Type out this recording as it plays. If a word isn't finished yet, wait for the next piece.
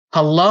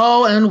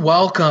Hello and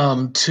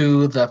welcome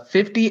to the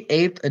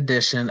 58th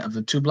edition of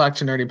the Two Black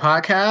to Nerdy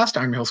podcast.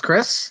 I'm your host,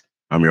 Kris.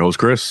 I'm your host,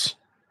 Kris.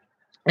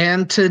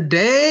 And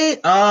today,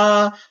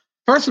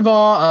 first of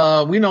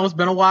all, we know it's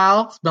been a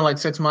while. It's been like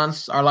 6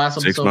 months. Our last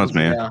episode 6 months,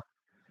 man.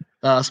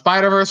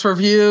 Spider-Verse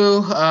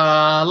review.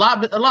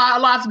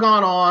 Lots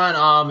going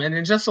on. And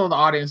then just so the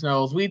audience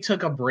knows, we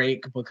took a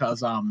break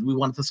because we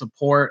wanted to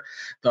support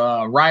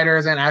the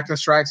writers and actor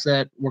strikes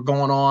that were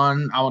going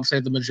on. I want to say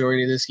the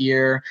majority of this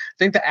year. I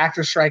think the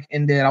actor strike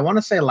ended, I want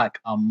to say like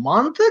a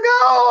month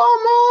ago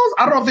almost.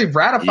 I don't know if they've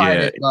ratified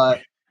it,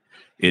 but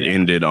it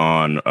ended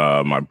on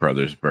my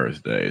brother's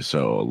birthday,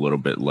 so a little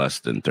bit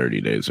less than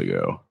 30 days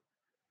ago.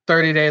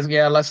 30 days,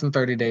 less than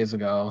 30 days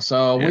ago.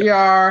 So we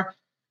are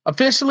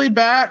officially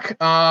back.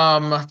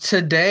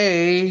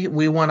 Today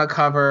we want to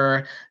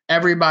cover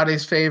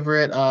everybody's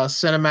favorite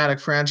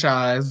cinematic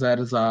franchise that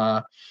is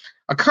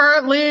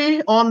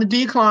currently on the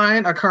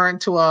decline, according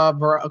to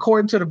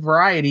the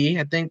Variety.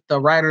 I think the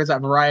writers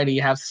at Variety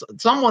have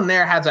someone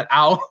there has it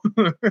out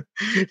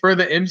for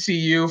the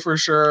MCU for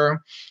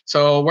sure.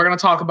 So we're going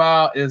to talk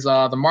about is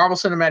the Marvel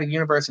Cinematic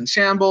Universe in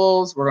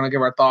shambles. We're going to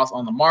give our thoughts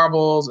on the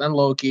Marvels and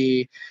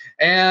Loki.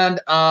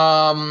 And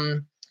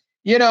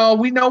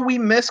we know we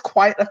missed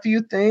quite a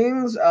few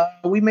things.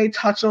 We may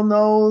touch on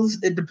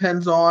those. It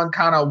depends on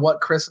kind of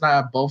what Kris and I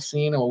have both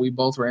seen and what we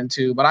both were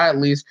into. But I at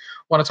least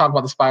want to talk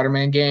about the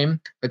Spider-Man game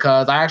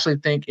because I actually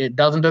think it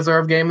doesn't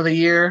deserve Game of the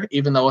Year,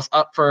 even though it's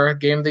up for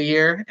Game of the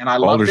Year. And I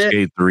loved it. Baldur's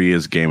Gate 3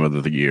 is Game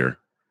of the Year.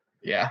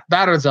 Yeah,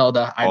 that or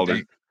Zelda, I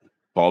think.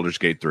 Baldur's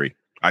Gate 3.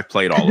 I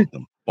played all of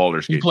them.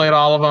 Baldur's Gate. You played 3.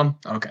 All of them?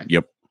 Okay.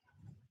 Yep.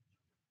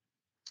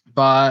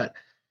 But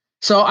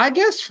so I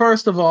guess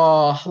first of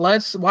all, why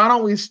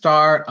don't we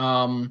start?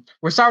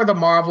 We'll start with the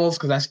Marvels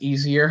because that's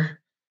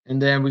easier,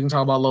 and then we can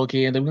talk about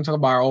Loki, and then we can talk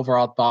about our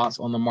overall thoughts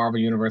on the Marvel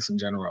universe in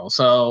general.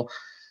 So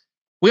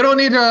we don't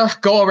need to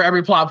go over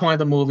every plot point of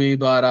the movie,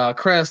 but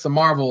Kris, the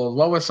Marvels,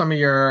 what were some of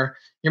your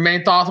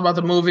main thoughts about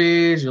the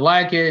movies? You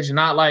like it? You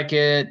not like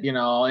it?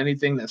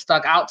 Anything that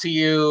stuck out to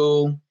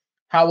you?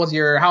 How was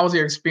your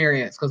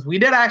experience? Because we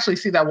did actually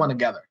see that one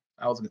together.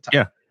 That was a good time.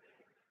 Yeah,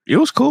 it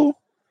was cool.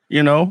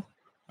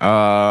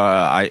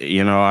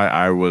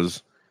 I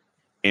was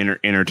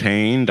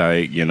entertained.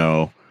 I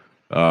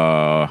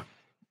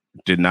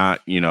did not,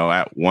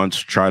 at once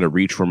try to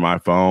reach for my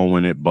phone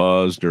when it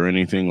buzzed or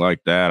anything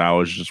like that. I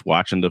was just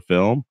watching the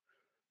film.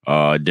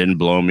 It didn't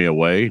blow me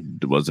away.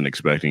 Wasn't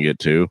expecting it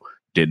to.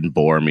 Didn't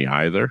bore me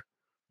either.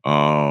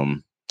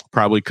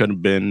 Probably could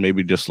have been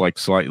maybe just like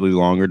slightly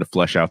longer to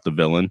flesh out the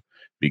villain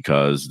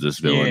because this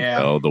villain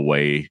fell the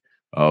way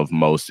of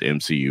most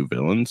MCU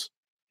villains.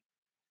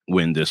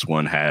 When this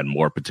one had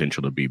more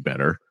potential to be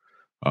better.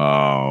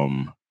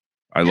 I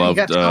loved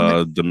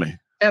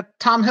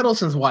Tom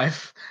Hiddleston's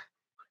wife.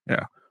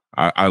 Yeah.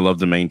 I love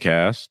the main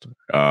cast.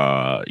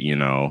 Kamala,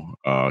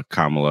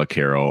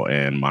 Carol,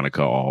 and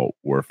Monica all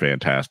were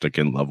fantastic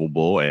and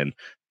lovable, and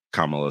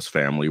Kamala's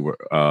family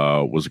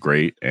was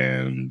great,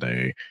 and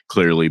they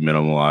clearly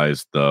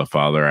minimalized the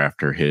father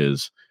after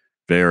his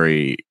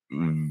very,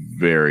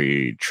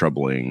 very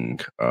troubling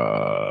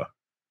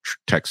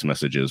text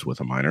messages with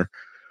a minor.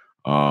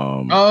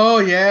 The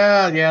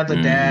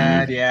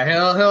dad. Yeah,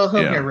 he'll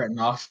get written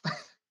off.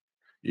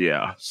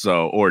 Yeah.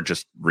 So, or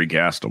just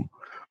recast him.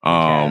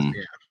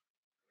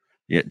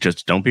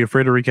 Just don't be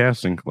afraid of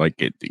recasting.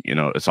 Like it,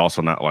 it's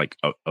also not like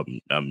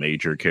a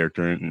major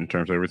character in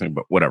terms of everything,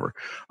 but whatever.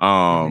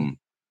 And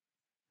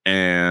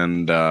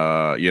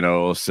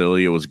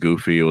silly. It was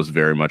goofy. It was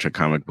very much a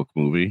comic book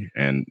movie,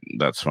 and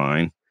that's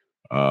fine.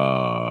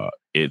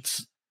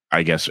 It's,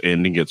 I guess,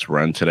 ending its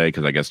run today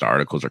because I guess the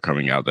articles are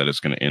coming out that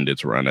it's going to end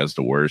its run as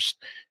the worst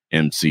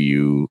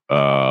MCU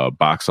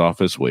box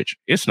office, which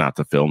it's not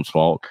the film's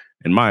fault.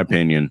 In my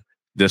opinion,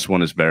 this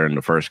one is better than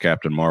the first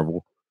Captain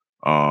Marvel.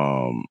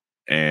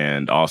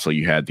 And also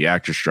you had the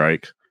actor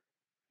strike,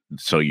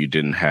 so you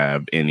didn't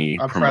have any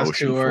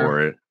promotion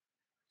for it.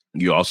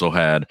 You also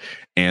had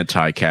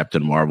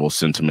anti-Captain Marvel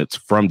sentiments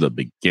from the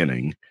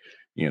beginning,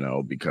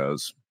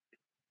 because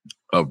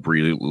of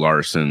Brie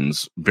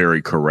Larson's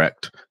very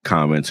correct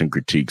comments and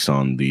critiques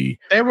on the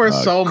critic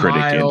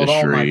mild.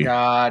 industry. Oh my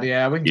god,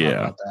 yeah, we can talk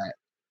about that.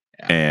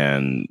 Yeah.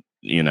 And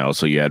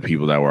so you had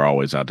people that were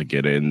always out to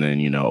get it, and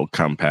then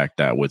compact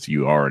that with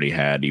you already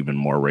had even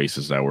more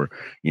races that were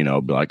be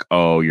like,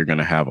 oh, you're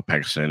gonna have a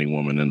Pakistani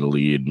woman in the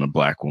lead and a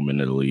black woman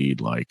in the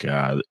lead, like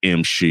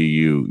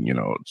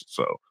MCU,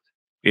 so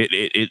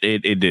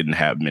it didn't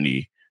have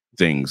many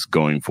things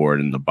going for it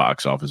in the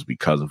box office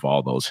because of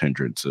all those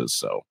hindrances.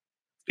 So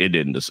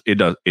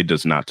it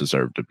does not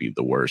deserve to be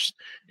the worst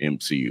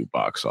MCU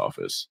box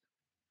office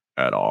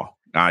at all.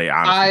 I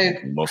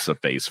honestly think most of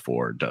Phase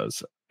 4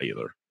 does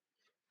either.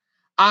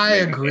 I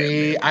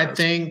agree. I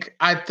think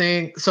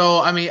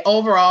so. I mean,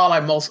 overall,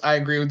 I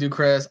agree with you,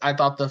 Kris. I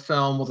thought the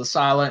film was a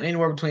solid,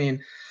 anywhere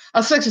between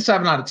a 6 or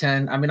 7 out of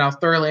 10. I mean, I was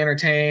thoroughly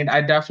entertained.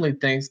 I definitely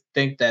think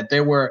that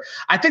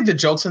I think the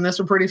jokes in this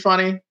were pretty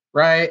funny,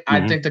 right? Mm-hmm.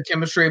 I think the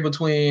chemistry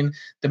between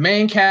the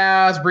main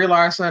cast, Brie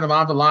Larson,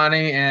 Iman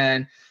Vellani,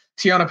 and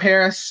Tiana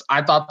Paris,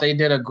 I thought they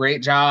did a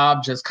great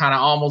job, just kind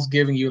of almost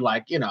giving you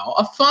like, you know,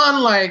 a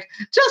fun, like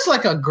just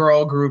like a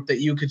girl group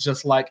that you could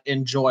just like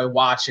enjoy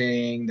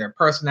watching. Their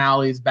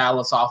personalities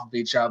balance off of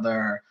each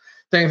other,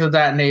 things of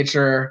that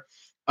nature.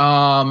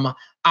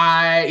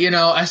 You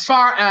know, as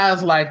far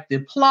as like the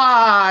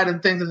plot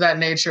and things of that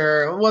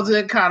nature, was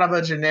it kind of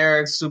a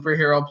generic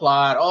superhero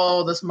plot?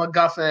 Oh, this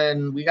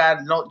MacGuffin,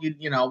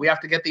 you know, we have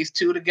to get these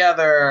two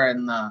together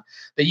and the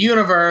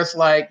universe,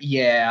 like,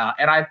 yeah.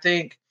 And I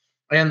think,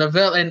 and the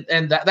villain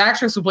and the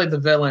actress who played the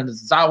villain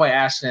is Zawe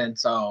Ashton.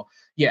 So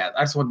yeah,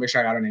 I just want to make sure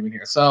I got her name in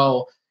here.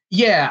 So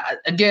yeah,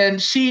 again,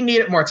 she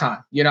needed more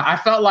time. You know, I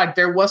felt like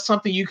there was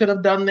something you could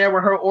have done there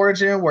with her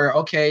origin where,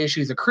 okay,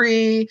 she's a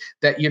Kree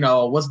that, you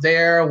know, was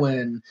there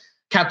when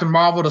Captain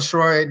Marvel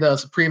destroyed the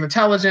Supreme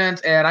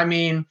Intelligence. And I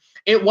mean,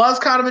 it was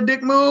kind of a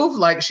dick move.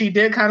 Like she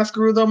did kind of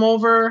screw them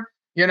over,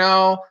 you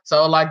know?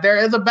 So like there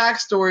is a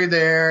backstory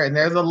there and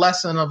there's a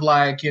lesson of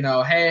like, you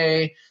know,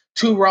 hey,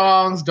 two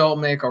wrongs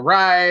don't make a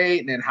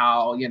right and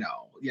how, you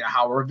know,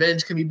 how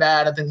revenge can be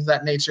bad and things of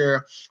that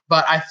nature.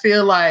 But I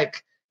feel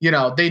like, you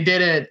know, they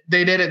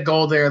didn't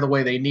go there the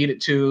way they needed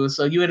to.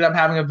 So you ended up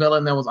having a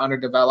villain that was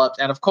underdeveloped.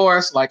 And of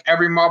course, like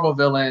every Marvel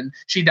villain,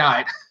 she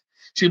died.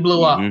 She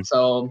blew up.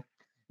 So,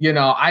 you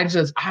know,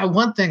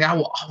 one thing I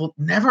will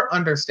never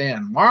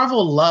understand.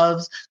 Marvel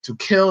loves to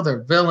kill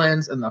their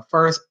villains in the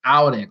first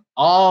outing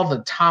all the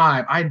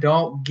time. I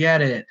don't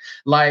get it.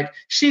 Like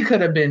she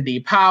could have been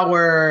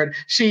depowered.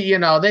 You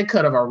know, they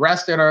could have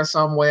arrested her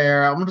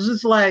somewhere. I'm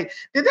just like,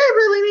 did they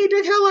really need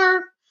to kill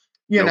her?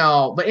 You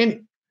know, but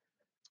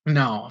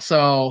no.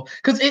 So,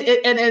 because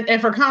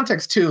and for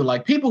context too,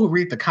 like people who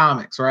read the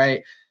comics,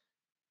 right?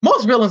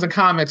 Most villains in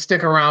comics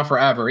stick around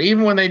forever.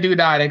 Even when they do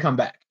die, they come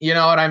back. You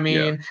know what I mean?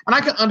 Yeah. And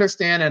I can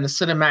understand in a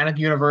cinematic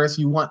universe,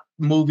 you want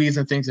movies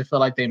and things that feel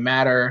like they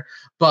matter.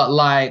 But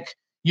like,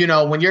 you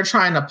know, when you're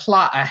trying to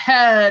plot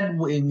ahead,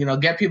 you know,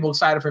 get people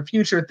excited for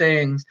future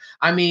things,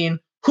 I mean,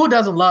 who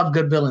doesn't love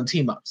good villain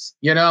team ups,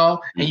 you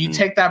know? And you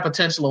take that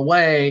potential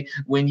away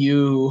when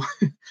you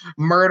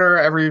murder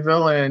every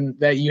villain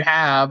that you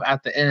have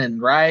at the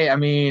end, right? I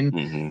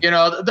mean, you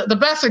know, the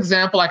best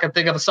example I can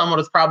think of someone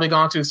that's probably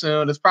gone too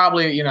soon is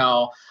probably, you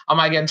know, I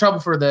might get in trouble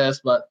for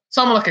this, but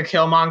someone like a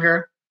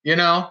Killmonger, you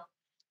know,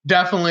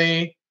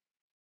 definitely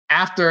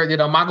after, you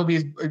know, Michael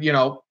B's, you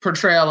know,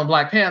 portrayal in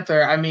Black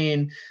Panther, I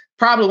mean,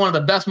 probably one of the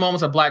best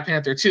moments of Black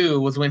Panther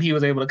 2 was when he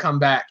was able to come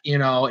back, you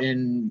know,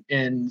 in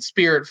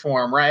spirit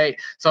form, right?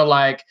 So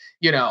like,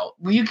 you know,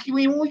 we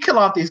kill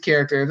off these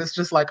characters, it's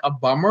just like a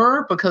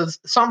bummer because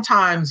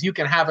sometimes you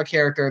can have a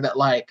character that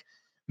like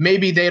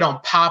maybe they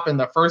don't pop in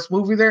the first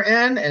movie they're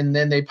in and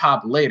then they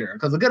pop later.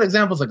 Because a good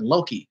example is like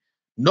Loki.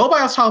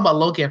 Nobody was talking about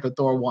Loki after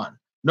Thor 1.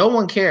 No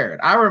one cared.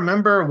 I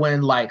remember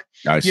when like,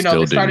 you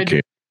know,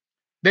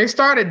 they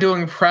started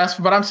doing press,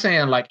 but I'm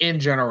saying like in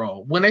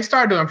general, when they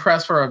started doing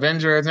press for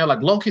Avengers, and they're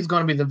like, Loki's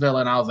going to be the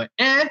villain. I was like,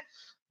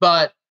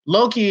 but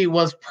Loki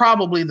was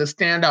probably the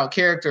standout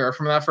character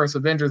from that first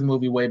Avengers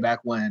movie way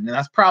back when. And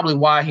that's probably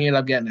why he ended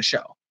up getting the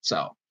show.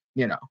 So,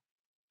 you know,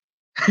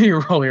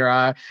 you roll your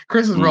eye.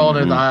 Kris is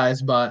rolling his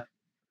eyes, but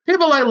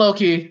people like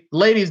Loki.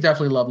 Ladies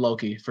definitely love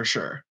Loki for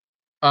sure.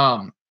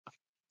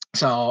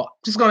 So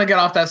just going to get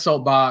off that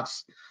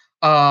soapbox.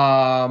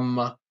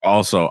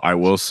 Also, I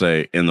will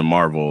say in the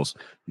Marvels,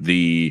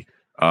 the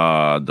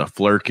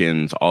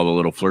Flurkins, all the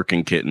little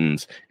Flurkin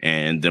kittens,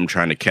 and them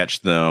trying to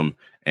catch them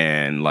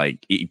and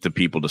like eat the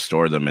people to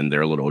store them in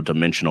their little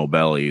dimensional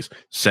bellies,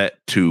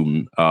 set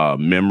to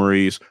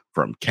memories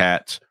from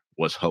cats,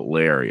 was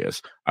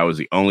hilarious. I was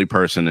the only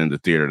person in the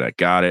theater that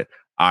got it.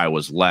 I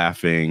was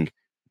laughing.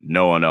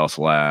 No one else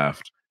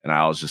laughed. And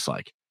I was just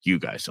like, you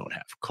guys don't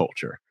have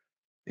culture.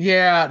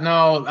 Yeah,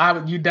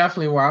 no, you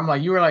definitely were. I'm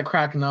like, you were like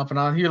cracking up,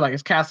 and you're like,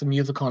 it's Cast a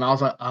Musical, and I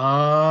was like,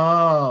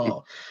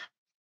 oh.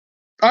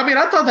 I mean,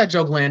 I thought that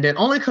joke landed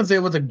only because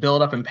it was a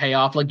build up and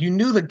payoff. Like you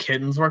knew the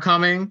kittens were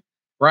coming,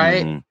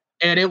 right?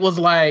 And it was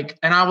like,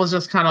 and I was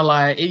just kind of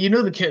like, you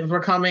knew the kittens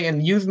were coming,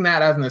 and using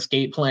that as an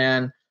escape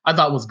plan, I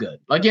thought was good.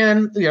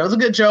 Again, you know, it was a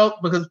good joke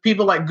because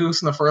people like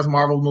Goose in the first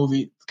Marvel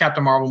movie,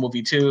 Captain Marvel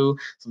movie too.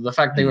 So the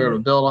fact they were able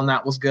to build on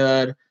that was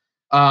good.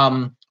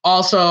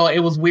 Also, it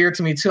was weird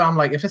to me too. I'm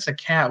like, if it's a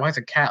cat, why is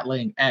a cat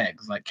laying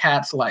eggs? Like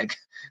cats like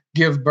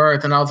give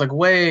birth, and I was like,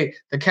 wait,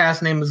 the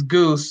cat's name is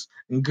Goose,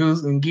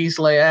 and geese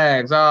lay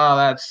eggs. Oh,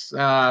 that's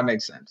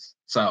makes sense.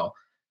 So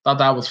thought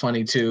that was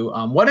funny too.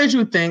 What did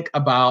you think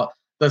about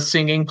the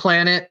singing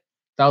planet?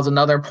 That was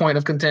another point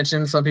of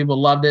contention. Some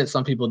people loved it,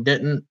 some people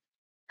didn't.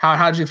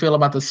 How'd you feel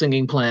about the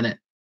singing planet?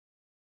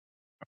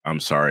 I'm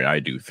sorry, I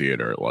do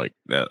theater. Like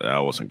that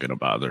wasn't gonna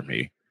bother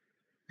me.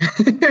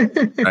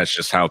 That's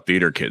just how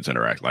theater kids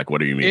interact. Like,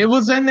 what do you mean? It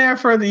was in there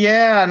for the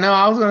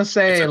I was gonna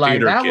say like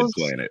that was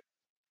planet.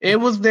 It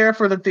was there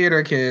for the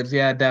theater kids.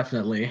 Yeah,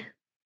 definitely.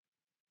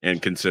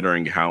 And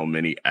considering how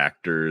many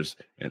actors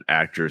and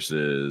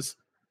actresses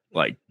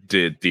like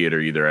did theater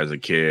either as a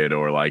kid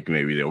or like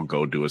maybe they'll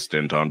go do a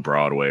stint on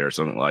Broadway or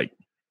something, like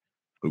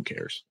who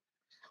cares?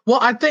 Well,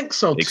 I think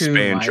so too.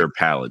 Expand Like, your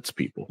palettes,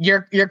 people.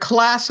 your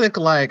classic,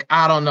 like,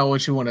 I don't know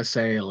what you want to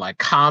say, like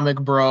comic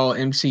bro,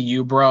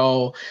 MCU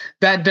bro,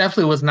 that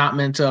definitely was not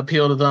meant to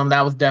appeal to them.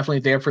 That was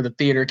definitely there for the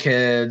theater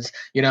kids.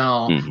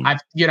 I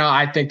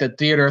think that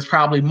theater is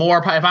probably more,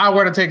 if I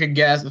were to take a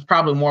guess, it's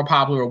probably more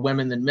popular with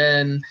women than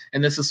men.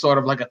 And this is sort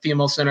of like a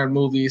female-centered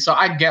movie. So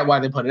I get why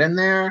they put it in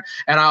there.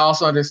 And I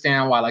also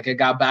understand why like it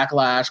got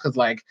backlash, because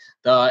like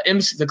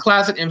the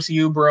classic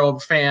MCU bro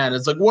fan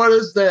is like, what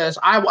is this?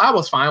 I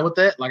was fine with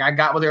it. Like, I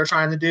got what they were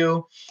trying to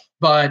do.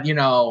 But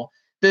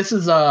this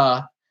is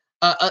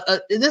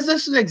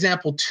this is an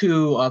example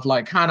too of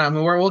like kind of, I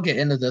mean, where we'll get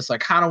into this,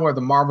 like kind of where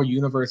the Marvel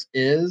universe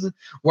is,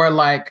 where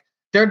like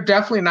they're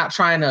definitely not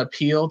trying to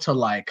appeal to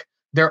like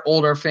their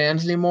older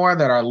fans anymore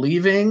that are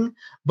leaving,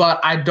 but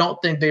I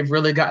don't think they've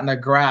really gotten a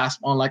grasp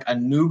on like a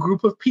new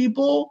group of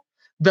people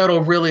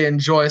that'll really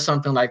enjoy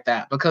something like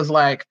that. Because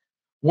like,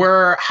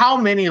 how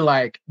many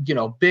like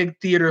big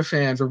theater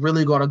fans are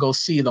really going to go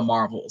see the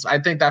Marvels? I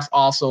think that's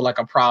also like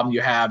a problem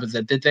you have, is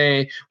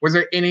that was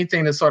there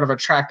anything to sort of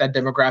attract that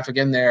demographic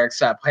in there,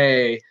 except,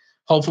 hey,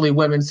 hopefully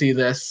women see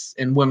this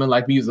and women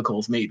like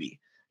musicals, maybe,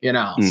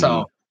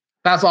 So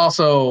that's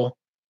also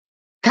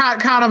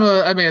kind of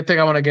a thing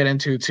I want to get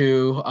into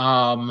too.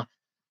 Let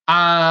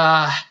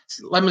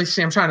me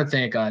see, I'm trying to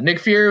think. Nick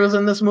Fury was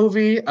in this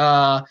movie.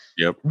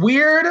 Yep.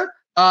 Weird. He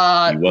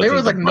wasn't there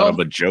was like no of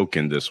a joke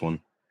in this one.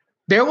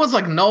 There was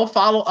like no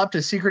follow up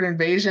to Secret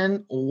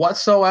Invasion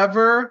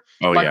whatsoever.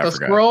 Oh, like yeah, the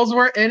Skrulls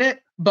were in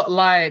it, but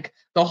like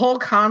the whole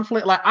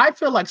conflict, like I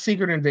feel like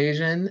Secret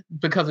Invasion,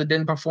 because it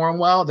didn't perform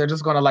well, they're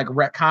just gonna like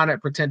retcon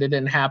it, pretend it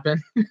didn't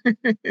happen.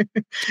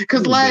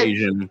 Because like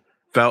Invasion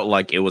felt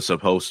like it was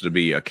supposed to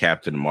be a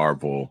Captain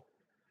Marvel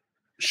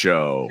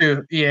show.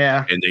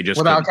 Yeah. And they just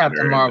without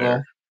Captain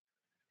Marvel.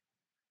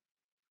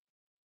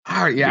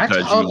 All right, yeah,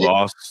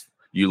 because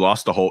you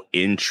lost the whole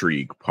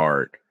intrigue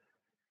part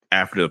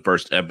after the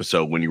first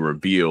episode when you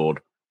revealed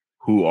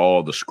who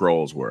all the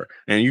Skrulls were.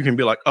 And you can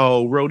be like,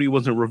 oh, Rhodey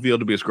wasn't revealed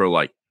to be a Skrull.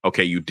 Like,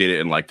 okay, you did it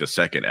in like the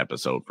second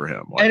episode for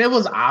him. Like, and it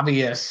was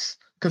obvious,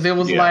 because it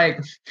was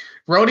like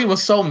Rhodey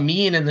was so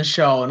mean in the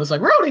show, and it's like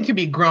Rhodey can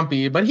be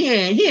grumpy, but he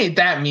ain't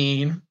that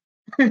mean.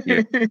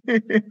 Yeah.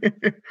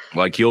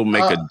 Like, he'll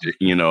make a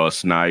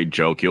snide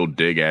joke, he'll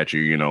dig at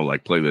you,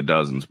 like play the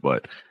dozens,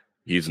 but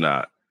he's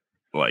not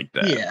like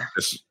that.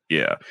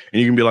 Yeah.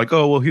 And you can be like,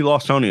 oh, well, he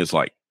lost Tony. It's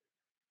like,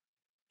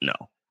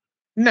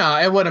 no,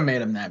 it wouldn't have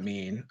made him that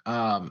mean.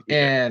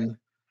 And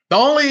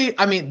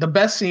the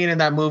best scene in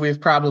that movie is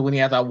probably when he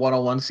had that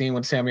one-on-one scene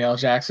with Samuel L.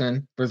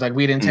 Jackson. Where it's like,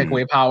 we didn't take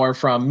away power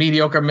from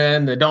mediocre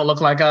men that don't look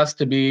like us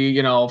to be,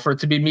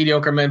 to be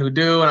mediocre men who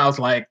do. And I was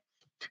like,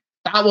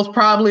 that was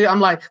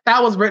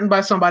written by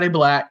somebody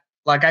black.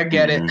 Like, I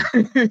get it.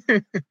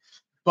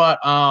 But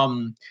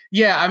I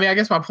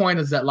guess my point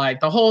is that like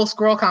the whole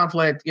Skrull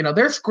conflict,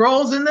 there's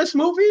Skrulls in this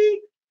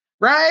movie,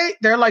 right?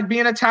 They're like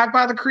being attacked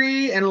by the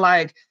Kree, and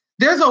like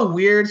there's a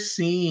weird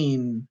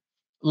scene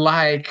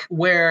like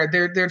where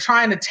they're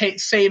trying to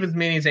save as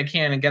many as they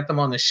can and get them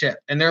on the ship.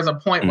 And there's a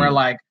point where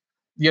like,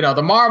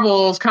 the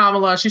Marvels,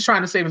 Kamala, she's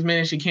trying to save as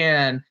many as she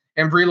can.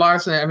 And Brie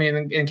Larson,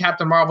 and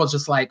Captain Marvel's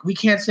just like, we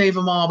can't save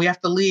them all. We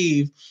have to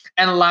leave.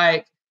 And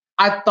like,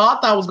 I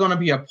thought that was going to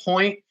be a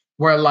point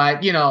where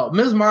like,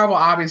 Ms. Marvel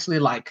obviously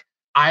like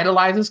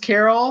idolizes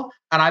Carol.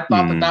 And I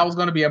thought that was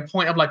going to be a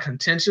point of like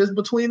contention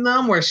between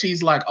them, where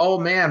she's like, oh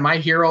man, my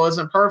hero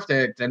isn't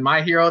perfect. And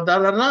my hero, da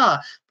da da.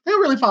 They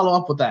don't really follow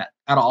up with that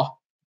at all.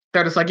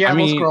 They're just like, yeah,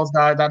 most girls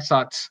died. That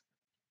sucks.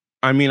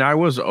 I mean, I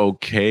was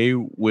okay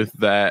with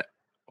that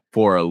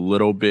for a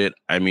little bit.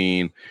 I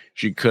mean,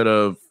 she could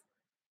have.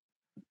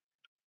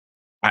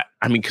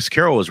 Because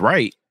Carol was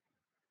right.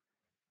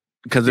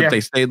 Because if they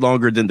stayed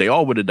longer, then they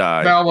all would have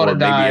died. Or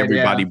maybe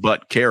everybody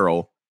but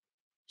Carol.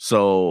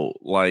 So,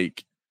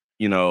 like,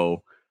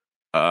 and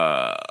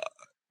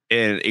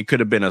it could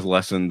have been a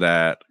lesson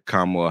that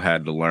Kamala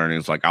had to learn.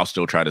 It's like, I'll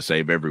still try to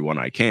save everyone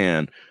I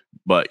can.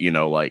 But,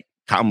 like,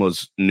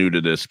 Kamala's new to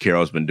this.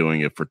 Carol's been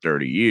doing it for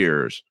 30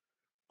 years.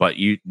 But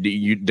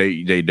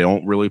they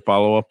don't really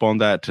follow up on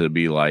that to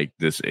be like,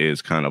 this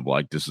is kind of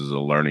like, this is a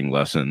learning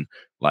lesson.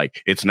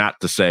 Like, it's not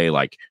to say,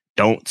 like,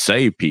 don't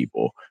save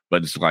people,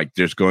 but it's like,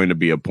 there's going to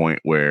be a point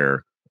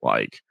where,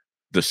 like,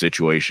 the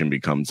situation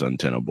becomes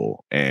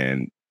untenable,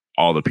 and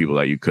all the people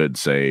that you could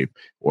save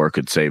or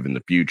could save in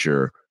the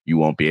future, you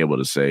won't be able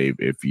to save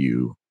if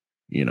you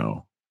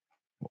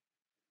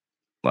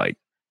like,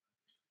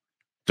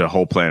 the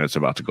whole planet's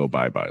about to go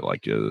bye-bye.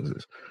 Like, you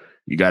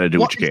got to do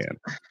what you can.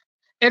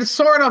 It's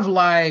sort of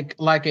like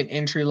an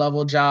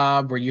entry-level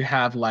job where you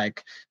have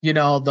like,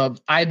 the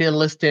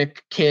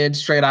idealistic kid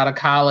straight out of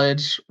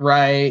college,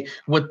 right?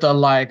 With the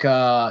like,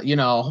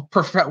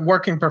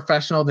 working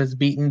professional that's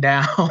beaten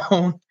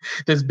down,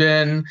 that's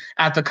been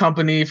at the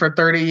company for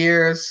 30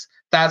 years.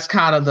 That's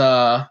kind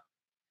of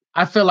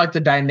I feel like the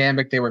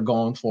dynamic they were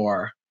going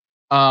for.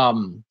 But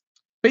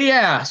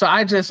yeah, so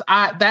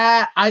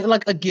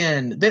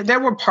again, there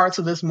were parts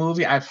of this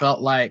movie I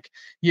felt like,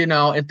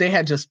 if they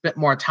had just spent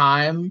more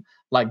time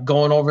like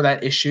going over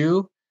that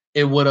issue,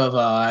 it would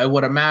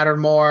have mattered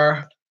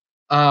more.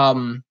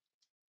 That's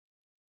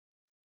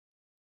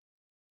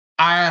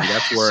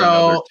where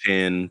another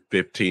 10,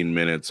 15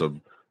 minutes of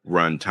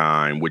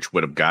runtime, which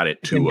would have got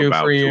it to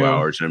about 2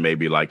 hours, and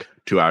maybe like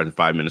 2 hours and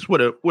 5 minutes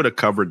would have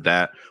covered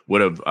that,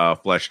 would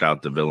have fleshed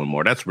out the villain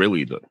more. That's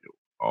really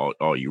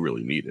all you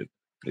really needed.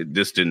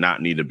 This did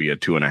not need to be a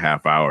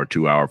 2.5 hour,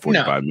 2 hour,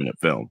 45-minute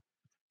film.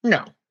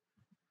 No.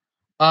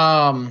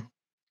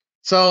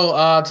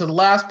 So to the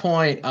last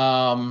point,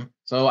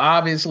 so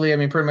obviously, I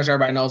mean, pretty much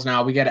everybody knows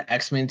now we get an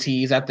X-Men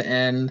tease at the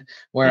end,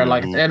 where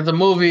like at the end of the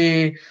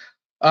movie,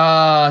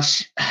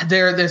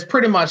 there's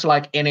pretty much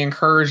like an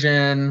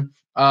incursion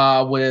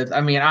with,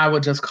 I mean, I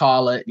would just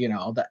call it, you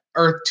know, the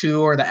Earth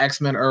 2 or the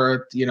X-Men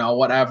Earth, you know,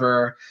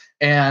 whatever.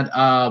 And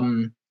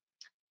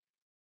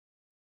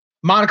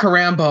Monica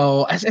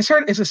Rambeau,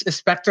 is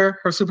Spectre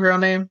her superhero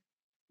name?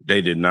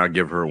 They did not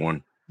give her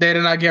one. They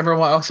did not give her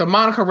one. So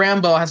Monica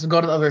Rambeau has to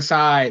go to the other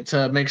side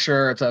to make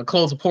sure to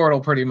close the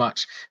portal, pretty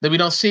much. Then we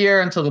don't see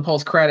her until the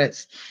post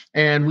credits,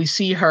 and we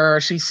see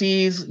her. She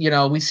sees, you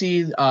know, we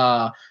see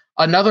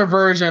another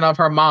version of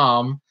her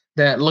mom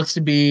that looks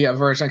to be a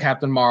version of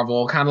Captain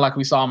Marvel, kind of like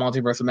we saw in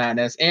Multiverse of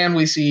Madness, and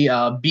we see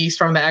Beast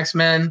from the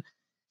X-Men,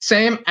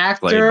 same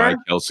actor, played by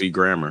Kelsey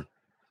Grammer.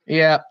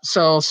 Yeah,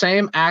 so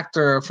same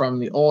actor from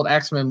the old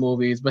X-Men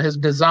movies, but his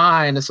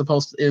design is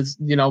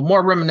you know,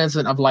 more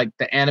reminiscent of like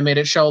the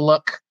animated show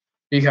look,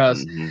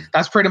 because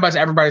that's pretty much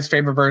everybody's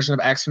favorite version of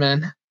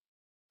X-Men.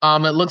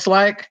 It looks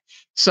like.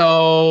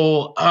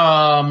 So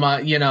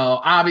you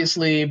know,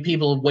 obviously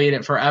people have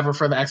waited forever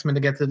for the X-Men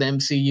to get to the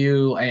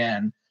MCU,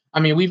 and I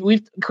mean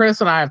we've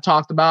Kris and I have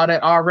talked about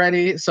it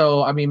already.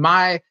 So I mean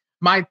my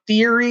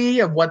theory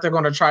of what they're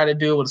going to try to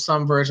do with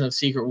some version of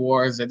Secret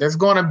Wars, that there's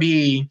going to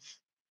be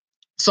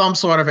some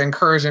sort of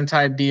incursion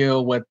type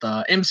deal with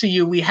the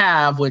MCU we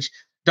have, which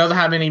doesn't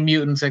have any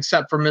mutants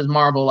except for Ms.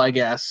 Marvel, I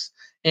guess.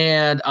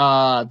 And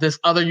this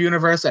other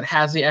universe that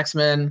has the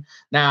X-Men.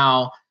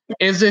 Now,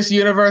 is this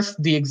universe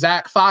the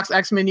exact Fox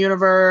X-Men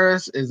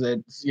universe? Is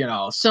it, you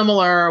know,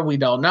 similar? We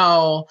don't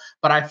know.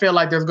 But I feel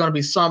like there's going to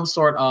be some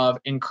sort of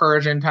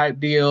incursion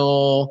type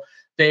deal.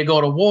 They go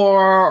to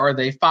war, or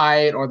they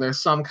fight, or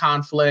there's some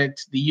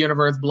conflict. The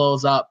universe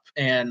blows up,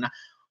 and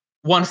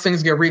once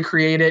things get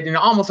recreated, you know,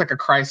 almost like a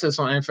Crisis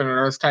on Infinite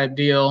Earths type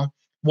deal,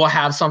 we'll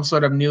have some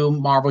sort of new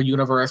Marvel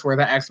universe where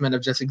the X-Men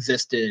have just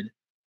existed,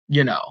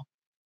 you know,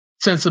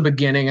 since the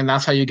beginning, and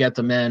that's how you get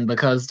them in.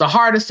 Because the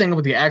hardest thing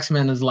with the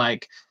X-Men is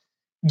like,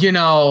 you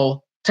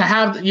know, to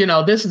have, you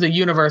know, this is a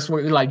universe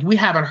where like we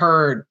haven't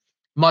heard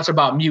much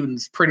about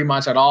mutants pretty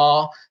much at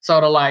all. So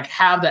to like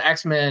have the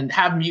X-Men,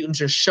 have mutants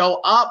just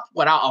show up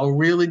without a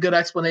really good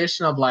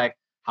explanation of like,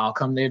 how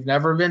come they've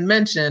never been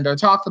mentioned or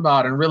talked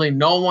about, and really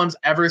no one's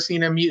ever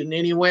seen a mutant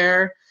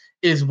anywhere,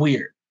 is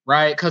weird,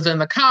 right? Because in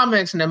the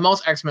comics and in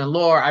most X-Men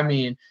lore, I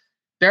mean,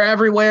 they're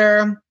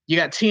everywhere. You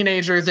got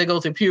teenagers, they go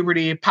through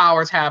puberty,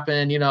 powers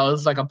happen, you know,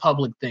 it's like a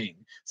public thing.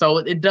 So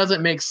it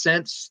doesn't make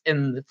sense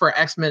for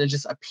X-Men to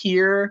just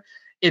appear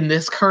in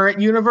this current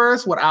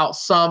universe without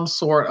some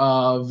sort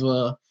of,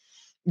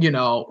 you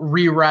know,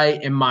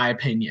 rewrite, in my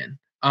opinion.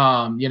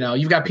 You know,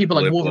 you've got people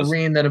like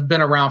Wolverine that have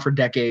been around for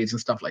decades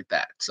and stuff like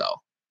that. So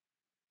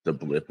the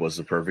blip was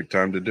the perfect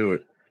time to do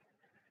it,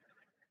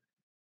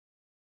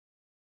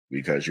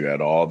 because you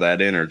had all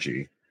that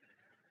energy,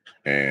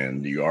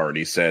 and you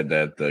already said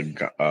that the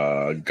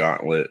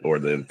gauntlet or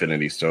the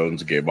Infinity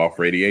Stones gave off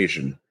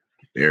radiation.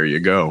 There you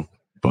go.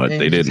 But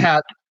they didn't.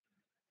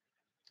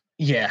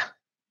 Yeah,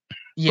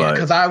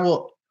 because I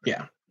will.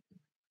 Yeah.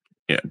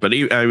 But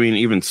I mean,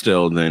 even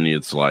still, then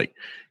it's like,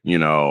 you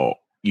know,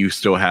 you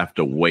still have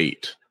to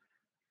wait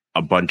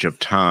a bunch of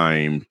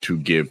time to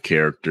give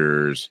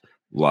characters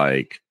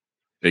like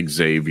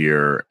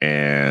Xavier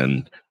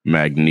and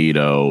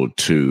Magneto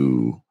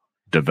to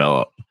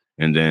develop,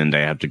 and then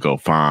they have to go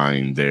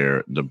find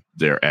their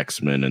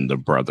X-Men and the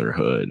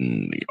Brotherhood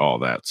and all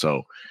that.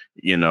 So,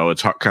 you know,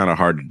 it's kind of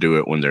hard to do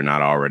it when they're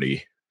not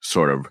already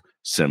sort of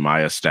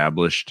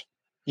semi-established.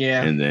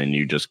 Yeah, and then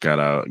you just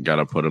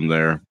gotta put them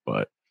there.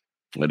 But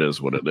it is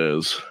what it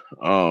is.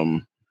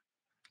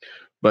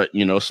 But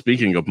you know,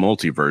 speaking of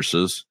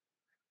multiverses,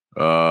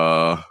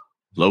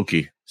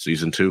 Loki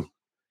season 2.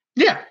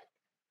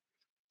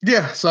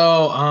 Yeah.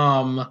 So,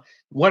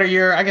 what are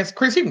your? I guess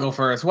Kris, you can go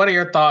first. What are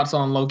your thoughts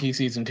on Loki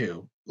season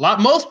 2?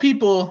 Most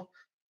people,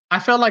 I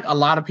felt like a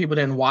lot of people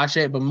didn't watch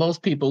it, but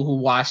most people who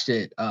watched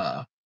it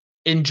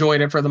enjoyed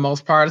it for the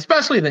most part,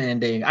 especially the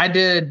ending. I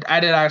did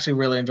actually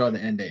really enjoy the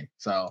ending.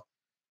 So,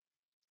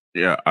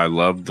 yeah, I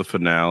loved the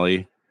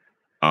finale.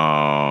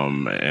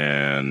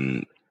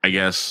 And I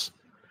guess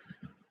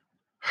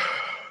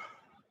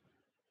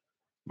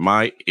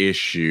my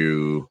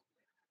issue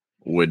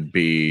would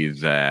be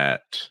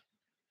that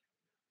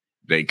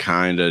they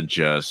kind of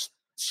just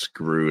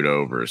screwed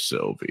over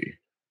Sylvie.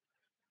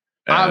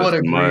 I would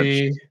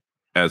agree.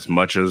 As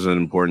much as an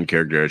important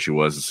character as she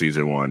was in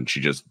season 1, she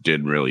just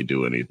didn't really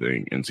do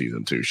anything in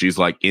season 2. She's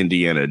like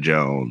Indiana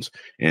Jones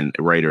in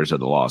Raiders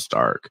of the Lost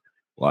Ark.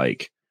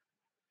 Like,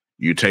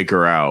 you take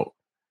her out,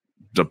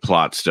 the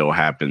plot still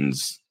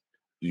happens.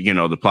 You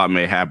know, the plot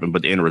may happen,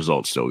 but the end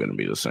result's still going to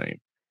be the same.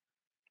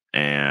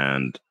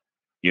 And,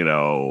 you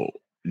know,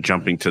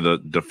 jumping to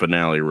the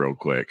finale real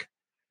quick.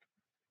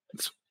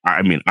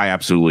 I mean, I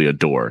absolutely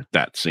adore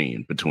that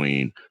scene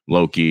between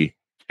Loki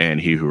and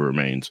He Who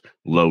Remains,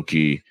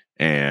 Loki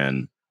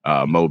and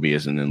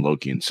Mobius, and then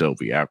Loki and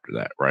Sylvie after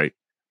that, right?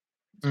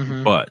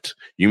 Mm-hmm. But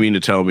you mean to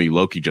tell me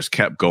Loki just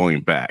kept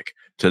going back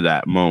to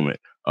that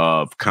moment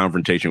of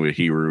confrontation with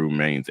He Who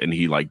Remains, and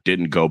he like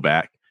didn't go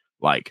back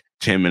like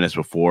 10 minutes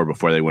before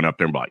they went up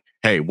there and be like,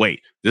 hey,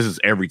 wait, this is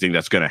everything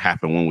that's going to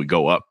happen when we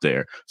go up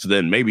there. So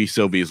then maybe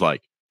Sylvie's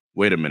like,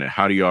 wait a minute,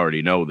 how do you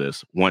already know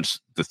this? Once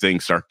the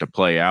things start to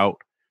play out,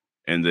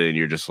 and then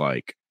you're just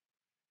like,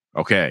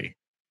 okay,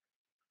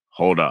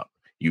 hold up.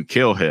 You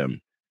kill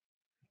him,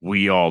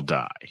 we all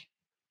die.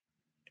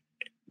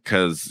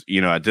 Because, you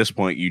know, at this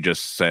point, you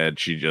just said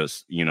she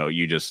just, you know,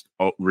 you just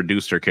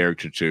reduced her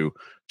character to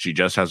she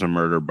just has a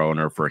murder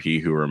boner for He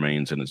Who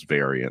Remains and his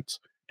variants,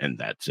 and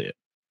that's it.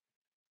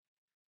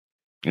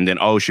 And then,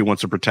 oh, she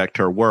wants to protect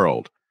her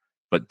world.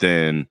 But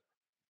then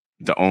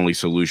the only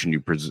solution you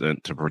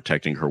present to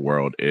protecting her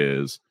world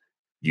is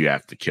you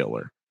have to kill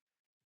her.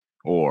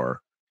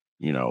 Or,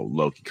 you know,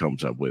 Loki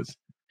comes up with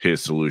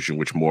his solution,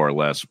 which more or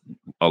less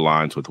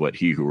aligns with what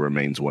He Who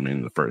Remains wanted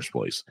in the first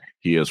place.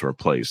 He is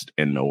replaced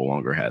and no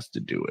longer has to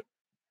do it.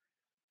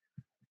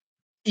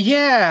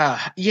 Yeah.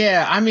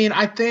 I mean,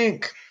 I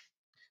think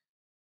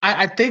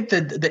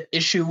that the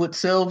issue with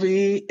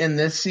Sylvie in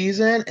this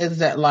season is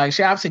that like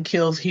she obviously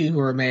kills He Who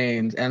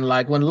Remains, and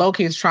like when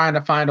Loki is trying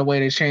to find a way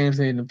to change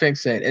it and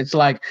fix it, it's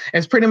like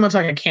it's pretty much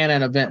like a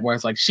canon event where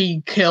it's like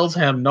she kills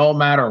him no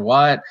matter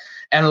what,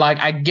 and like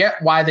I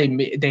get why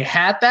they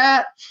had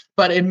that,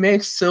 but it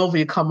makes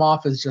Sylvie come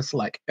off as just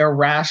like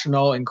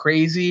irrational and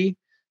crazy,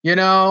 you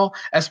know,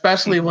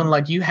 especially when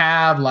like you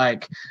have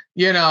like,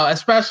 you know,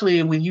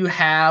 especially when you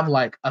have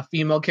like a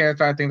female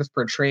character, I think that's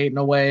portrayed in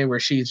a way where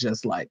she's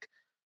just like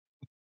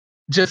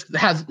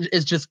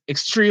is just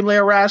extremely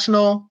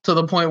irrational to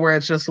the point where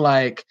it's just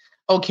like,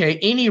 okay,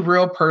 any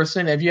real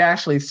person, if you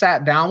actually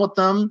sat down with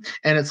them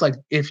and it's like,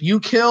 if you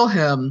kill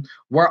him,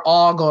 we're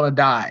all gonna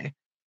die.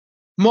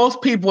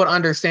 Most people would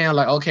understand,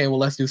 like, okay, well,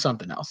 let's do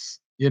something else.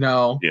 You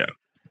know? Yeah.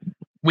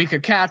 We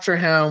could capture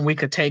him, we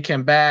could take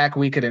him back,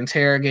 we could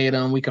interrogate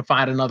him, we could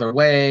find another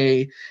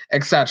way,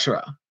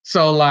 etc.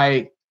 So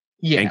like,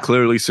 yeah. And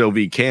clearly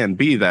Sylvie can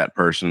be that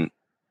person,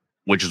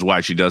 which is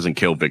why she doesn't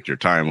kill Victor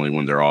timely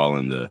when they're all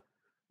in the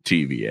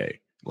TVA.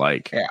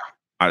 Like, yeah.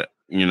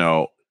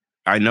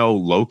 I know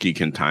Loki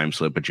can time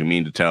slip, but you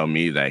mean to tell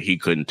me that he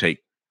couldn't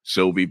take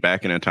Sylvie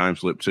back in a time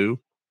slip too?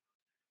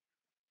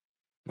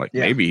 Like,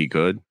 maybe he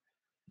could.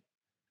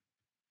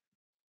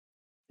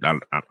 I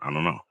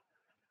don't know.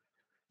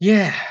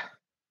 Yeah.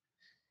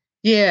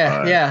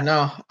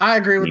 No, I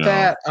agree with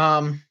that.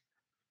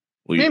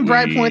 Main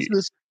bright points in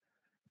this.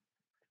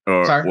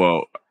 Sorry.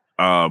 Well,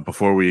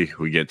 before we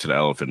get to the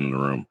elephant in the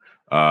room,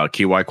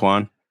 Kiwai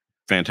Kwan,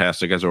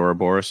 fantastic as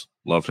Ouroboros.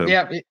 Loved him.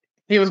 Yeah,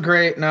 he was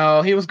great.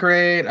 No, he was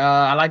great.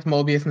 I liked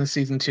Mobius in the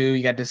season 2.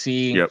 You got to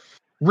see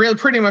really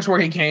pretty much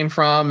where he came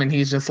from, and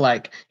he's just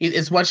like,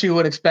 it's what you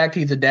would expect.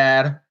 He's a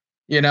dad.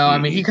 You know, I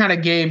mean, he kind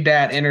of gave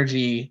dad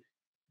energy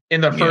in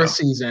the first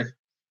season.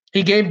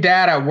 He gave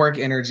dad at work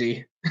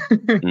energy.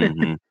 And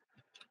then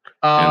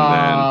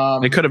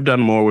they could have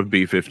done more with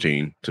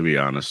B-15, to be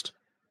honest.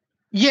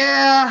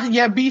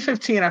 Yeah,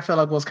 B-15 I feel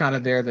like was kind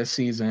of there this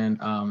season.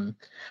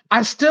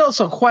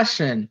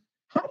 Question,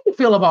 how do you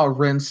feel about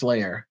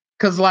Renslayer?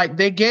 Because like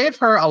they gave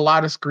her a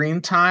lot of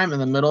screen time in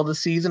the middle of the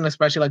season,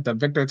 especially like the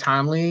Victor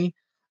Timely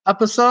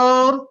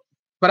episode.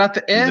 But at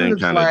the end,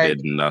 it's like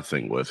did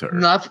nothing with her.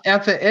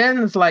 At the end,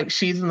 it's like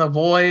she's in the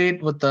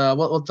void with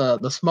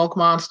the smoke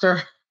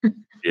monster.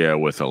 Yeah,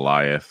 with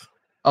Eliath,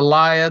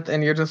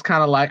 and you're just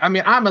kind of like, I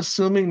mean, I'm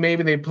assuming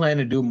maybe they plan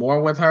to do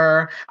more with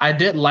her. I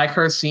did like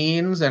her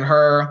scenes and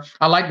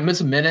I liked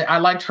Miss Minute. I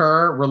liked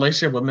her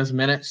relationship with Miss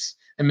Minutes,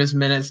 and Miss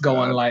Minutes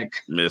going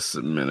like Miss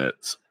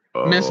Minutes.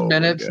 Miss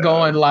Minutes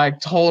going like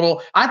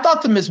total. I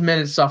thought the Miss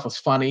Minutes stuff was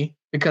funny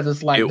because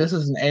it's like this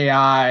is an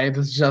AI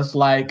that's just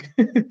like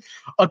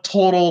a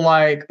total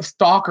like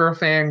stalker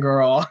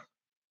fangirl.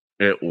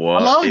 It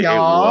was. Hello,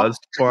 y'all. It was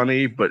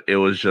funny, but it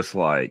was just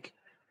like,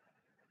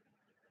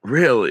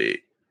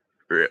 really,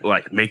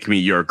 like, make me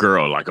your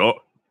girl. Like, oh,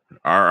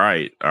 all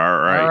right.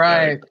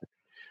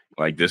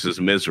 Like this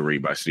is Misery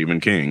by Stephen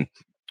King.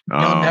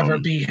 You'll never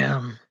be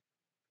him.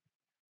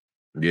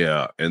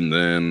 Yeah, and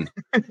then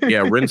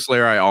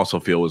Renslayer I also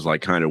feel was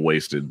like kind of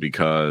wasted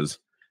because,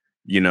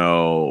 you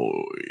know,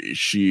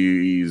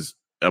 she's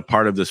a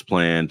part of this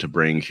plan to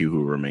bring He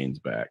Who Remains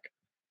back.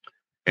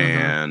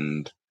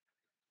 And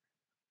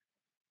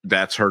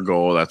that's her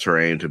goal, that's her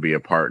aim, to be a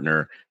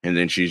partner. And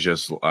then she's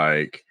just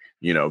like,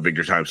 you know,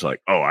 Victor Time's like,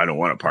 oh, I don't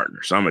want a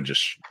partner, so I'm gonna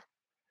just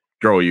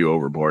throw you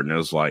overboard. And it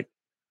was like,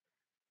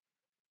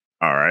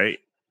 all right.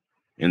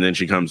 And then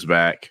she comes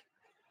back,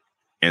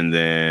 and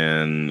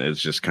then it's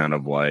just kind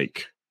of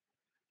like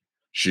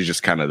she's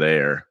just kind of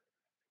there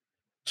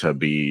to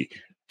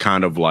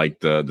kind of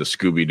like the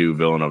Scooby-Doo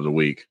villain of the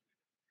week.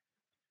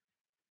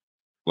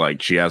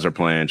 Like, she has her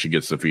plan, she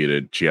gets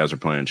defeated. She has her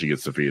plan, she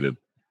gets defeated.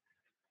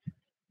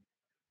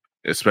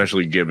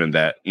 Especially given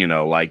that,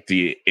 like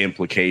the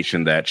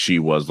implication that she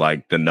was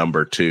like the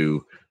number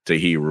 2 to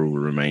He Who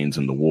Remains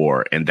in the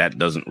War, and that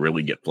doesn't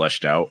really get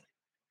fleshed out.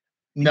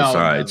 No,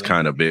 besides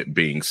kind of it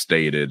being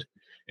stated,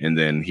 and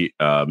then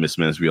Miss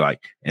Minutes be like,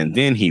 and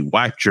then he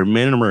wiped your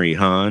memory,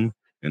 hun,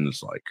 and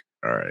it's like,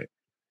 all right,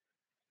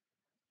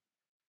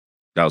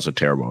 that was a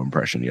terrible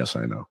impression. Yes,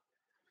 I know.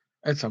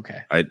 It's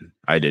okay.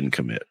 I didn't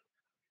commit.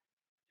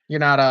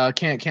 You're not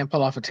can't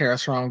pull off a Tara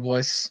Strong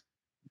voice.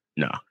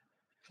 No.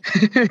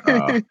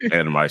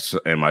 And my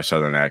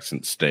southern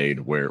accent stayed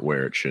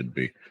where it should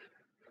be.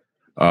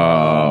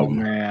 Oh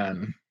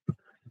man.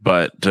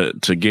 But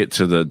to get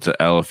to the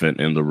elephant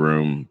in the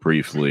room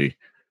briefly,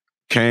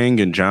 Kang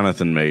and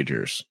Jonathan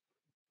Majors.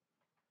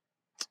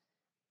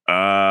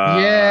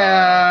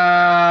 Yeah,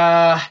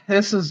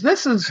 this is.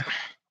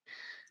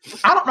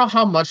 I don't know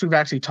how much we've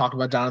actually talked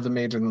about Jonathan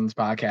Majors in this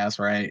podcast,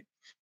 right?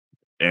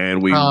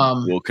 And we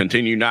will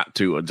continue not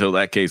to until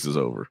that case is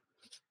over.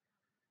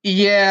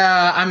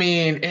 Yeah, I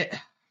mean,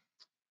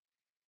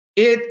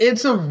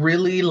 it's a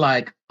really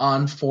like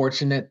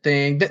unfortunate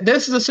thing.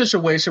 This is a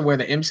situation where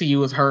the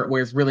MCU is hurt,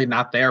 where it's really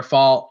not their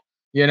fault.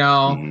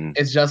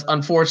 It's just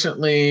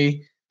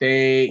unfortunately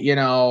they,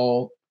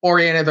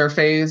 oriented their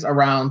phase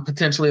around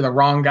potentially the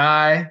wrong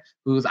guy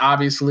who's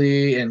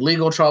obviously in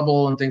legal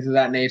trouble and things of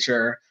that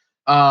nature.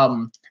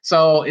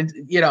 So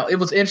it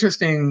was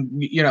interesting,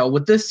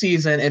 with this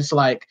season, it's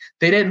like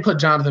they didn't put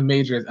Jonathan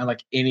Majors in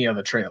like any of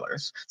the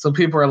trailers. So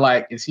people are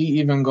like, is he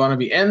even going to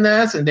be in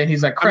this? And then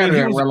he's like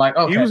credited. We're like,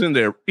 okay. He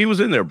was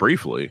in there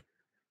briefly.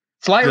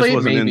 Slightly, just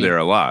wasn't maybe. in there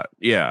a lot.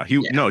 Yeah, he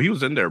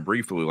was in there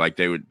briefly. Like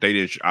they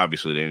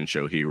didn't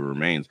show He Who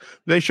Remains.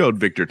 They showed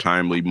Victor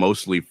Timely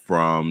mostly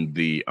from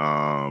the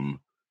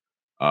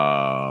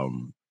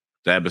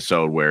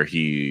episode where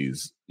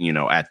he's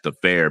at the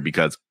fair,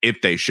 because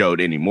if they showed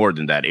any more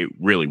than that, it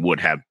really would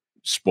have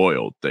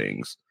spoiled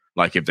things.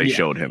 Like if they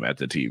showed him at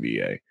the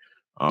TVA.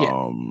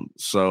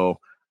 So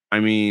I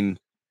mean,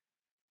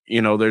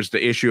 there's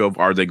the issue of,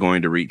 are they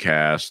going to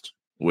recast,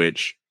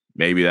 which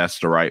maybe that's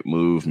the right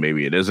move,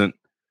 maybe it isn't.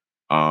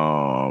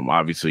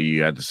 Obviously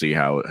you had to see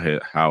how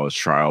his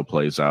trial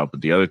plays out,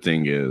 but the other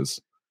thing is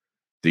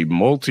the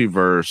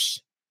multiverse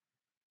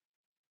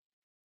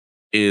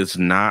is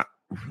not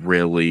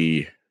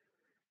really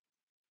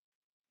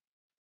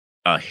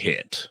a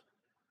hit.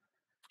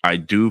 I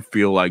do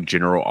feel like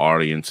general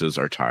audiences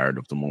are tired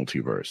of the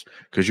multiverse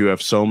because you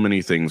have so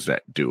many things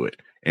that do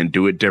it and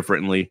do it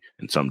differently,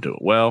 and some do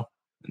it well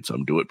and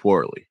some do it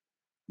poorly.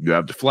 You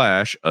have The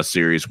Flash, a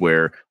series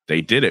where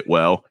they did it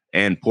well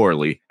and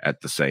poorly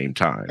at the same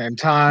time. You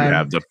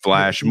have the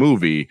Flash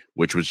movie,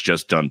 which was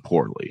just done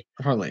poorly.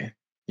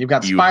 You've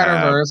got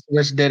Spider-Verse,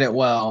 which did it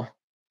well.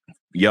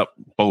 Yep,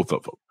 both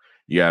of them.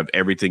 You have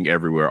Everything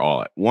Everywhere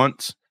All at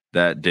Once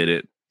that did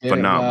it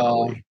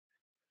phenomenally.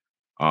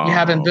 You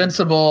have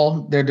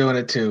Invincible, they're doing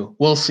it too.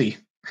 We'll see.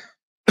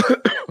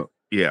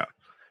 Yeah.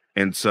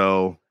 And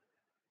so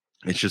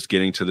it's just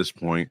getting to this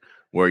point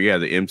where,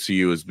 the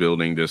MCU is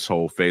building this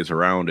whole phase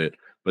around it.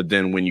 But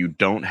then when you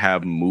don't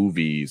have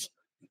movies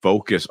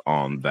focus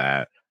on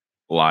that,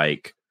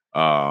 like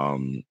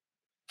No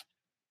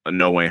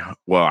Way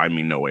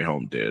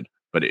Home did,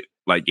 but it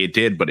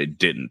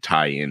didn't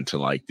tie into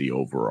like the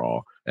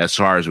overall. As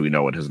far as we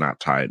know, it has not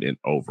tied in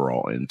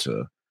overall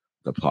into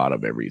the plot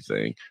of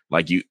everything.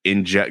 Like, you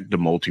inject the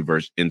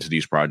multiverse into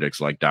these projects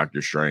like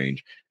Doctor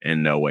Strange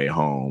and No Way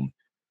Home,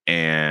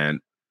 and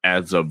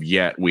as of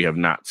yet, we have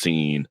not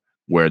seen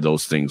where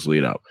those things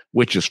lead up,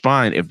 which is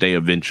fine if they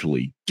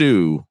eventually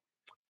do.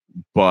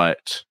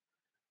 But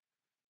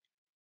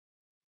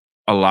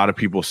a lot of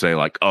people say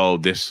like, oh,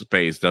 this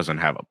phase doesn't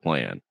have a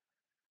plan.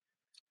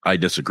 I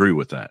disagree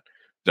with that.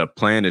 The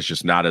plan is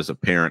just not as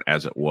apparent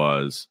as it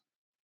was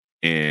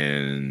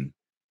in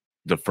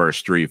the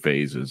first 3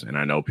 phases. And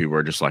I know people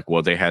are just like,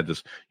 well, they had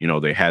this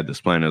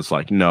plan. It's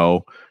like,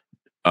 no,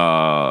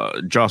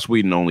 Joss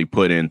Whedon only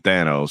put in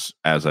Thanos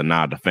as a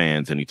nod to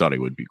fans, and he thought he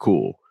would be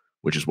cool,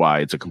 which is why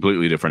it's a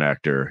completely different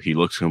actor. He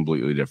looks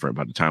completely different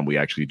by the time we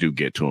actually do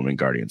get to him in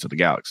Guardians of the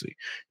Galaxy.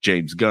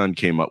 James Gunn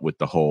came up with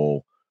the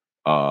whole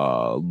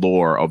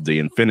lore of the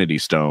Infinity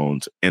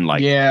Stones in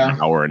like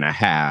an hour and a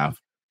half,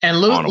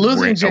 and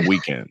losing a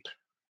weekend.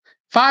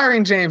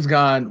 Firing James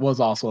Gunn was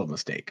also a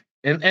mistake.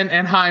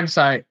 In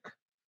hindsight,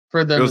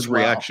 for them, it was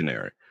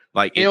reactionary.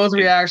 Like it was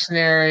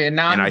reactionary, and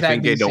now I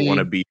think they don't want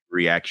to be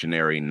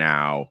reactionary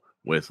now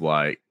with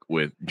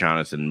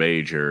Jonathan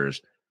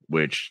Majors,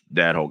 which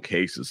that whole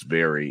case is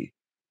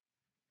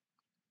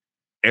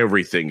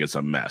everything is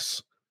a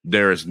mess.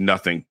 There is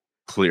nothing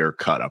clear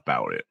cut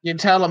about it. You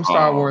tell him,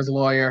 Star Wars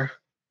lawyer.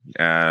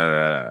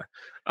 And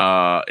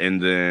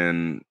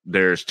then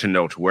there's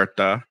Tenoch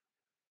Huerta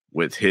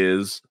with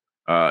his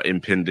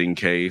impending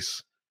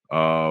case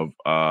of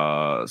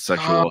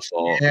sexual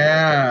assault.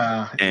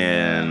 Yeah.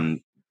 And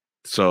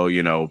so,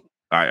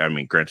 I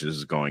mean, granted, this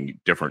is going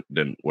different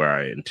than where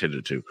I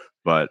intended to,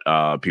 but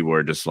people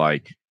are just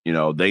like,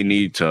 they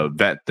need to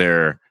vet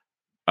their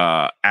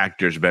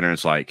actors better. And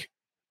it's like,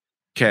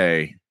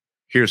 okay,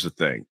 here's the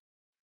thing.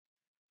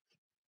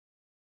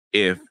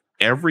 If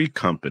every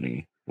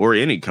company or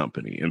any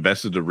company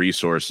invested the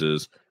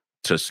resources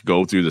to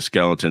go through the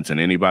skeletons in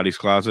anybody's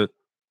closet,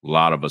 a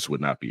lot of us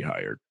would not be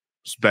hired,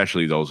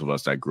 especially those of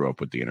us that grew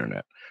up with the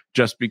internet,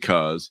 just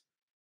because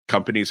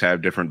companies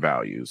have different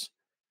values.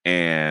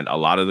 And a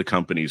lot of the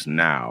companies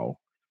now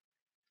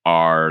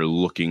are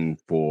looking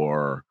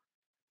for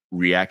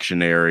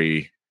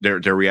reactionary. They're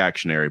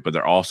reactionary, but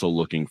they're also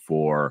looking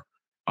for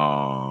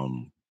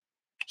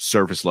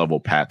surface level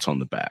pats on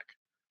the back.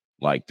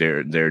 Like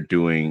they're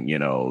doing,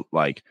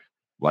 like,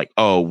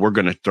 oh, we're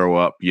gonna throw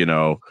up,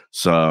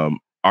 some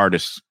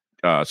artists,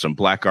 some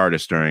black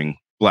artists during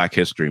Black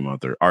History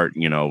Month, or art,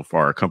 for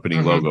our company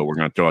logo, we're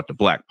gonna throw out the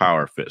Black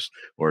Power fist,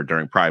 or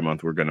during Pride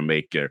Month, we're gonna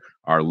make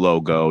our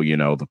logo,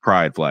 the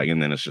pride flag,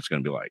 and then it's just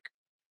gonna be like,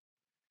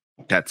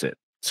 that's it.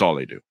 That's all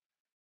they do.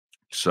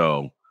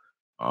 So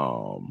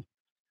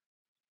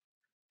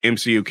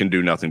MCU can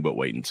do nothing but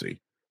wait and see.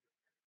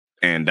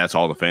 And that's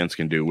all the fans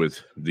can do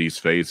with these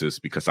phases,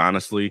 because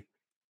honestly,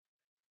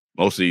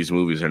 most of these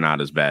movies are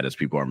not as bad as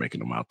people are making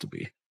them out to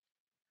be.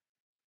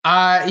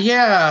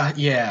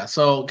 Yeah.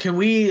 So can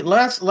we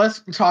let's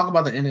talk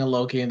about the ending of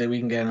Loki, and then we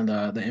can get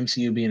into the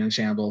MCU being in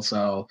shambles.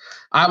 So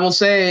I will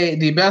say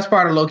the best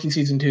part of Loki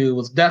season 2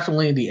 was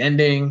definitely the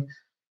ending,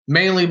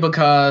 mainly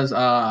because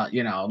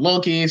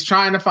Loki's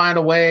trying to find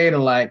a way to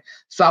like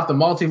stop the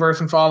multiverse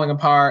from falling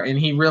apart, and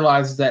he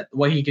realizes that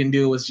what he can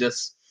do is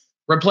just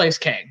replace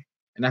Kang.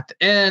 And at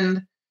the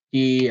end,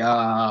 he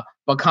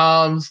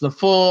becomes the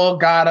full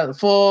god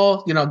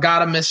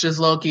of mischief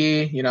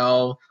Loki,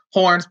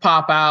 horns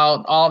pop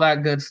out, all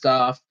that good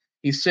stuff.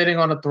 He's sitting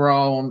on a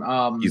throne.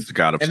 He's the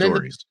god of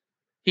stories.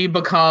 He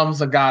becomes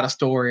a god of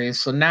stories.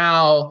 So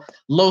now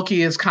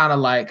Loki is kind of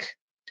like,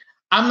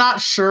 I'm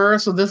not sure.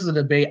 So this is a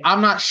debate.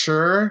 I'm not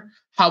sure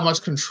how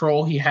much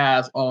control he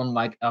has on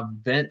like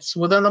events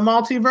within the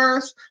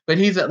multiverse, but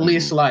he's at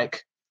least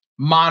like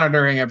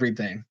monitoring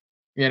everything,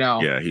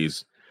 Yeah,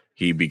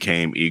 he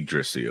became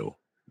Yggdrasil,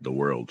 the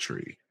world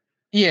tree.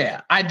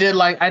 Yeah, I did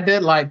like that. I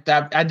did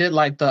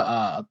like the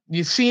I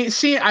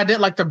did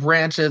like the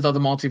branches of the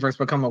multiverse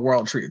become a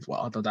world tree as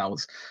well. I thought that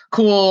was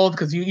cool,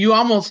 because you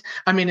almost,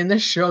 I mean, in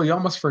this show you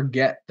almost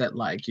forget that,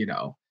 like,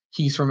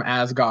 he's from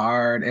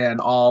Asgard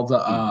and all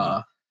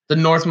the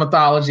Norse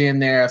mythology in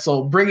there.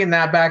 So bringing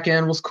that back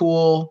in was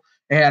cool.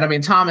 And I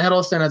mean, Tom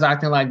Hiddleston is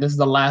acting like this is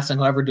the last thing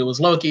he'll ever do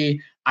as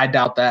Loki. I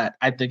doubt that.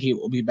 I think he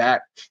will be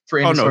back for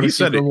any sort of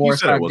Secret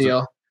Wars type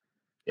deal.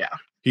 Yeah.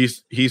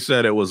 He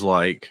said it was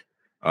like,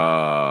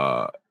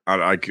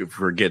 I could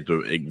forget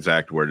the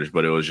exact wordage,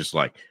 but it was just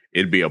like,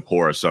 it'd be a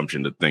poor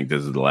assumption to think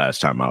this is the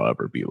last time I'll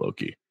ever be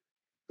Loki.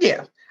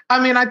 Yeah.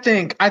 I mean, I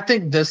think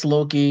this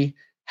Loki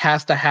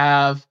has to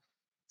have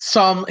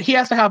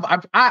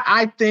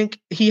I think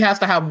he has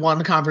to have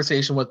one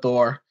conversation with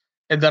Thor,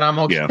 and then I'm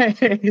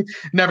okay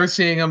never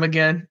seeing him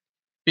again,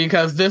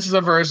 because this is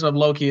a version of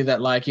Loki that,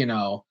 like,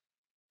 I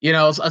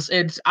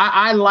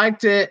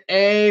liked it,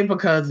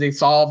 because they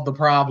solved the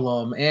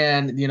problem,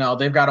 and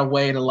they've got a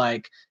way to,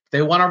 like,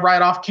 they want to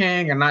write off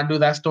King and not do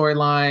that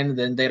storyline,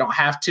 then they don't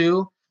have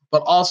to.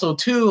 But also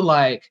too,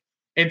 like,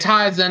 it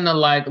ties into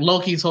like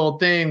Loki's whole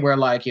thing where,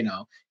 like,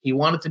 he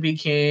wanted to be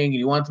king,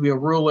 he wanted to be a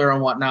ruler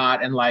and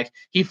whatnot, and like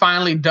he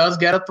finally does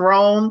get a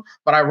throne,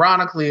 but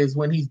ironically is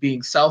when he's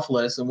being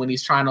selfless and when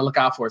he's trying to look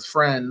out for his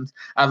friends,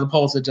 as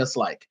opposed to just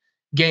like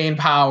gain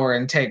power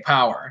and take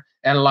power.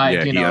 And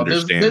like, he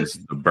understands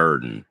the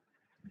burden.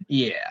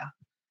 Yeah.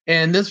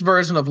 And this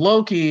version of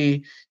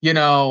Loki,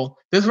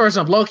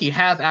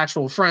 has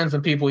actual friends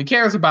and people he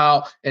cares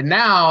about. And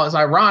now it's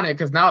ironic,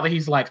 because now that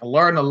he's like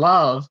learned to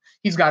love,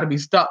 he's got to be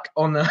stuck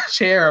on the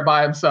chair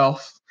by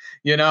himself,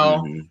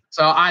 So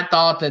I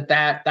thought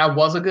that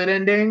was a good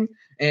ending.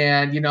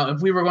 And,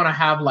 if we were going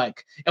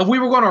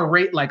to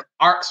rate like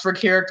arcs for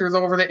characters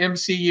over the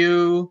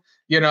MCU,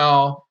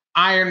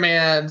 Iron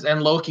Man's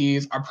and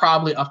Loki's are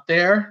probably up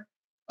there.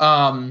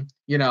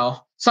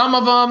 Some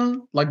of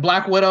them, like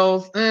Black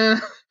Widow's,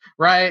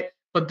 right?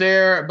 But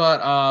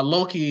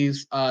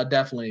Loki's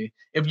definitely.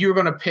 If you were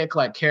gonna pick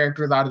like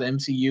characters out of the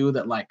MCU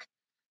that like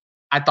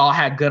I thought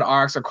had good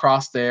arcs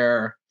across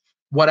their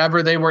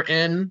whatever they were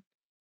in,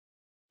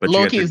 but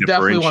Loki is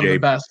definitely one of the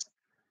best.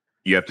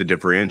 You have to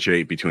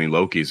differentiate between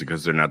Lokis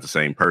because they're not the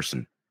same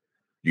person.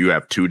 You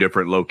have two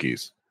different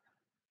Lokis.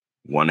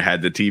 One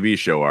had the TV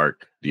show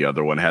arc, the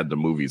other one had the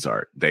movies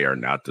arc. They are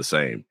not the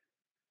same.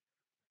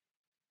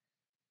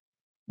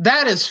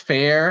 That is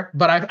fair,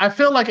 but I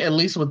feel like at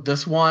least with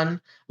this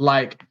one,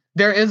 like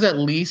there is at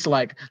least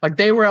like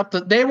they were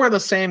the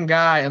same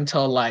guy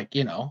until, like,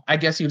 I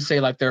guess you'd say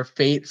like their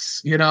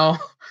fates,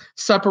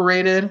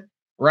 separated,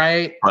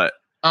 right? But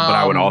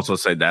I would also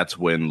say that's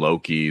when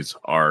Loki's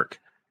arc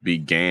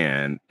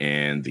began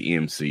in the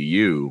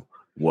MCU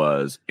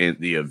was in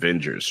the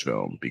Avengers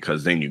film,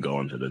 because then you go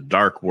into the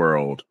Dark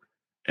World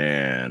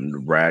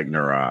and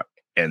Ragnarok,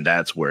 and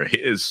that's where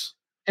his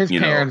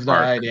parents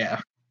died.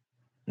 Yeah.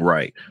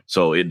 Right.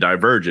 So it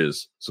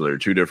diverges. So they're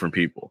two different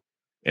people.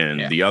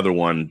 And the other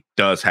one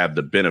does have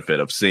the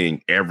benefit of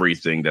seeing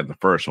everything that the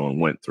first one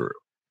went through.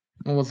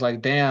 It was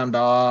like, damn,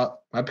 dog,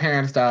 my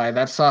parents died.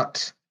 That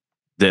sucked.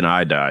 Then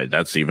I died.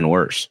 That's even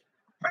worse.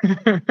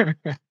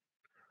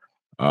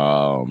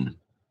 But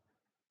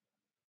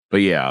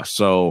yeah,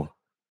 so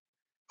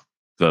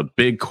the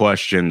big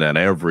question that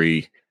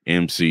every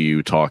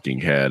MCU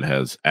talking head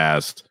has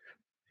asked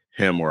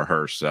him or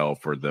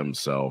herself or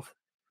themselves,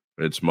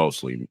 it's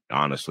mostly,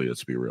 honestly,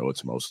 let's be real,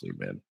 it's mostly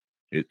men.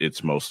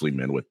 It's mostly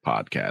men with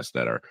podcasts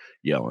that are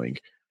yelling.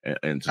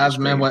 And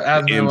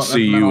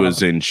MCU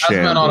is in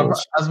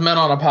shambles. As men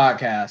on a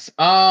podcast.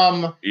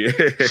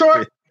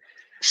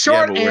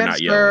 Short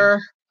answer.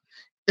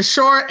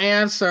 Short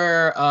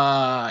answer.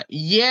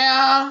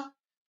 Yeah,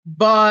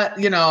 but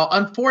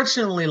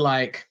unfortunately,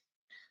 like,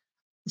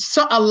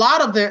 so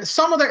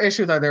some of their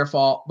issues are their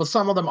fault, but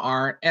some of them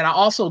aren't. And I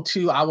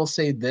will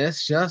say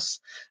this: just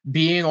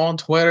being on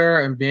Twitter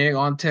and being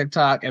on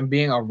TikTok and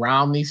being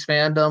around these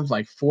fandoms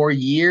like 4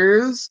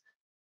 years,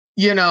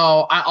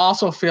 I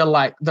also feel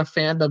like the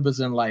fandom is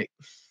in like,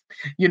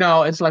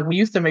 it's like we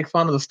used to make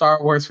fun of the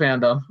Star Wars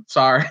fandom.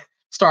 Sorry,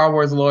 Star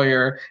Wars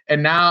lawyer.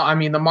 And now, I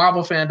mean, the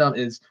Marvel fandom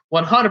is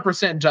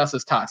 100% just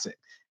as toxic.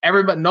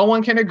 No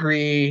one can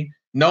agree.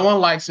 No one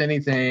likes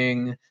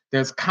anything.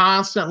 There's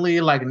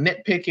constantly like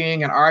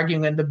nitpicking and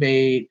arguing and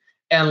debate.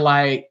 And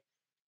like,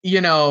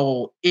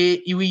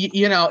 it's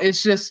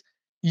just,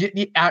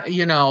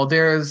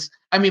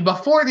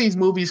 before these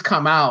movies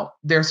come out,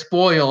 they're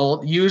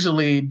spoiled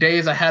usually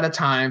days ahead of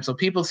time. So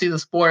people see the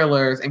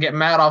spoilers and get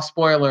mad off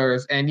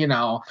spoilers and,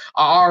 are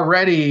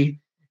already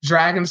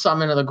dragging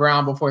something into the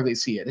ground before they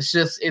see it. It's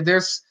just,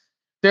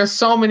 there's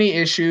so many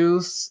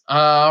issues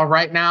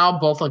right now,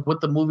 both like with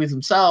the movies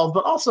themselves,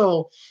 but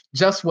also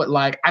just with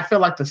like, I feel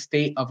like the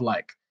state of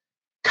like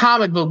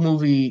comic book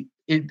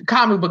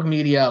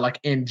media, like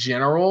in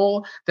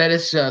general, that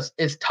it's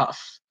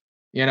tough,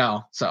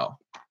 so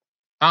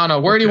I don't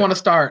know. Where do you want to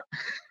start?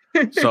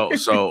 So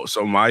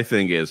my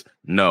thing is,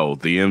 no,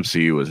 the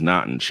MCU is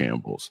not in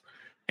shambles.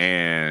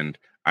 And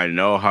I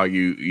know how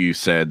you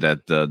said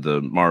that the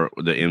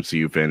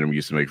MCU fandom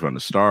used to make fun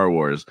of Star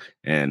Wars,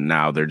 and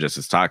now they're just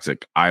as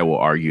toxic. I will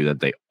argue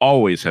that they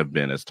always have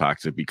been as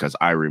toxic, because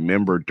I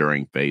remember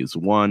during Phase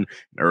 1 and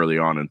early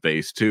on in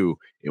Phase 2,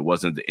 it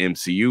wasn't the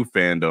MCU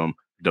fandom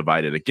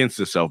divided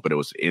against itself, but it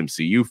was the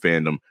MCU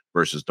fandom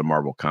versus the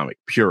Marvel comic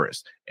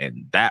purists.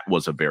 And that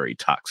was a very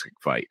toxic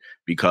fight,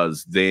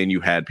 because then you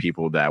had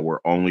people that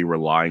were only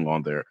relying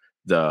on the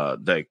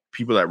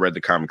people that read the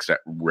comics,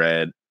 that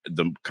read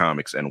the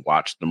comics and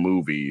watched the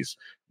movies,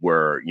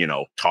 were,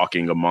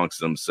 talking amongst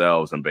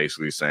themselves and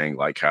basically saying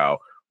like how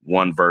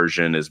one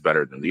version is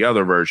better than the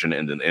other version.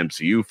 And then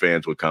MCU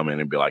fans would come in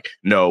and be like,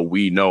 no,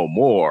 we know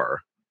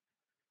more.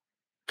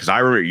 Because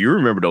you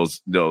remember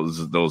those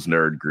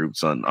nerd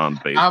groups on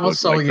Facebook. I was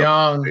so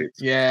young.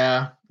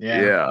 Yeah.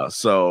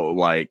 So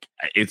like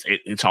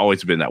it's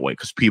always been that way,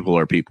 because people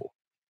are people.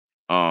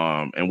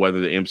 And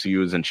whether the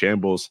MCU is in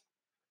shambles,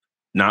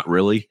 not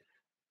really.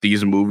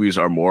 These movies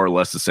are more or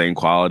less the same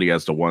quality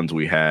as the ones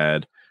we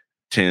had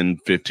 10,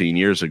 15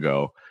 years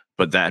ago.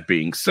 But that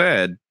being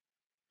said,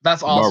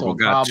 that's also Marvel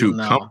got too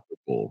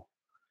comfortable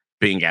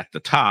being at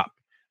the top,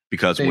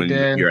 because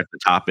you're at the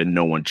top and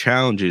no one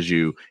challenges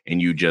you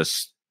and you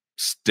just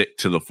stick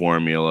to the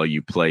formula,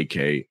 you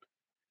placate,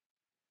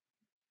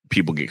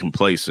 people get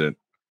complacent,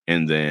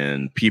 and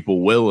then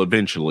people will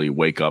eventually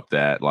wake up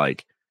that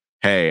like,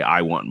 hey,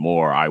 I want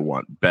more, I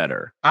want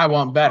better.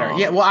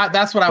 Yeah, well,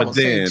 that's what I was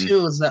saying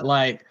too, is that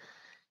like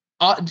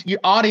your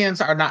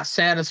audience are not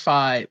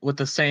satisfied with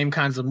the same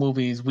kinds of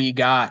movies we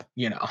got,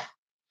 10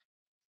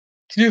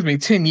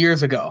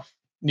 years ago,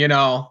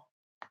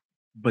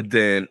 But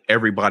then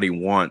everybody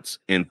wants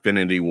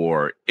Infinity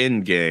War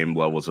Endgame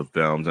levels of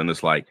films, and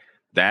it's like,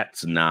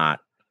 that's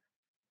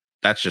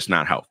just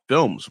not how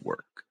films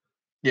work.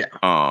 Yeah.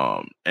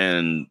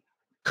 And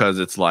because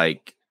it's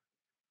like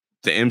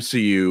the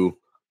MCU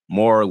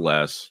more or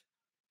less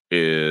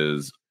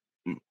has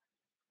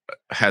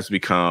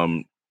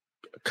become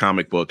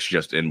comic books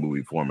just in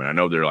movie format. I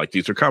know they're like,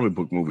 these are comic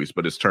book movies,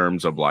 but it's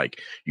terms of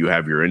like, you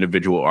have your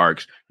individual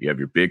arcs, you have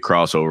your big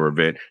crossover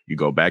event, you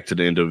go back to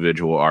the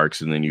individual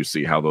arcs, and then you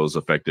see how those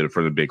affected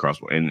for the big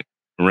crossover, and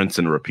rinse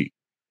and repeat.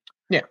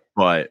 Yeah.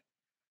 But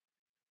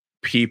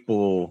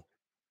people,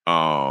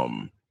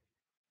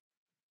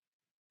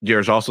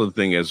 there's also the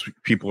thing is,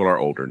 people are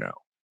older now.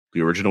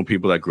 The original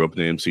people that grew up in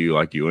the MCU,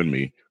 like you and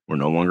me, were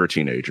no longer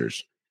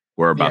teenagers.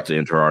 We're about to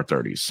enter our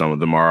 30s. Some of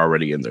them are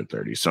already in their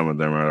 30s. Some of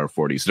them are in their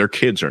 40s. Their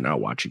kids are now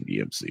watching the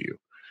MCU.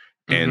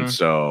 Mm-hmm. And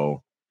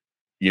so,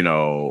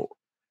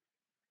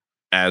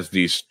 as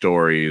these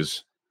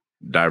stories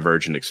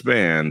diverge and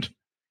expand,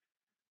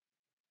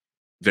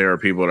 there are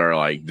people that are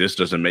like, this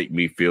doesn't make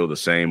me feel the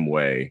same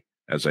way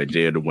as I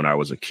did when I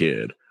was a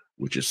kid,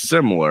 which is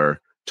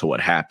similar to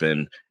what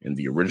happened in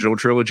the original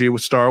trilogy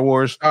with Star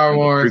Wars, Star and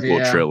Wars, the prequel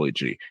yeah.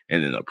 trilogy,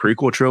 and then the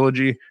prequel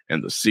trilogy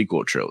and the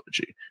sequel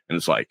trilogy. And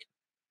it's like,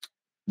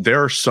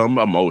 there are some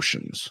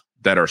emotions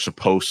that are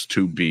supposed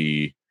to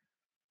be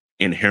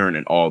inherent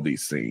in all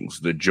these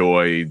things. The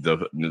joy,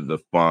 the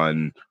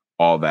fun,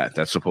 all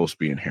that's supposed to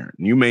be inherent.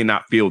 You may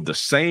not feel the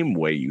same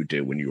way you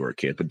did when you were a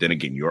kid, but then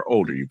again, you're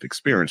older, you've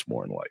experienced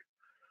more in life.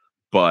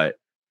 But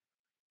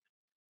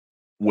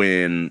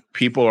when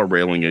people are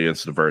railing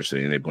against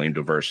diversity and they blame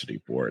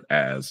diversity for it,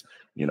 as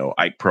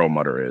Ike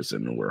Perlmutter is,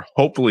 and where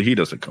hopefully he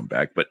doesn't come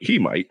back, but he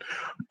might.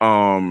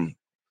 And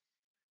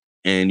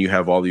you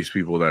have all these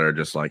people that are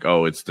just like,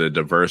 oh, it's the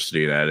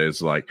diversity that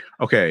is like,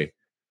 okay,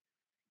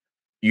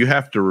 you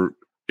have to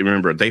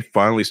remember they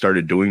finally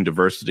started doing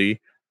diversity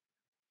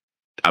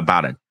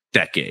about a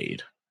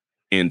decade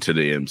into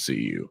the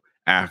MCU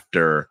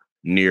after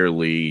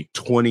nearly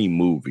 20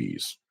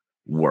 movies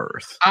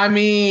worth. I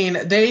mean,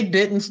 they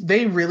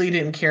really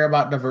didn't care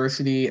about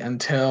diversity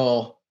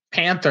until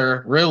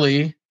Panther,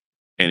 really.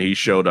 And he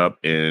showed up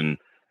in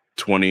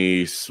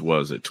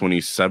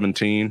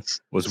 2017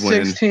 was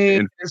when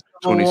 2016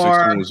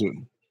 was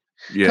when,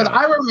 because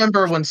I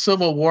remember when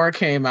Civil War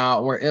came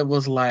out, where it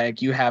was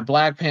like you had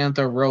Black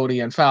Panther,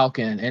 Rhodey, and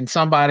Falcon, and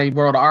somebody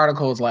wrote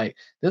articles like,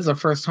 "This is the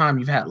first time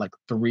you've had like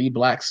 3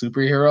 Black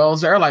superheroes.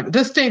 They're like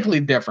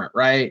distinctly different,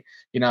 right?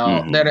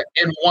 That are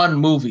in one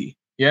movie.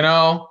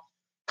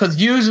 Because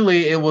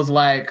usually it was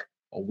like,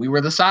 we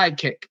were the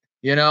sidekick.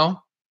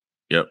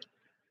 Yep.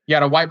 You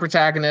had a white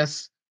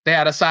protagonist, they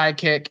had a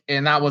sidekick,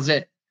 and that was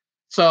it.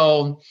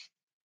 So.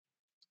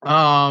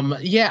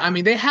 Yeah, I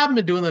mean, they haven't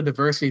been doing the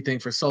diversity thing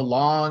for so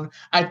long.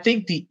 I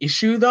think the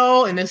issue,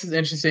 though, and this is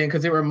interesting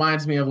because it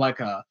reminds me of like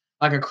a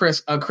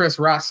Kris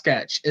Rock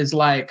sketch, is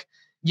like,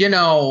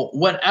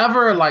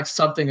 whenever like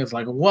something is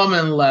like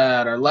woman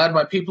led or led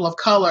by people of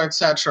color,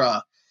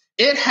 etc.,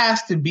 it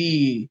has to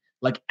be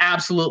like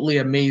absolutely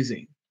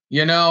amazing,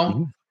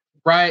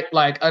 right?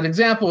 Like an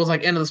example is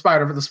like Into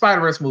the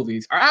Spider-Verse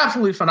movies are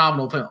absolutely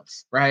phenomenal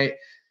films, right?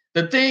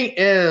 The thing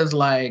is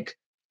like,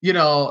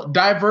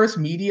 diverse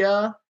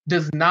media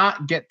does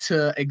not get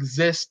to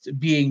exist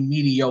being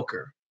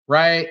mediocre,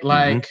 right?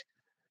 Like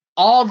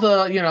all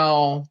the,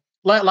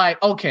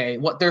 okay,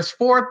 there's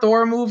 4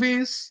 Thor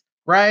movies,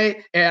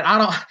 right? And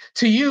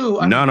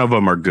none of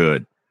them are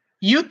good.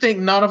 You think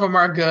none of them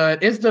are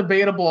good. It's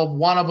debatable if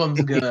one of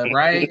them's good,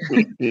 right?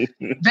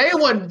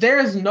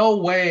 There's no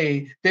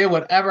way they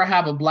would ever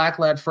have a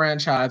Black-led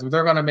franchise where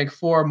they're going to make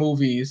 4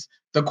 movies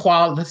at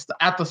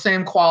the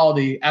same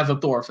quality as the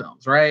Thor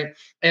films, right?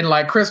 And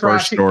like Chris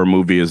Rock, first Thor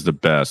movie is the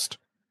best.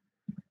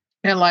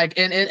 And like,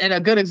 and a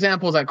good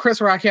example is like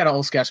Chris Rock. He had an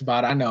old sketch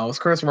about it. I know it's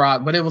Chris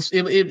Rock, but it was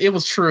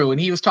true.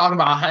 And he was talking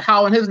about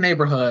how in his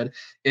neighborhood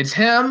it's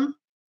him,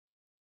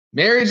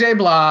 Mary J.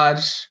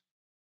 Blige,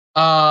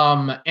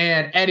 and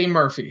Eddie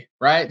Murphy.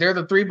 Right? They're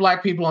the 3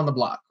 Black people on the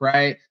block.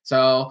 Right?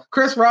 So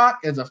Chris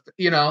Rock is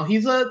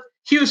he's a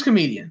huge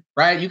comedian.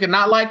 Right? You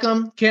cannot like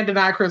him. Can't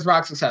deny Chris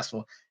Rock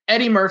successful.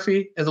 Eddie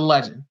Murphy is a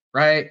legend.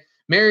 Right?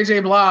 Mary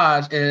J.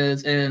 Blige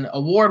is an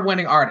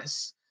award-winning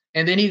artist.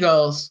 And then he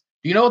goes,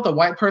 do you know what the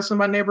white person in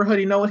my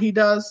neighborhood, what he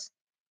does?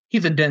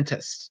 He's a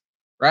dentist,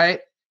 right?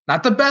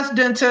 Not the best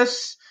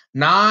dentist,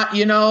 not,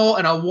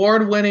 an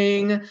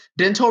award-winning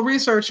dental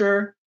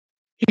researcher.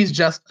 He's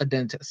just a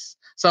dentist.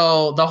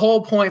 So the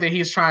whole point that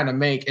he's trying to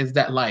make is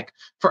that, like,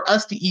 for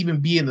us to even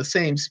be in the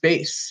same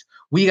space,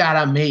 we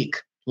got to make,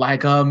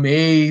 like,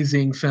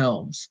 amazing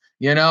films,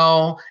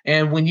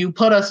 And when you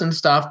put us in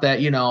stuff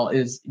that,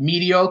 is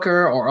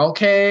mediocre or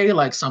okay,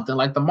 like something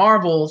like the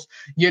Marvels,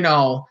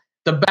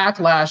 the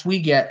backlash we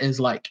get is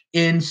like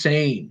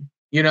insane,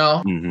 You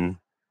know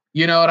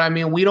what I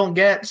mean? We don't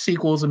get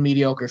sequels of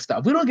mediocre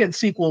stuff. We don't get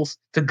sequels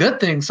to good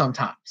things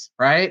sometimes,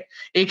 right?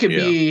 It can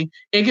be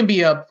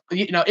a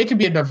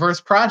diverse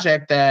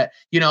project that,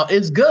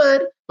 is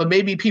good, but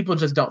maybe people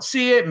just don't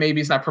see it. Maybe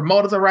it's not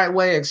promoted the right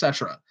way,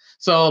 etc.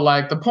 So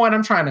like the point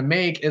I'm trying to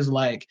make is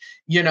like,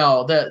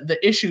 the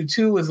issue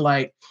too is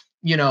like,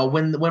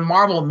 when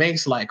Marvel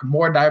makes like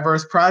more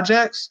diverse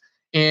projects,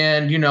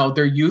 and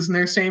they're using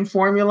their same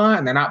formula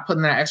and they're not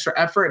putting that extra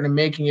effort into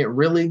making it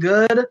really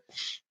good,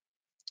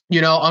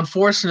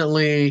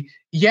 unfortunately,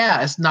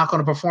 it's not going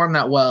to perform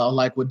that well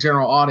like with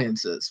general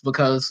audiences,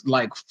 because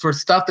like for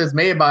stuff that's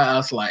made by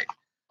us, like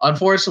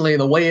unfortunately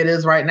the way it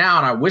is right now,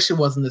 and I wish it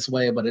wasn't this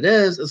way, but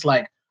it's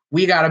like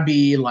we got to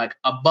be like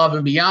above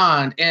and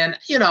beyond. And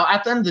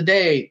at the end of the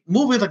day,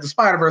 movies like the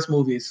Spider-Verse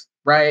movies,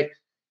 right,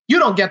 you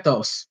don't get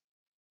those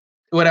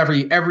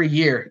every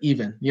year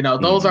even.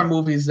 Those are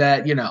movies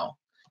that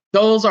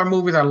those are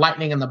movies that are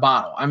lightning in the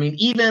bottle. I mean,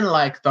 even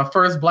like the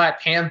first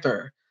Black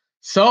Panther,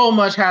 so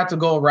much had to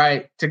go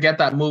right to get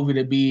that movie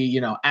to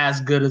be, as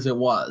good as it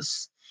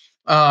was.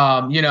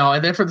 And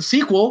then for the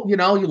sequel, you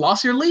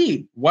lost your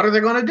lead. What are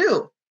they going to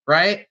do?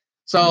 Right.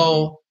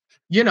 So,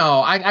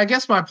 I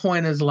guess my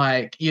point is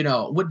like,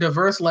 with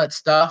diverse led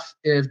stuff,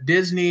 if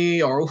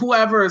Disney or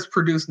whoever is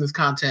producing this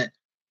content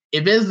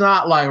if it's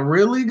not like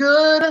really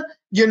good,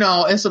 you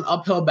know, it's an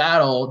uphill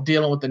battle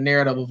dealing with the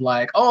narrative of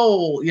like,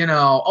 oh, you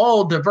know,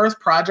 oh, diverse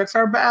projects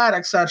are bad,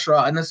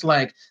 etc. And it's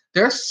like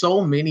there's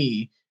so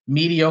many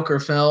mediocre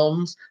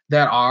films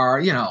that are,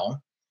 you know,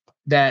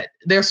 that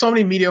there's so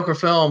many mediocre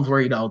films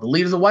where, you know, the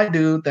lead is a white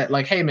dude that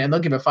like, hey man, they'll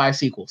give it 5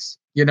 sequels,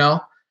 you know?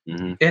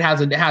 It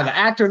has an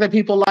actor that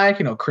people like,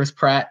 you know, Chris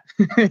Pratt.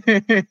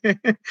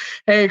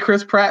 Hey,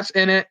 Chris Pratt's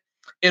in it.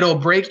 It'll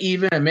break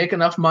even and make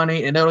enough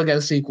money, and it'll get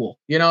a sequel.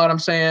 You know what I'm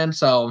saying?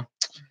 So,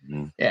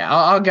 yeah,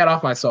 I'll get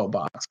off my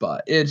soapbox,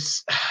 but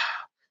it's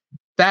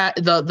that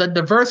the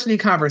diversity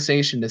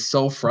conversation is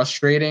so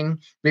frustrating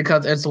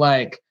because it's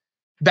like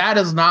that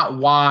is not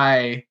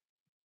why,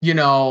 you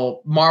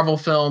know, Marvel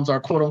films are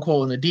quote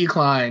unquote in the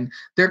decline.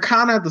 They're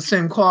kind of the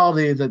same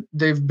quality that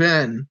they've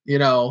been, you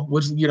know,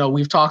 which, you know,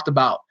 we've talked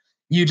about.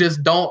 You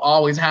just don't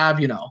always have,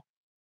 you know,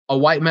 a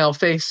white male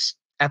face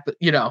at the,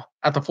 you know,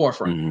 at the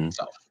forefront.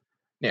 So,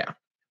 yeah.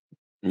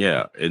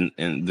 Yeah.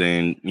 And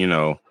then, you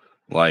know,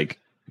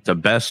 like the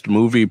best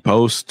movie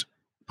post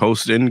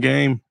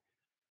Endgame,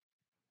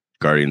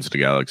 Guardians of the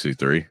Galaxy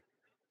 3.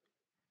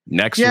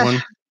 Next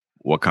one,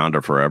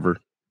 Wakanda Forever.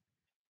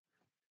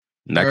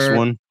 Next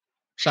one,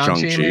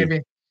 Shang-Chi,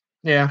 maybe.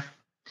 Yeah.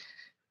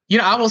 You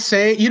know, I will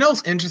say, you know,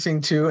 it's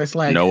interesting too. It's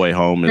like No Way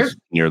Home is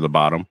near the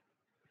bottom.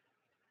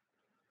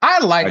 I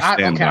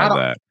stand by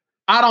that.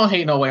 I don't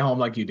hate No Way Home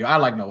like you do. I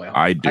like No Way Home.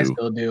 I do. I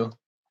still do.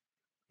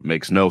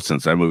 Makes no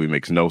sense. That movie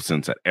makes no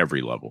sense at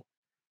every level.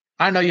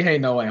 I know you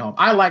hate No Way Home.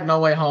 I like No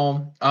Way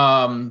Home.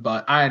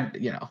 But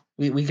you know,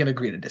 we can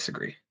agree to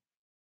disagree.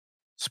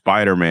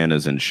 Spider-Man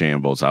is in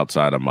shambles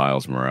outside of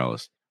Miles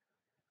Morales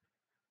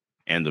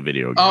and the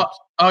video games.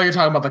 Oh, you're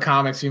talking about the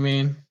comics, you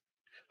mean?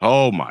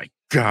 Oh my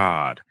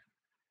God.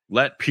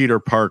 Let Peter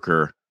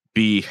Parker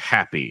be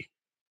happy.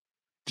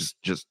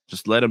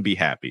 Just let him be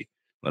happy.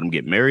 Let him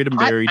get married and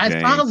bury Jane.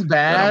 It sounds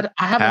bad.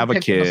 I haven't have a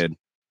kid.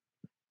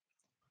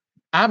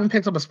 I haven't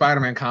picked up a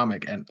Spider-Man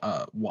comic in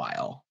a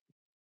while.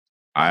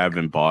 I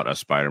haven't bought a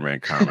Spider-Man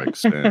comic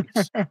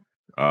since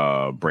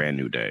Brand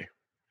New Day.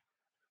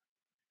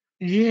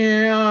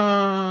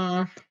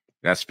 Yeah.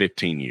 That's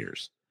 15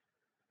 years.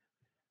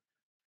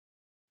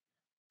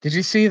 Did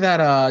you see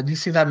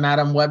that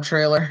Madam Web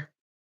trailer?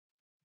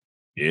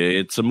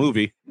 It's a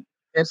movie.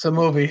 It's a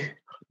movie.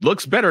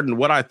 Looks better than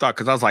what I thought,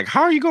 because I was like,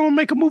 how are you going to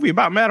make a movie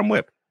about Madam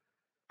Web?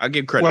 I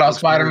give credit. Without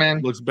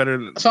Spider-Man? Looks better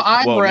than, so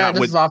I read,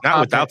 not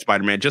without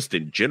Spider-Man, just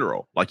in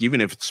general. Like,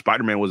 even if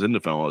Spider-Man was in the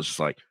film, I was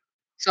just like...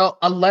 So,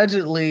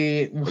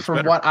 allegedly,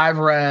 from what I've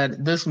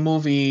read, this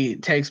movie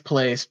takes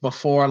place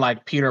before,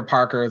 like, Peter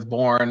Parker is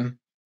born,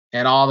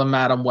 and all the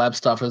Madam Web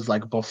stuff is,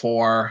 like,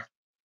 before.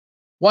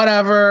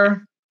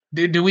 Whatever.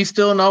 Do we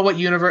still know what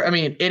universe? I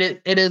mean, it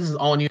is its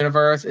own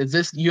universe. Is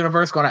this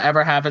universe going to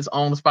ever have its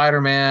own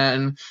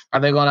Spider-Man? Are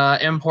they going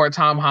to import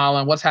Tom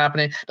Holland? What's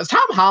happening? Does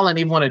Tom Holland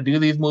even want to do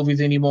these movies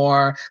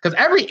anymore? Because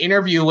every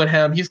interview with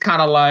him, he's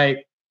kind of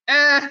like,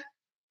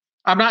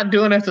 I'm not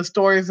doing it if the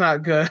story's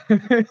not good.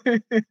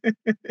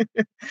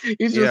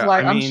 He's just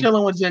like, I'm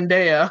chilling with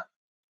Zendaya.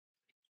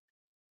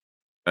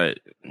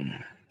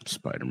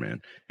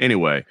 Spider-Man.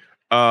 Anyway,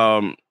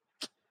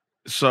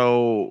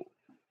 so...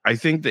 I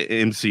think the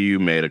MCU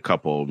made a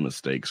couple of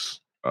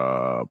mistakes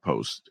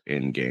post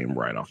Endgame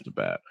right off the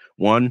bat.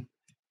 One,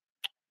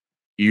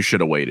 you should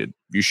have waited.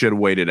 You should have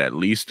waited at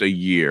least a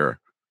year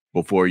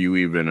before you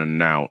even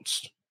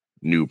announced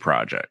new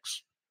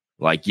projects.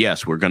 Like,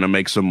 yes, we're going to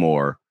make some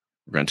more.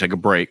 We're going to take a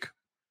break.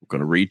 We're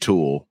going to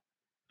retool.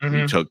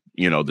 We took,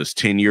 this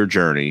 10-year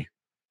journey,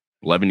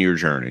 11-year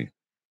journey.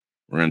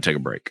 We're going to take a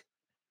break.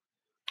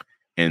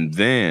 And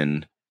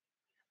then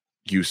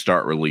you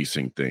start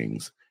releasing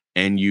things.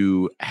 And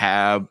you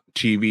have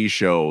TV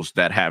shows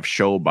that have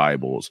show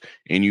Bibles,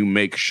 and you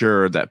make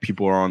sure that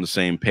people are on the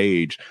same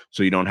page,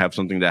 so you don't have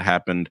something that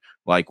happened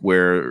like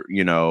where,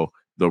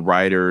 the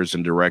writers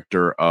and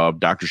director of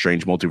Doctor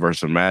Strange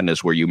Multiverse of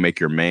Madness, where you make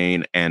your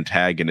main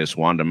antagonist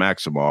Wanda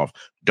Maximoff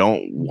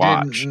don't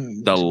watch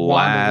the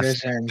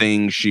last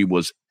thing she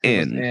was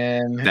in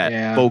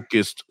that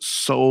focused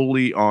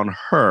solely on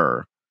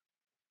her,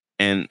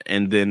 and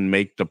then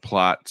make the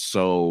plot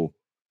so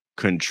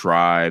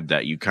contrived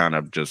that you kind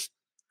of just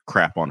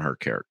crap on her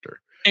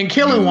character and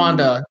killing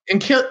Wanda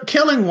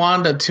killing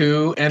Wanda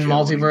too and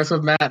Multiverse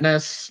of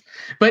Madness.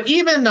 But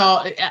even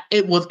though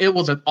it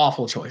was an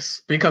awful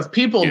choice because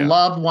people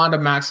loved Wanda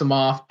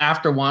Maximoff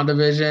after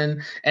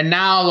WandaVision, and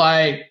now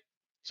like,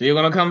 so you're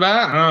gonna come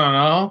back? I don't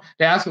know.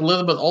 They ask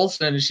Elizabeth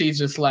Olsen and she's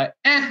just like,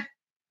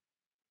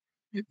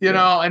 you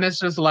know, and it's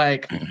just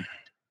like,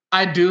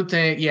 I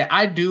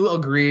do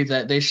agree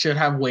that they should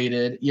have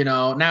waited,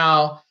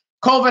 now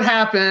COVID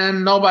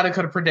happened. Nobody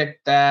could have predicted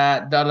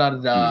that.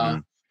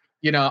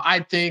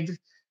 I think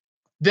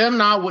them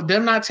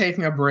not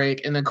taking a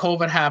break and then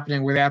COVID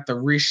happening where they have to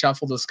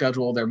reshuffle the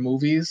schedule of their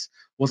movies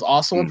was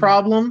also a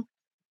problem.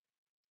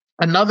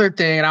 Another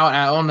thing, and I'll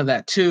add on to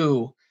that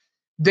too,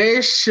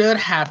 they should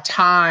have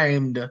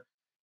timed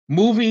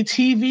movie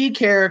TV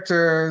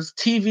characters,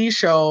 TV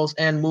shows,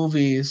 and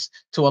movies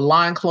to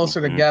align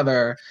closer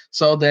together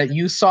so that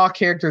you saw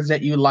characters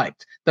that you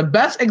liked. The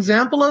best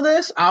example of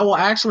this, I will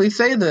actually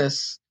say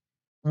this,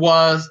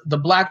 was the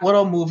Black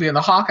Widow movie and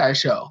the Hawkeye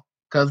show.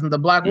 Because the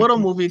Black Widow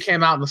movie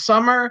came out in the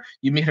summer,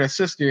 you meet her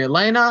sister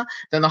Elena.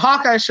 Then the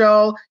Hawkeye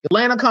show,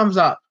 Elena comes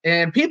up,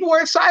 and people were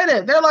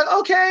excited. They're like,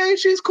 okay,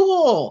 she's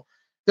cool.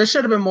 There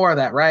should have been more of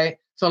that, right?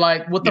 So,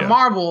 like with the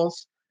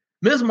Marvels,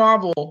 Ms.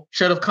 Marvel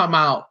should have come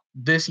out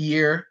this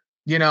year,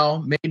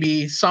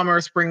 maybe summer,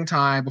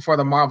 springtime before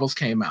the Marvels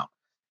came out.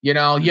 You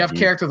have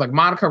characters like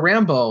Monica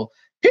Rambeau.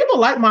 People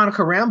like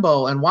Monica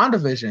Rambeau and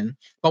WandaVision,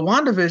 but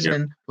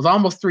WandaVision was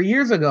almost 3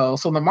 years ago.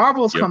 So when the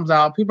Marvels comes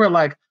out, people are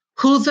like,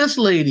 who's this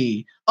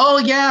lady? Oh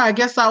yeah, I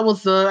guess that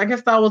was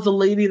the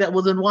lady that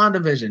was in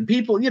WandaVision.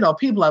 People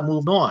have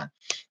moved on.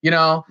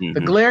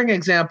 The glaring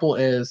example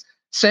is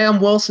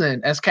Sam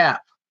Wilson as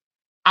Cap.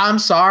 I'm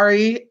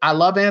sorry. I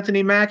love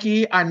Anthony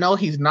Mackie. I know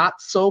he's not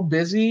so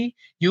busy.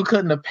 You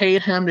couldn't have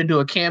paid him to do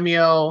a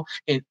cameo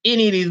in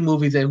any of these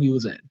movies that he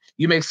was in.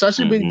 You make such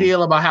a big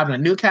deal about having a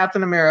new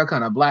Captain America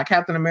and a black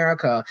Captain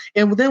America,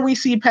 and then we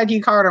see Peggy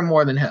Carter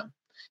more than him.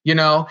 He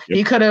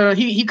could have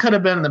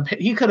been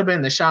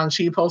the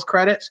Shang-Chi post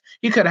credits.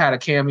 He could have had a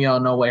cameo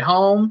in No Way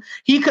Home.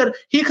 He could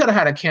have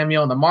had a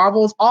cameo in the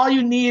Marvels. All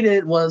you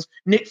needed was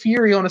Nick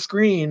Fury on the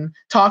screen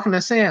talking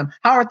to Sam.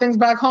 How are things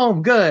back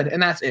home? Good,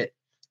 and that's it.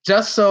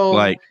 Just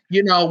so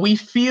we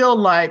feel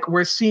like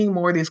we're seeing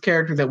more of these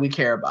characters that we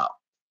care about.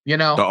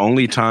 The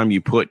only time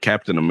you put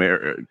Captain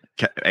America,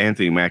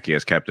 Anthony Mackie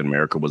as Captain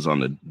America, was on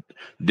the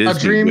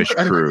Disney Wish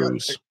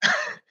cruise.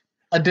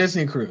 A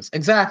Disney cruise,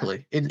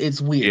 exactly.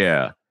 It's weird.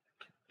 Yeah,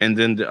 and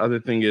then the other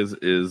thing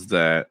is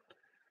that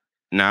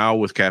now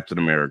with Captain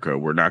America,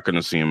 we're not going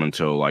to see him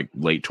until like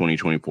late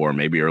 2024,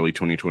 maybe early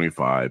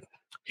 2025.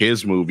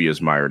 His movie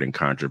is mired in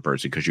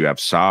controversy because you have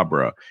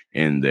Sabra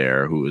in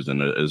there, who is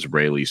an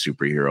Israeli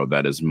superhero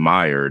that is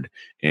mired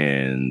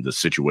in the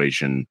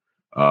situation.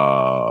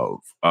 Her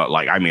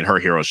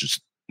hero is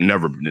just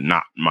never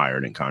not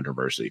mired in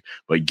controversy.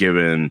 But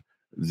given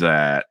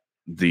that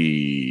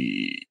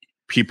the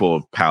people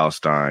of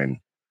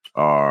Palestine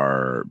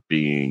are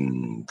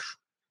being,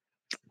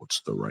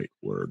 what's the right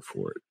word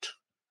for it?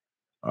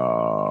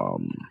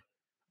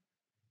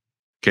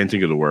 Can't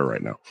think of the word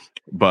right now,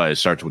 but it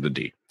starts with a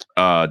D.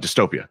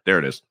 Dystopia. There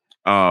it is.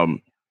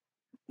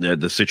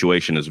 The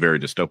situation is very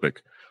dystopic.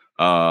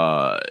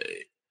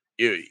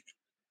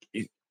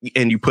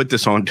 And you put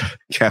this on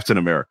Captain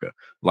America.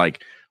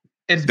 Like,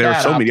 there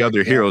are so many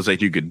other heroes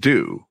that you could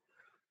do.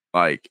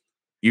 Like,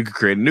 you could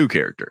create a new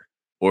character,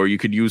 or you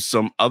could use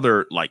some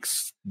other I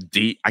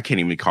can't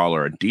even call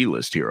her a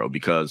D-list hero,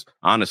 because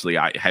honestly,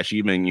 has she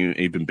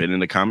even been in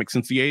the comics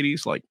since the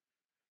 80s?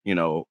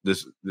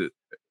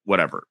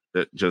 Whatever.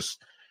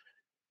 Just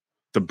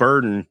the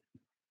burden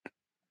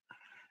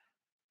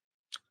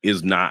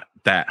is not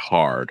that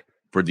hard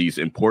for these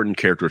important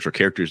characters or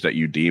characters that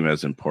you deem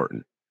as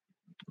important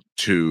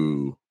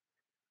to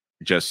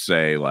just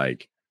say,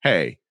 like,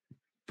 hey,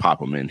 pop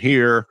them in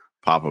here,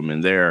 pop them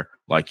in there,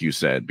 like you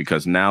said,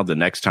 because now the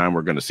next time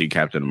we're going to see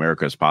Captain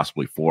America is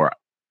possibly 4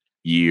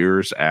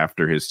 years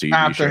after his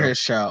his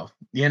show,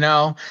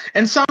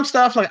 and some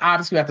stuff, like,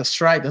 obviously we have the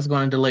strike that's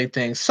going to delay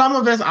things. Some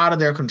of it's out of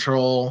their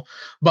control,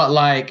 but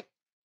like,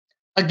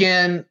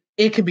 again,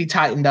 it could be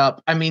tightened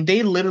up. I mean,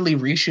 they literally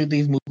reshoot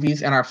these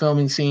movies and are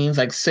filming scenes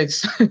like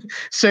 6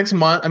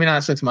 months. I mean,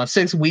 not 6 months,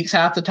 6 weeks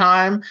half the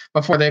time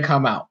before they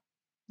come out.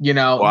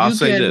 Well, I'll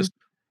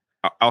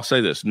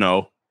say this.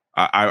 No,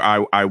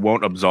 I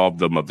won't absolve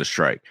them of the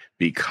strike,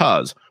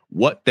 because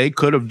what they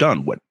could have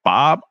done, what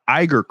Bob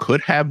Iger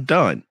could have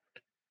done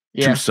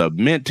to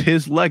cement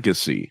his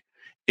legacy,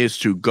 is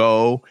to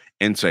go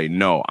and say,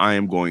 no, I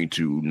am going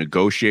to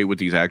negotiate with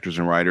these actors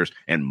and writers,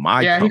 and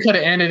my he could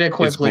have ended it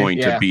quickly. Is going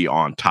to be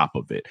on top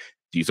of it.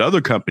 These other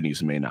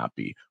companies may not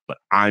be, but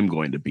I'm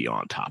going to be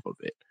on top of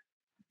it.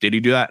 Did he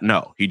do that?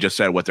 No, he just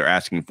said what they're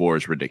asking for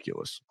is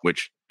ridiculous,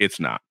 which it's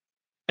not.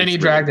 And he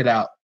dragged it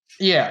out.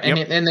 Yeah,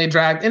 and they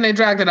dragged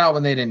it out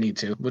when they didn't need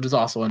to, which is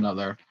also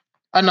another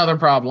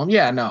problem.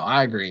 Yeah, no,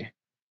 I agree.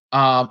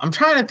 I'm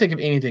trying to think of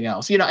anything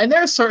else, and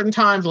there's certain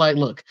times, like,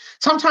 look,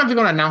 sometimes you're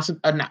going to announce,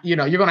 you're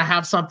going to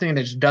have something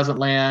that just doesn't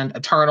land.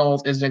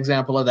 Eternals is an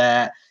example of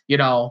that.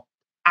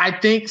 I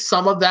think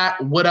some of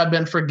that would have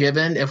been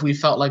forgiven if we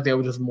felt like there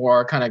was just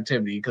more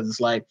connectivity, because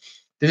it's like,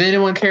 does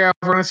anyone care if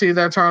we're going to see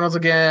the Eternals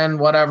again?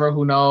 Whatever,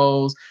 who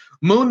knows?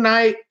 Moon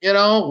Knight,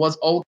 was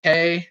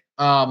okay.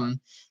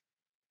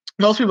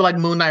 Most people like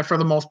Moon Knight for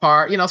the most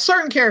part.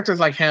 Certain characters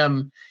like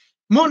him,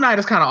 Moon Knight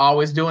is kind of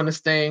always doing this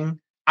thing.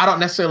 I don't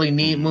necessarily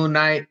need Moon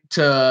Knight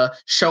to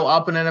show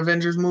up in an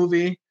Avengers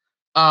movie.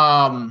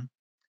 But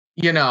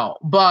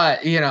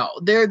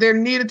there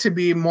needed to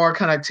be more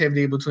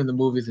connectivity between the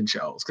movies and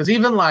shows. Because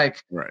even I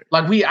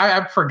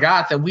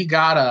forgot that we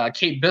got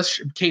Kate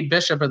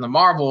Bishop in the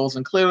Marvels,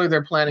 and clearly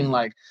they're planning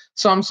like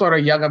some sort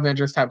of Young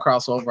Avengers type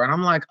crossover. And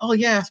I'm like, oh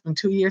yeah, it's been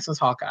 2 years since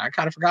Hawkeye. I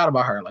kind of forgot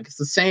about her. Like, it's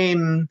the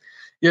same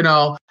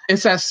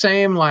It's that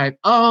same like,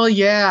 oh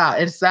yeah,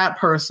 it's that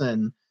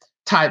person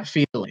type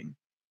feeling.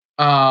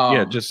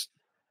 Just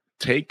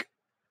take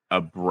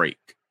a break,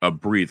 a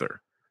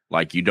breather.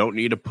 Like, you don't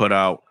need to put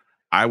out,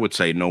 I would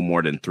say, no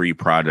more than 3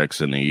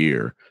 projects in a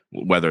year,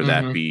 whether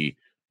that be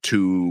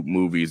 2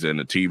 movies and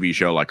a TV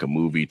show, like a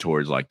movie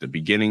towards like the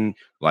beginning,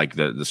 like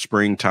the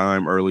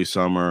springtime, early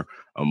summer,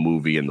 a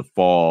movie in the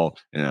fall,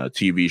 and a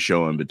TV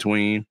show in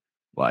between.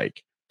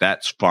 Like,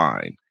 that's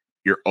fine.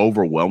 You're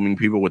overwhelming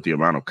people with the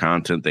amount of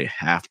content they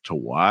have to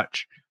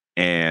watch,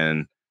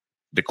 and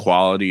the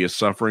quality is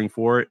suffering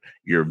for it.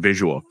 Your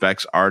visual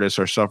effects artists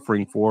are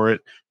suffering for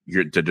it.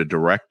 The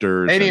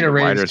directors and the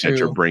writers that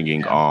you're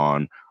bringing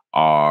on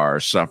are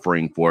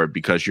suffering for it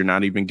because you're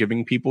not even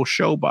giving people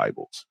show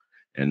Bibles.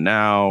 And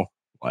now,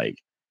 like,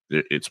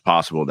 it's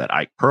possible that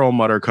Ike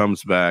Perlmutter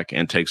comes back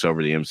and takes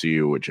over the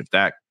MCU, which, if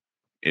that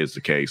is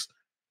the case,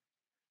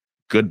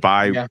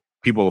 goodbye,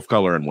 people of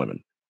color and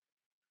women.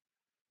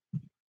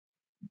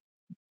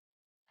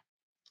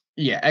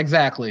 Yeah,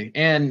 exactly.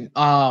 And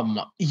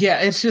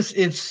it's just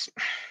it's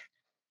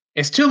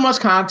too much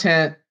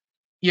content.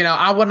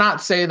 I would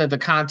not say that the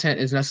content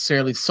is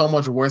necessarily so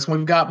much worse than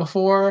we've got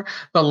before,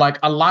 but like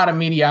a lot of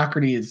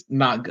mediocrity is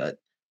not good.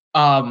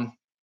 I'm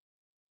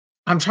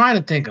trying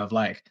to think of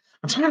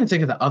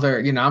the other,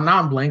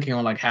 I'm blanking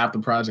on like half the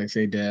projects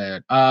they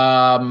did.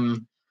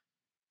 Another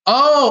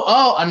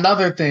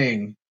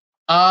thing.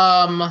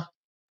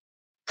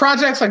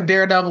 Projects like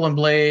Daredevil and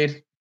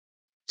Blade,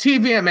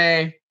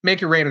 TVMA,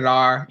 make it rated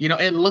R.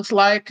 It looks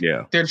like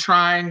they're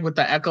trying with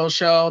the Echo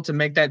show to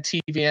make that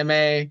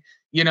TVMA.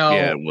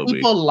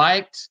 People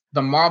liked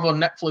the Marvel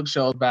Netflix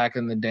shows back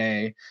in the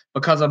day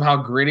because of how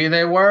gritty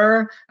they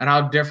were and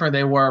how different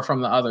they were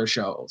from the other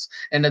shows.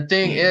 And the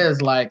thing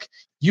is, like,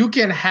 you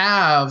can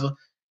have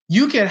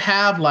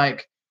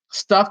like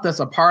stuff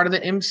that's a part of the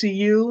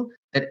MCU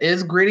that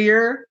is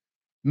grittier.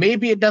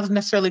 Maybe it doesn't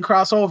necessarily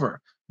cross over,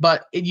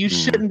 but you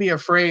shouldn't be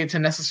afraid to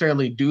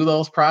necessarily do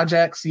those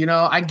projects.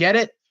 I get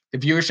it. The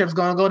viewership's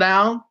going to go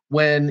down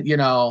when,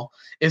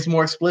 it's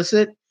more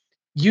explicit.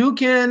 You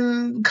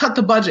can cut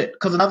the budget,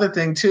 because another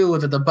thing too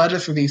is that the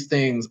budgets for these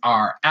things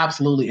are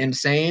absolutely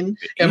insane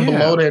and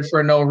bloated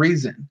for no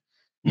reason.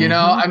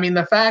 I mean,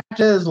 the fact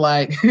is,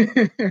 like,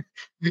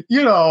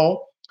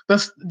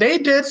 they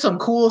did some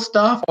cool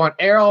stuff on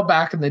Arrow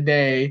back in the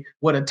day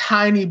with a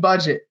tiny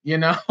budget.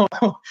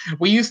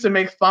 We used to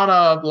make fun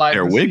of like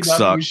their the wigs CW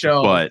sucked,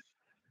 show. but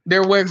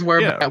their wigs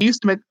were bad.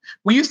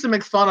 We used to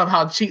make fun of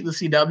how cheap the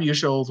CW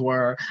shows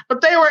were,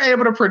 but they were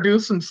able to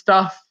produce some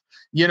stuff,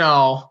 with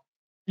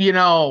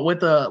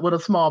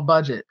a small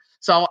budget.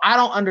 So I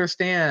don't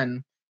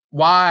understand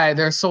why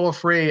they're so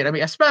afraid. I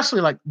mean,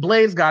 especially like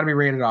Blade's got to be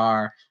rated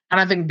R, and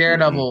I think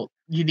Daredevil,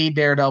 you need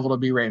Daredevil to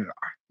be rated R.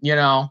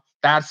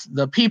 That's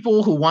the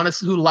people who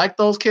like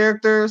those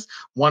characters,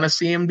 want to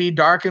see him be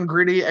dark and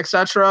gritty,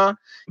 etc.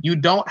 You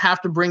don't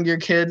have to bring your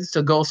kids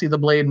to go see the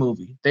Blade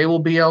movie. They will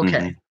be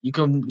okay. They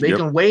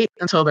can wait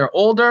until they're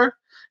older,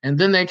 and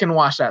then they can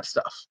watch that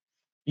stuff.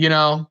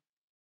 Yeah,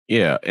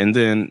 and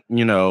then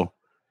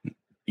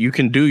you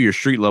can do your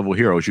street level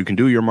heroes. You can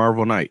do your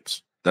Marvel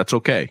Knights. That's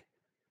okay.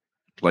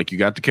 Like, you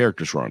got the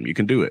characters from them. You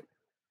can do it.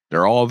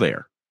 They're all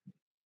there.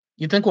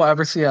 You think we'll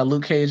ever see a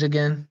Luke Cage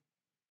again?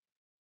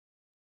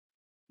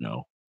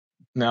 No.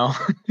 No.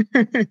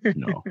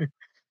 No.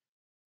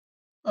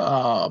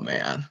 Oh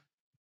man.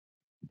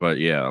 But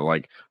yeah,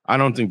 like, I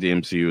don't think the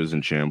MCU is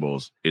in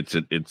shambles.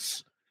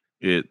 It's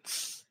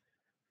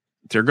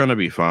they're gonna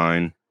be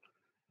fine.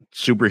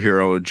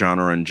 Superhero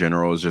genre in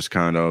general is just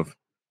kind of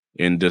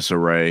in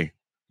disarray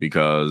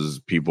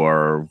because people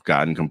are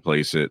gotten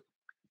complacent.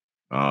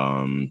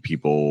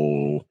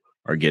 People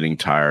are getting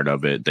tired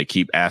of it. They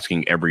keep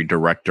asking every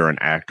director and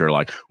actor,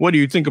 like, what do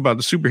you think about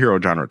the superhero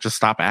genre? Just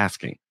stop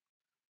asking.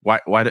 Why?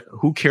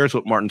 Who cares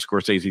what Martin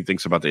Scorsese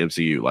thinks about the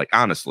MCU? Like,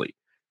 honestly,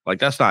 like,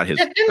 that's not his.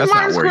 That's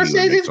not where he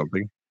would make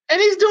something.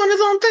 And he's doing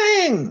his own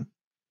thing.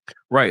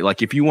 Right.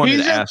 Like, if you wanted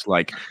to ask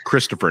like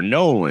Christopher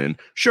Nolan,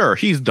 sure,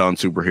 he's done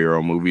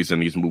superhero movies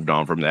and he's moved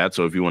on from that.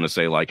 So if you want to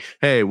say like,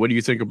 hey, what do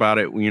you think about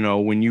it?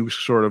 When you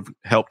sort of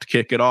helped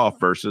kick it off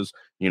versus,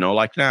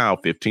 like now,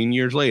 15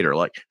 years later,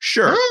 like,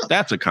 sure,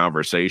 that's a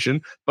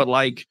conversation. But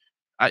like,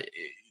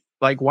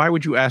 why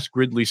would you ask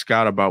Ridley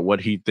Scott about what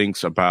he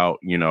thinks about,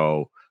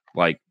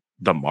 like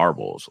the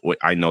Marvels?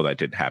 I know that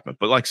didn't happen,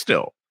 but like,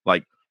 still,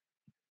 like,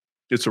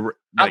 it's a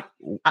like.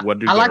 What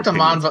do I like the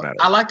Mon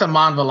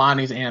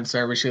Villani's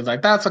answer, where she was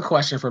like, "That's a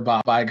question for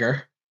Bob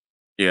Iger."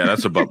 Yeah,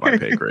 that's above my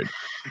pay grade.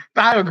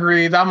 I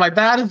agree. I'm like,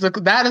 I'm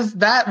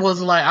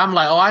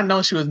like, oh, I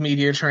know she was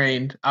media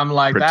trained. I'm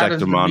like, protect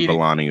the Mon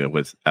Villani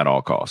with at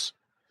all costs.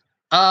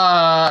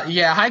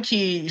 Yeah, high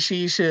key.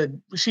 She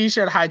should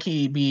high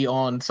key be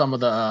on some of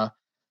the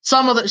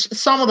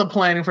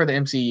planning for the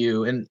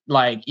MCU, and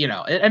like,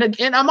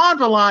 and Amon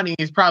Villani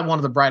is probably one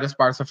of the brightest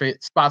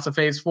spots of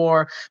Phase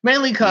 4,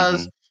 mainly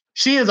because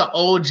she is an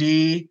OG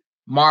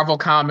Marvel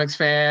Comics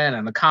fan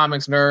and a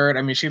comics nerd.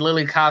 I mean, she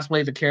literally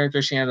cosplayed the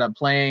character she ended up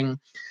playing,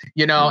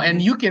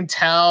 and you can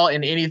tell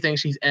in anything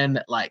she's in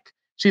that, like,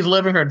 she's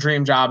living her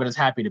dream job and is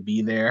happy to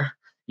be there.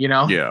 You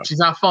know, Yeah. she's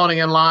not phoning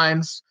in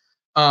lines.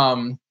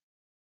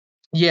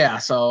 Yeah,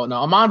 so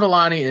no, Amanda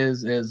Vellani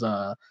is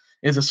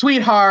a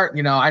sweetheart.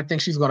 You know, I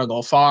think she's gonna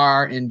go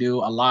far and do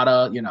a lot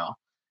of,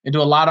 and do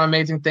a lot of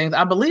amazing things.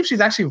 I believe she's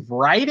actually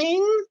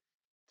writing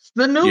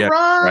the new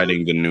run,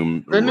 writing the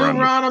new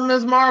run of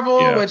Ms.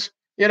 Marvel, Yeah. which,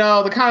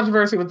 the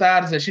controversy with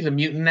that is that she's a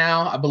mutant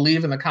now. I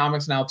believe in the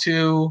comics now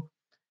too.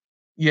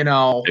 They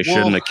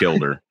shouldn't have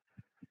killed her.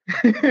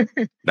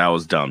 That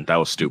was dumb. That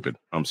was stupid.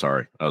 I'm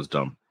sorry. That was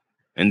dumb.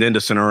 And then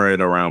to center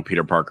it around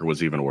Peter Parker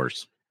was even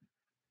worse.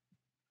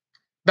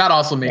 That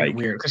also made it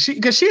weird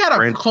because she had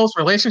a close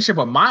relationship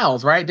with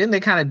Miles, right? Didn't they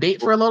kind of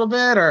date for a little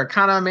bit, or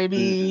kind of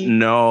maybe?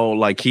 No,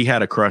 like he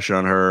had a crush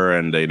on her,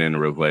 and they didn't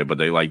really play, but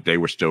they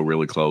were still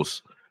really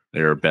close.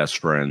 They were best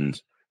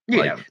friends.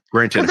 Yeah. Like,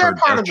 granted, her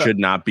death should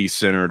not be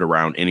centered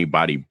around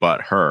anybody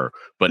but her,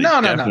 but it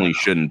definitely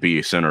shouldn't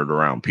be centered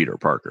around Peter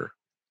Parker.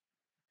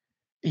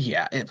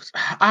 Yeah,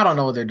 I don't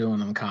know what they're doing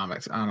in the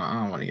comics. I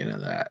don't want to get into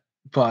that,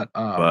 but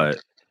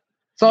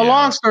So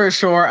long story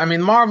short, I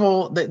mean,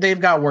 Marvel, they've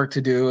got work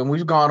to do, and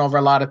we've gone over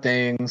a lot of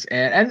things,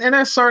 and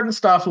there's certain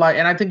stuff like,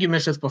 and I think you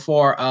mentioned this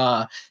before,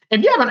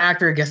 if you have an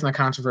actor that gets in a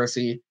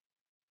controversy,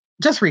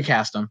 just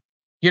recast them.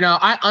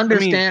 I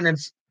understand.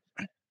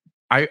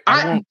 I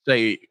won't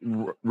say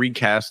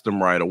recast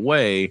them right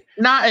away.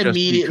 Not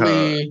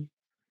immediately.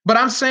 But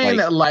I'm saying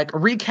that like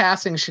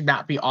recasting should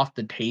not be off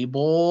the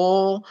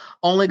table,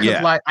 only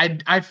because like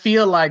I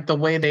feel like the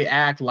way they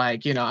act,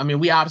 like, I mean,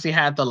 we obviously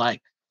had the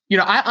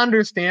I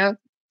understand.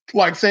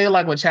 Like, say,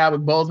 like with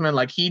Chadwick Boseman,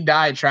 like he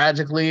died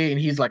tragically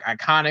and he's like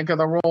iconic of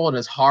the role and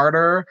it's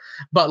harder.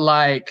 But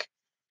like,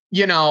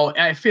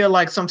 I feel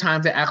like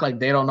sometimes they act like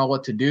they don't know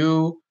what to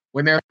do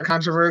when there's a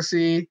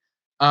controversy.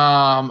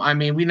 I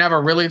mean, we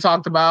never really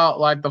talked about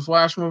like the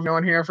Flash movie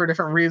on here for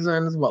different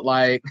reasons, but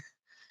like,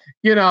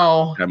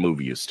 that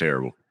movie is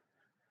terrible.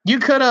 You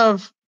could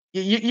have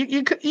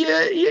you could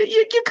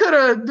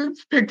have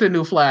picked a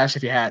new Flash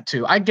if you had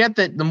to. I get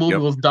that the movie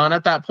was done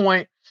at that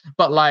point,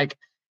 but like,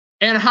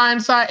 in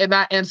hindsight, in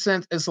that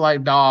instance, it's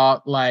like,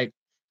 dog, like,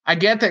 I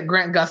get that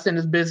Grant Gustin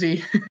is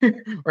busy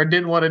or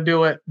didn't want to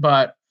do it,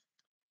 but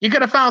you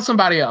could have found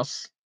somebody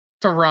else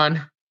to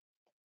run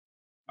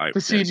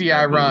the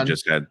CGI run.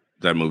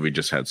 That movie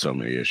just had so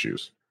many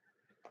issues.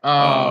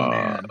 Oh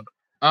man.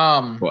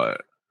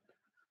 But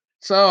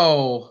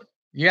so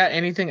you got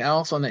anything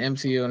else on the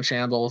MCU and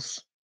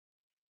shambles?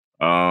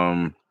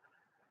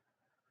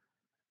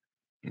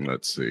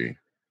 Let's see.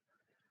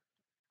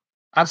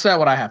 I've said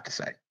what I have to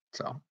say.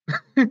 So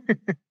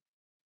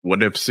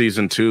what if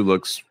season 2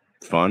 looks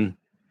fun?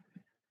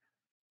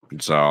 It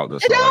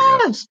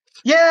does.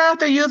 Yeah,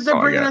 they're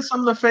bringing in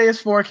some of the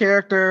Phase 4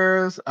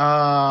 characters.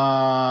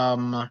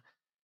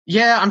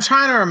 Yeah, I'm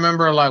trying to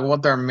remember like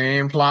what their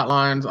main plot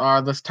lines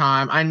are this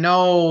time. I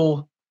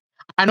know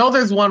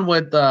there's one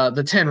with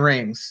the 10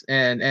 rings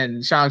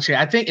and Shang-Chi.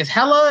 I think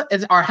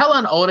are Hela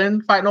and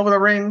Odin fighting over the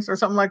rings or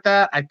something like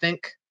that? I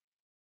think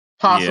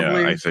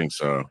possibly. Yeah, I think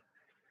so.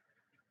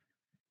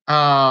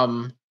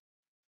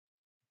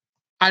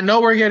 I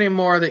know we're getting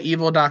more of the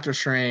evil Doctor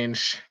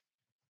Strange.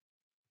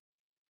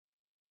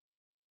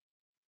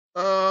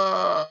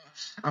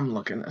 I'm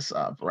looking this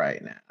up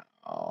right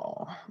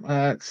now.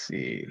 Let's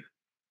see.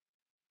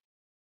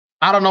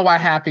 I don't know why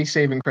Happy's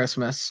saving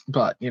Christmas,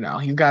 but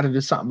he's got to do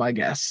something, I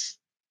guess.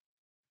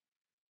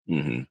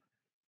 Mm-hmm.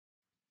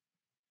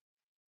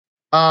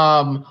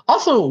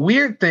 Also,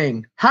 weird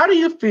thing. How do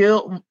you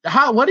feel?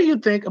 What do you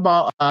think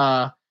about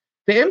the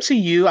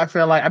MCU? I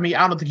feel like, I mean,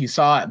 I don't think you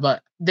saw it,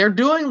 but they're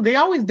doing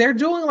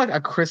like a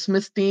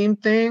Christmas theme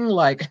thing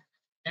like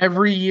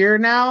every year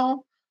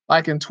now.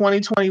 Like in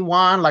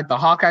 2021, like the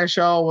Hawkeye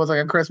show was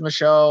like a Christmas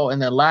show,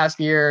 and then last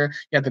year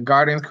you had the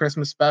Guardians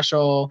Christmas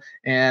special.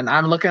 And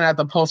I'm looking at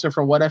the poster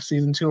for What If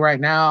season 2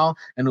 right now,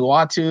 and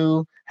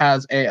Uatu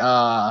has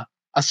a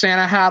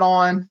Santa hat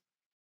on,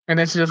 and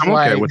it's just I'm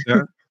okay with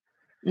that.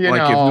 If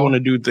you want to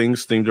do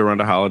things themed around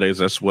the holidays,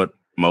 that's what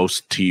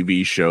most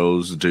TV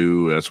shows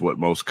do. That's what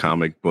most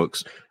comic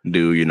books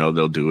do.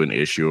 They'll do an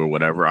issue or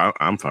whatever.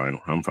 I'm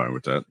fine. I'm fine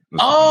with that.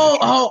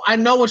 I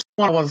know which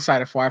one I was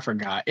excited for. I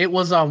forgot. It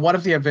was What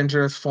If the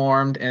Avengers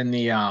formed in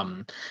the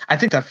I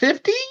think the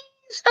 50s.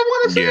 I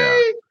want to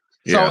say.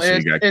 Yeah. So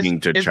you got King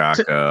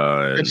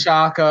T'Chaka,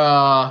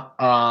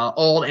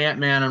 old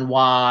Ant-Man and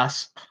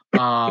Wasp.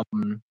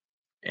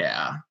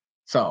 Yeah.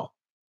 So.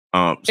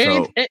 On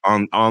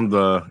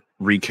the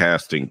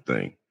recasting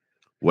thing,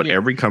 what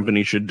every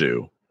company should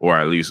do, or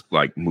at least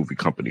like movie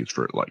companies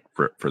for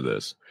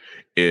this,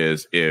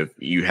 is if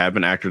you have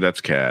an actor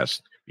that's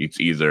cast, it's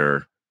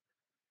either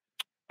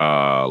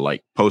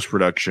like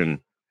post-production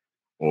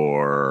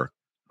or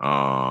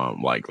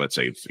like, let's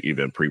say it's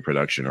even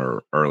pre-production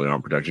or early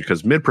on production,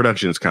 because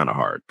mid-production is kind of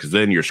hard because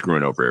then you're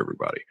screwing over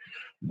everybody.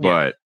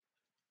 But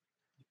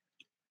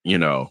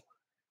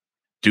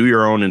do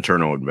your own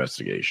internal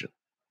investigation.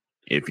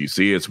 If you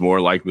see it's more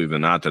likely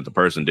than not that the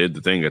person did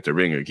the thing that they're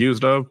being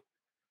accused of,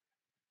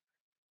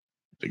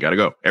 they got to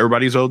go.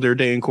 Everybody's owed their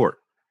day in court.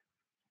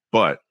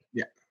 But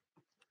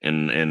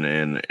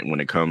and when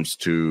it comes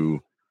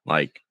to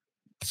like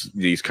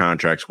these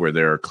contracts where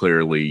there are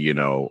clearly, you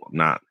know,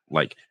 not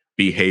like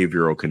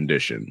behavioral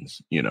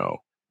conditions, you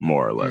know,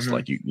 more or less,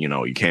 like you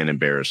know, you can't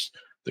embarrass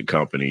the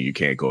company, you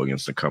can't go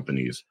against the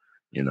company's,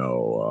 you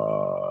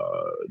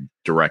know,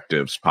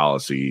 directives,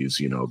 policies,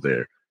 you know,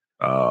 their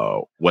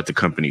what the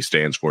company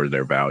stands for,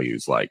 their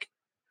values. Like,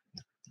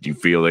 do you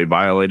feel they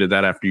violated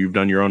that after you've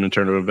done your own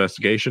internal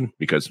investigation?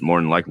 Because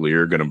more than likely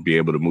you're going to be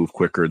able to move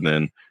quicker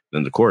than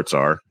the courts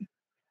are.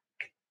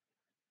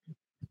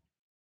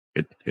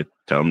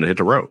 Tell them to hit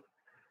the road.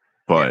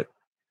 But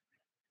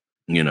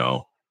you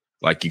know,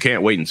 like, you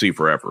can't wait and see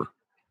forever.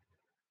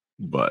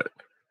 But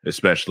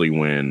especially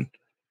when,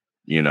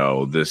 you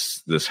know,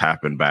 this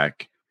happened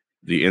back,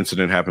 the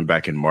incident happened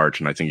back in March,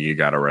 and I think he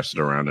got arrested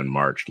around in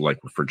March, like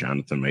for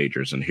Jonathan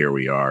Majors, and here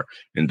we are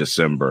in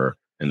December,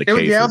 and the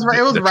case it was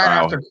right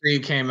trial, after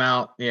Creed came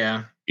out.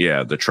 Yeah,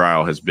 the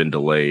trial has been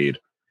delayed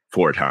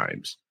 3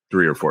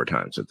 or 4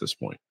 times at this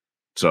point.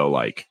 So,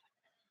 like,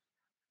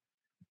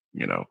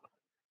 you know,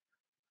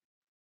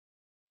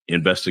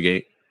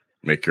 investigate,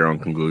 make your own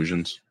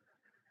conclusions.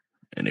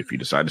 And if you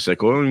decide to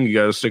stick with them, you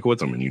got to stick with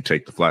them, and you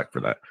take the flack for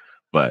that.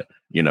 But,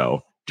 you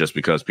know, just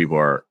because people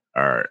are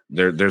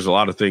there's a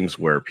lot of things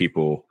where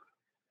people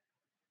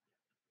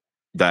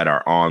that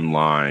are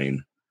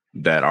online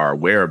that are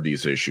aware of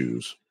these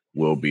issues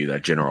will be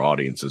that general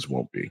audiences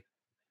won't be.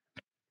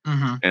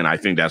 And I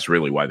think that's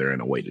really why they're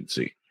in a wait and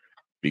see,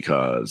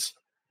 because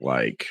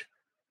like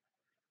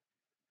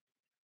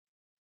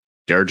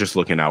they're just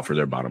looking out for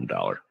their bottom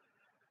dollar.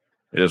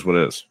 It is what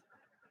it is.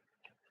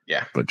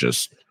 Yeah. But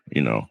just,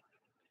 you know,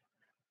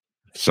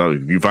 so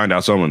if you find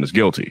out someone is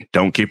guilty,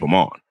 don't keep them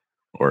on.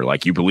 Or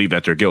like you believe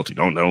that they're guilty,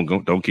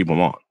 don't keep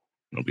them on.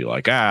 They'll be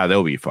like,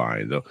 they'll be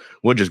fine.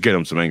 We'll just get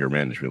them some anger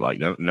management. Like,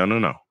 no.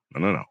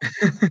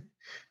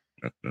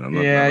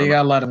 Yeah, you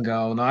gotta let them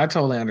go. No, I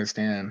totally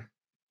understand.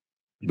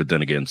 But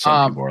then again,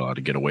 some people are allowed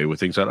to get away with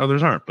things that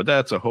others aren't. But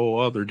that's a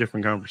whole other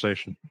different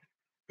conversation.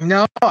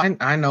 No,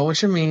 I know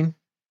what you mean.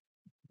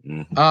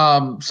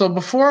 So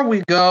before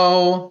we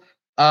go,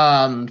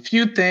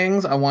 few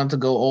things I want to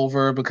go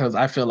over, because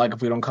I feel like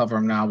if we don't cover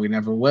them now, we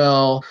never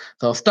will.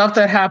 So stuff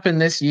that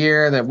happened this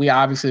year that we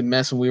obviously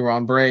missed when we were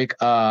on break.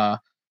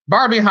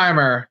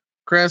 Barbieheimer.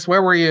 Kris,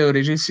 where were you?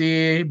 Did you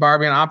see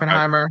Barbie and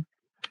Oppenheimer?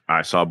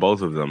 I saw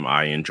both of them.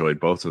 I enjoyed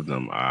both of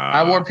them.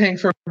 I wore pink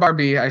for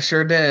Barbie. I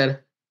sure did.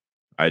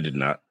 I did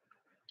not.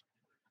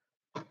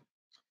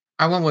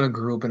 I went with a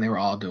group and they were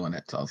all doing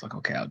it. So I was like,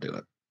 okay, I'll do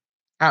it.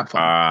 Have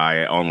fun.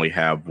 I only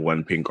have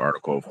one pink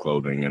article of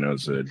clothing, and it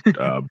was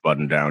a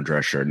button-down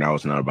dress shirt, and I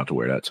was not about to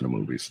wear that to the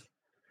movies.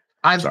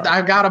 I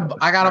got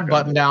a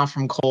button down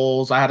from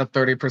Kohl's. I had a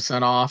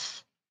 30%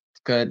 off.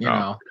 It's good, you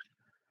know.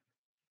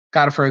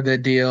 Got it for a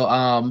good deal.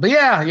 But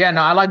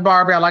no, I like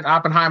Barbie. I like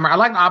Oppenheimer. I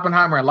like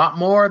Oppenheimer a lot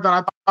more than I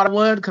thought I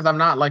would, because I'm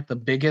not like the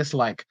biggest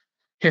like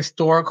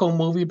historical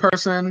movie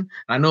person.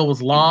 I know it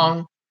was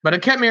long, but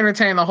it kept me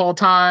entertained the whole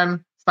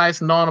time. It's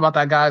nice knowing about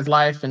that guy's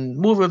life, and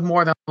movie was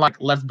more than like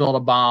let's build a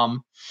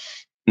bomb.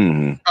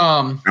 I'm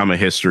a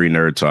history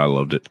nerd, so I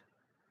loved it.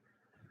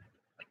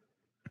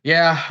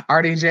 Yeah,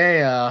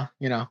 RDJ,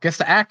 you know, gets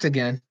to act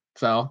again.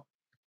 So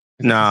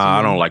nah,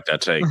 I don't like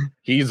that take.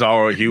 He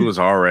was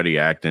already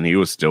acting. He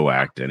was still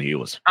acting.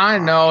 I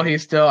know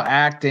he's still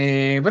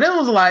acting, but it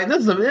was like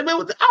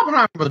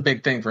Oppenheimer was a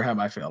big thing for him.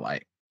 I feel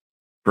like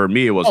for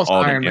me, it was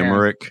Alden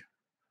Ehrenreich,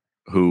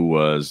 who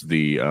was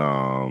the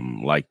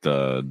like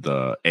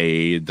the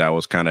aide that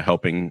was kind of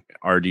helping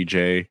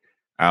RDJ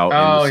out in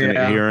the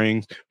Senate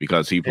hearings,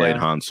 because he played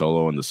Han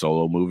Solo in the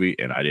Solo movie,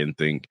 and I didn't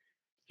think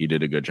he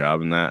did a good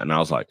job in that. And I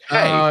was like,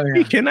 hey,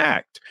 he can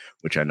act,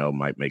 which I know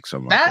might make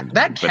some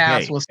that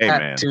cast was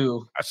stacked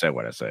too. I said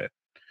what I said.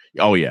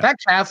 Oh yeah, that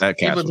cast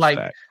was like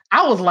stacked.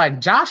 I was like,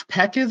 Josh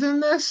Peck is in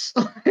this.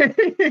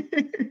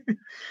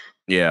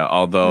 Yeah,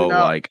 although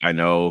like I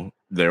know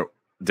there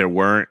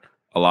weren't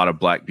a lot of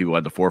black people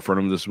at the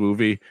forefront of this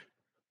movie,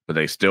 but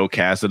they still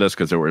casted us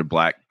because there were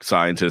black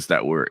scientists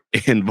that were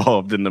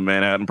involved in the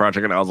Manhattan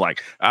Project, and I was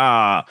like,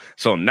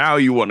 so now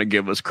you want to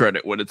give us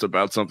credit when it's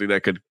about something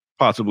that could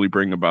possibly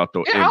bring about the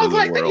end of the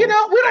world. You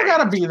know, we don't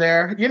gotta be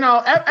there. You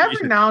know,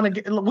 every now and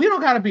again, we don't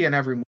gotta be in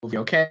every movie,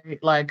 okay?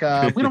 Like,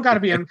 we don't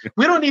gotta be in.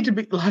 We don't need to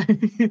be like.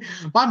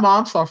 My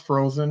mom saw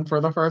Frozen for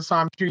the first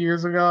time 2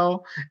 years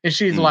ago, and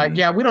she's like,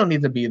 "Yeah, we don't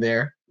need to be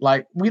there.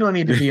 Like, we don't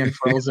need to be in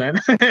Frozen."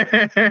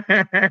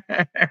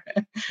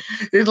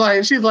 It's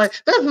like she's like,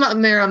 "There's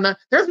nothing there in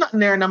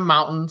the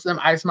mountains, them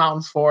ice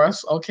mountains for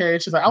us." Okay,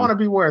 she's like, "I want to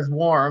be where it's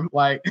warm."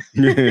 Like,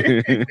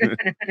 but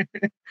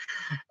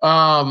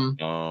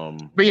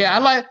yeah, I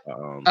like.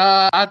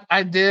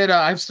 I did.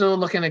 I'm still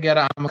looking to get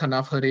a I'm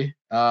Enough hoodie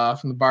from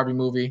the Barbie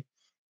movie.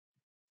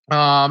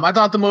 I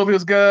thought the movie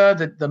was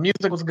good. The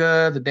music was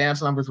good. The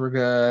dance numbers were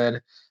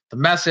good. The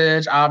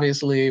message,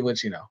 obviously,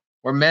 which, you know,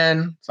 we're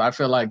men, so I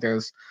feel like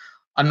there's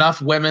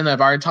enough women that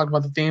have already talked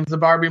about the themes of the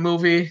Barbie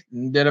movie,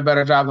 did a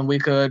better job than we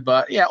could.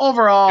 But yeah,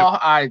 overall,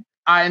 I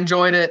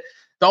enjoyed it.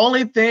 The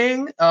only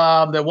thing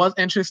that was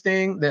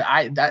interesting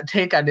that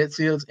take I did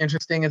see was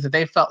interesting is that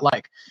they felt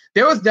like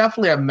there was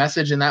definitely a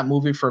message in that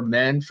movie for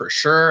men for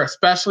sure,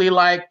 especially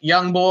like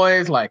young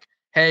boys, like,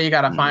 hey, you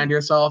gotta find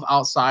yourself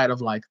outside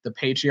of like the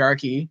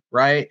patriarchy,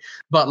 right?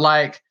 But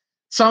like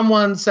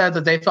someone said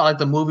that they felt like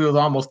the movie was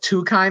almost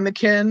too kind to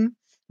Ken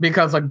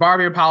because like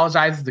Barbie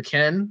apologizes to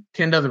Ken.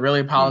 Ken doesn't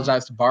really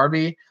apologize to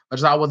Barbie,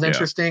 which I thought was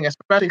interesting,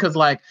 especially because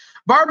like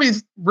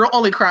Barbie's real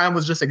only crime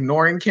was just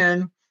ignoring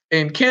Ken.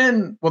 And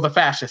Ken was a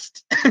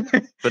fascist.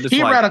 But it's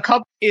he like, read a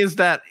couple. Is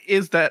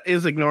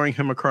ignoring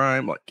him a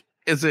crime? Like,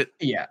 is it?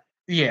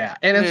 Yeah,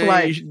 and it's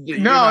like you're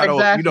no, not. You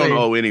don't exactly.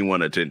 owe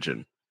anyone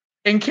attention.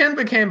 And Ken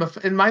became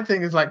and my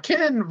thing is like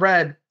Ken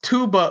read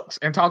 2 books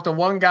and talked to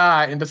one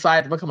guy and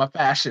decided to become a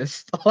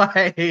fascist.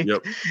 Like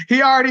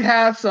he already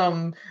has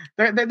some.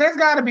 There's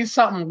got to be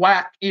something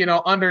whack,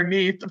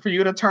 underneath for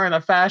you to turn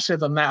to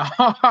fascism that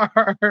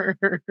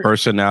hard.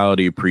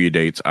 Personality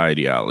predates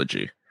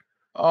ideology.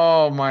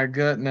 Oh my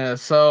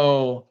goodness.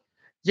 So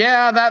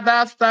yeah,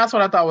 that's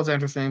what I thought was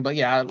interesting. But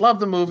yeah, I love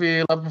the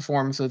movie, love the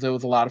performances. It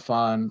was a lot of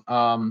fun.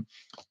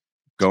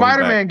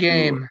 Spider-Man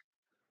game.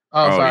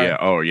 Sorry.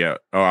 Oh,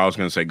 I was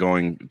gonna say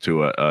going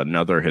to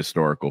another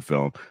historical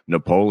film.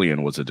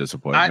 Napoleon was a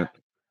disappointment.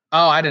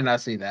 I did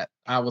not see that.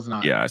 I was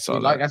not. Yeah, I saw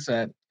that. Like I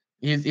said,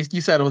 you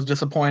said it was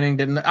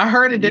disappointing. I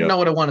heard it didn't know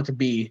what it wanted to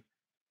be.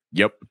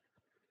 Yep.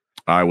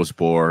 I was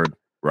bored.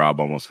 Rob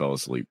almost fell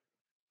asleep.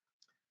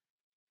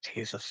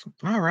 Jesus.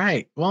 All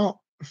right.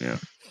 Well, yeah.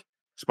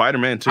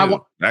 Spider-Man 2. I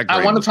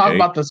want to talk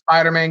about the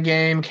Spider-Man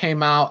game.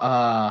 Came out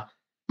a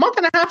month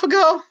and a half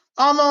ago,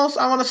 almost.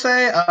 I want to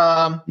say.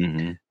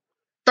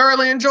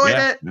 Thoroughly enjoyed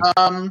it.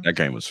 That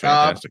game was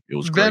fantastic. It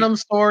was great. Venom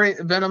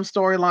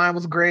storyline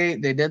was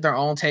great. They did their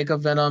own take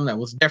of Venom that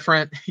was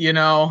different.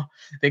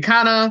 They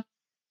kind of,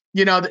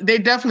 they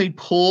definitely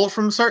pulled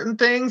from certain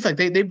things. Like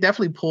they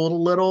definitely pulled a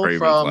little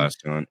from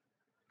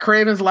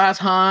Kraven's Last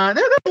Hunt.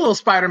 There's a little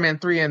Spider-Man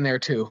 3 in there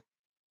too.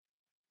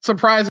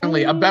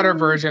 Surprisingly, a better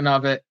version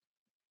of it.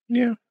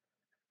 Yeah.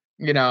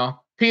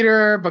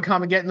 Peter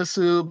get in the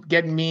soup,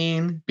 getting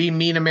mean, be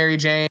mean to Mary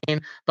Jane,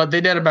 but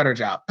they did a better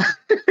job.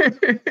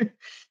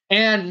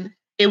 And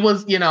it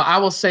was, I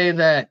will say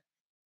that,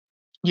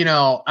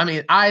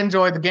 I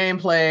enjoyed the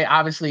gameplay.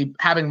 Obviously,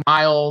 having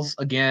Miles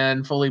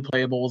again fully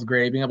playable was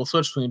great. Being able to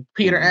switch between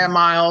Peter and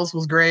Miles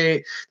was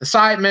great. The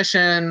side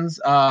missions,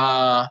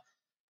 what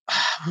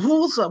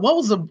was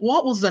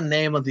the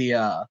name of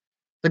the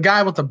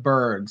guy with the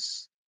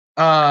birds?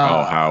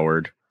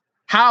 Howard.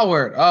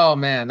 Howard. Oh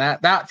man,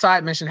 that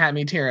side mission had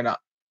me tearing up.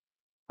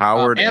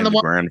 Howard and the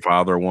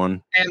grandfather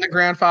one. And the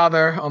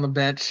grandfather on the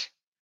bench.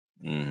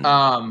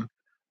 My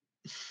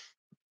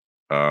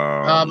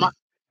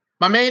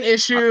main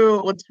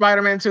issue with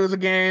Spider-Man 2 as a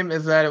game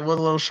is that it was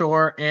a little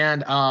short,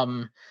 and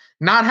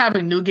not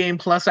having New Game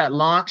Plus at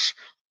launch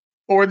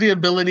or the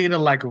ability to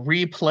like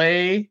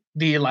replay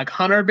the like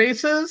hunter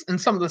bases and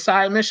some of the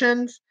side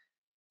missions.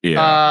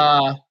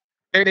 Yeah.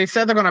 They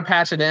said they're gonna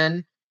patch it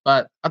in,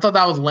 but I thought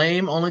that was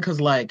lame only because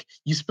like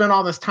you spend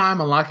all this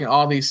time unlocking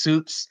all these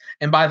suits,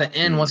 and by the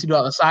end, once you do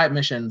all the side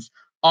missions,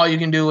 all you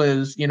can do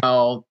is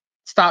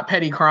stop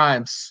petty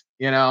crimes.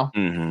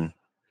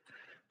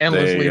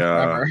 Endlessly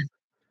forever.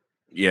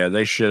 Yeah,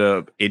 they should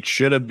have. It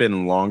should have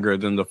been longer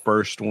than the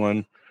first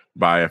one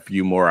by a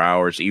few more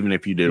hours. Even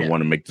if you didn't want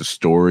to make the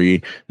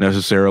story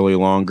necessarily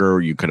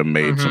longer, you could have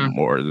made some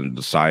more than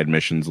the side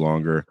missions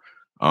longer.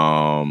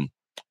 I'm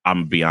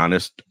gonna be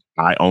honest.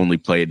 I only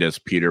played as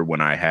Peter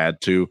when I had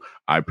to.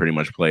 I pretty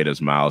much played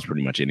as Miles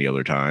pretty much any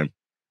other time.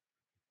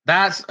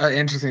 That's an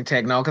interesting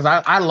take, no, because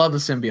I love the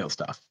symbiote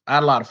stuff. I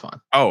had a lot of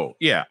fun. Oh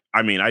yeah,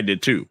 I mean I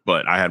did too,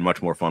 but I had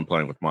much more fun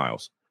playing with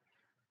Miles.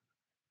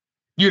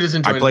 You just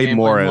enjoyed. I played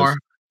more as.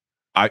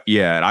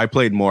 I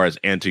played more as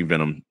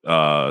anti-venom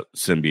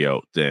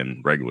symbiote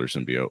than regular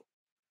symbiote.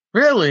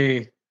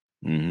 Really?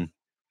 Mm-hmm.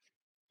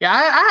 Yeah,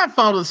 I had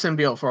fun with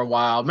symbiote for a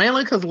while,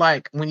 mainly because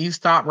like when you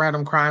stop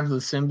random crimes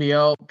with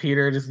symbiote,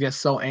 Peter just gets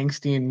so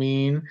angsty and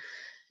mean.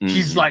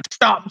 He's like,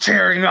 "Stop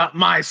tearing up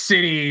my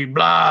city,"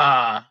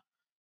 blah.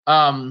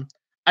 I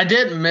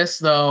did miss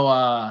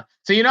though.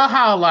 So you know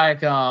how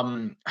like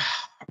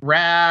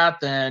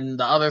Wrath and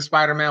the other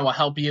Spider-Man will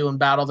help you in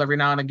battles every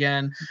now and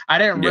again. I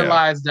didn't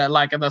realize that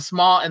like in the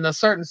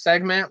certain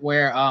segment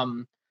where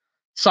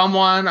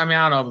someone, I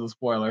don't know if it was a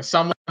spoiler,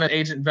 someone in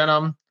Agent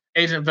Venom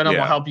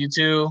will help you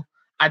too.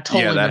 I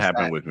totally that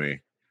happened with me.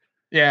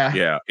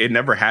 Yeah. It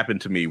never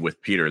happened to me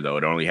with Peter though.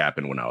 It only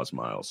happened when I was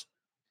Miles.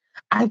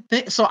 I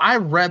think so. I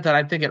read that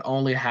I think it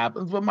only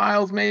happens with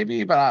Miles,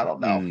 maybe, but I don't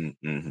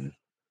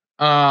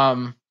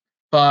know.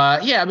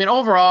 But yeah,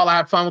 overall, I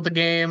had fun with the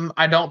game.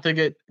 I don't think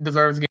it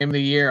deserves Game of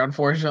the Year,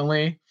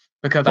 unfortunately,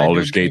 because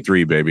Baldur's Gate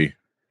 3, baby.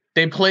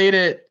 They played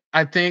it,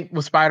 I think,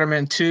 with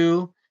Spider-Man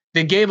 2.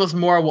 They gave us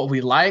more of what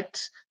we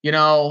liked,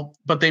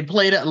 but they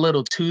played it a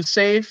little too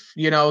safe.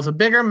 It was a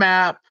bigger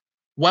map.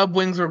 Web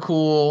wings were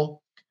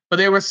cool, but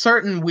there were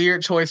certain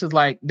weird choices.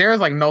 Like there's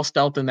like no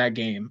stealth in that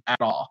game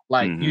at all.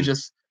 Like you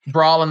just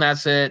brawl and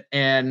that's it.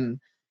 And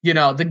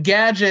the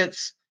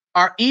gadgets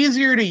are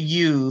easier to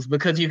use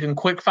because you can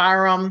quick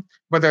fire them,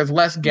 but there's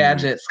less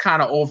gadgets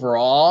kind of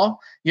overall,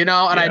 you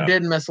know. And I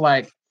did miss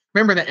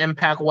remember the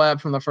impact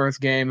web from the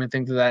first game and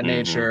things of that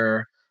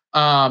nature.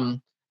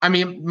 I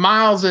mean,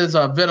 Miles's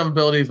Venom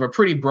abilities were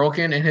pretty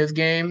broken in his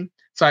game,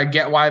 so I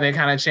get why they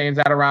kind of changed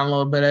that around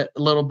a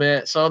little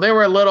bit. So they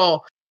were a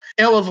little.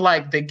 It was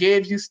like they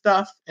gave you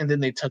stuff and then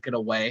they took it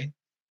away.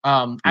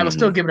 I would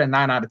still give it a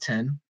 9 out of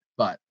 10,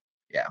 but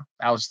yeah,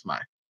 that was just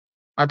my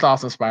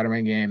thoughts on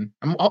Spider-Man game.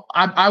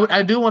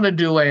 I do want to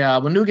do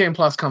when New Game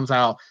Plus comes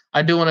out,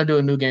 I do want to do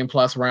a New Game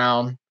Plus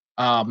round.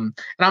 And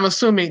I'm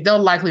assuming there'll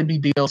likely be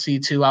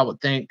DLC too, I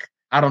would think.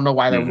 I don't know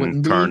why there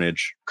wouldn't be.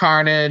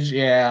 Carnage,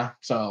 yeah.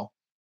 So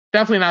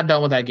definitely not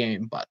done with that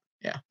game, but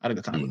yeah, I had a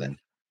good time with it.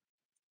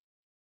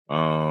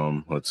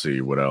 Let's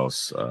see, what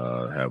else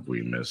have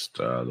we missed?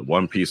 The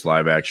One Piece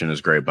live action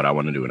is great, but I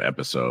want to do an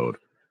episode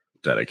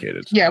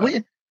dedicated to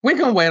that. We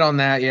can wait on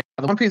that. Yeah,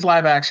 the One Piece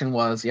live action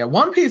was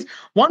One Piece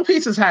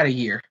has had a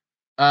year.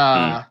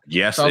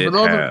 Yes, so it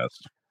has.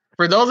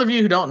 For those of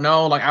you who don't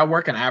know, I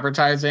work in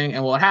advertising,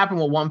 and what happened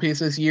with One Piece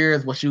this year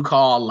is what you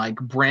call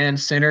brand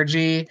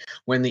synergy,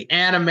 when the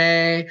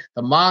anime,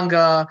 the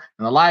manga,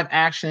 and the live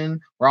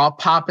action were all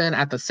popping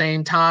at the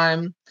same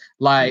time.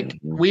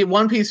 We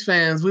One Piece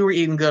fans, we were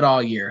eating good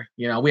all year.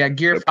 You know, we had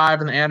Gear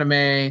 5 in the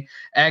anime,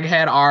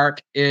 Egghead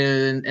arc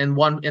in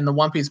the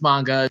One Piece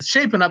manga. It's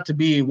shaping up to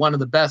be one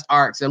of the best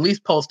arcs, at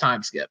least post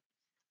time skip,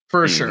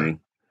 for sure.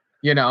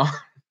 You know,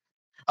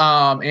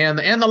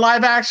 and the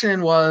live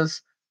action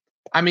was,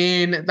 I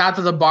mean, not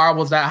that the bar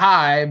was that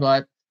high,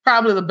 but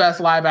probably the best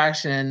live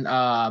action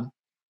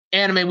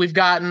anime we've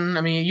gotten.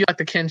 I mean, you like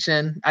the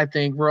Kenshin, I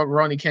think,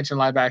 Rurouni Kenshin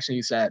live action,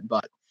 you said,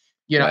 but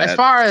you know, as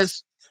far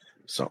as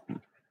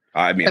something.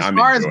 I mean, as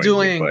far as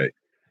doing, but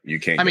you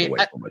can't get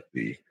away from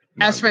it.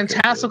 As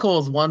fantastical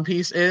as One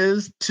Piece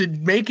is, to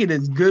make it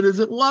as good as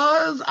it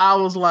was, I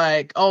was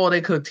like, oh,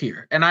 they cooked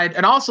here. And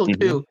also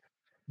too,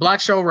 Black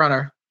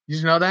showrunner. Did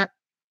you know that?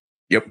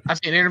 Yep. I've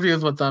seen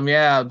interviews with them.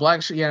 Yeah,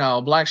 Black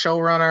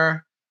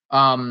showrunner.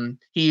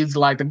 He's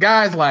the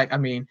guy's I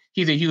mean,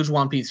 he's a huge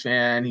One Piece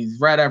fan. He's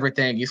read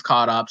everything. He's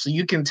caught up. So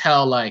you can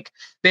tell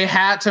they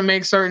had to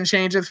make certain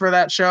changes for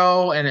that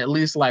show. And at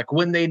least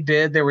when they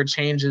did, there were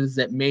changes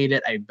that made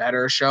it a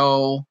better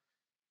show.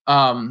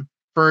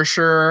 For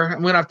sure.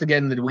 We don't have to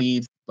get into the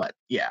weeds, but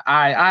yeah,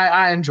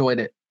 I enjoyed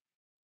it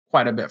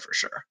quite a bit for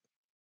sure.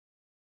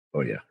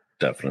 Oh yeah,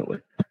 definitely.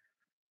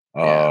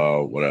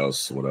 What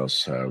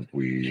else have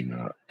we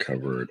not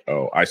covered?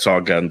 Oh, I saw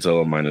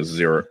Godzilla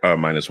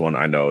 -1.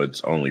 I know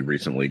it's only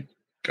recently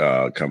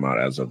come out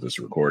as of this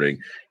recording.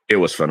 It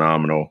was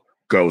phenomenal.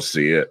 Go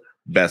see it.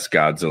 Best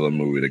Godzilla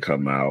movie to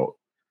come out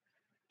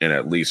in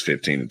at least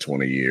 15 to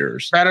 20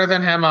 years. Better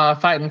than him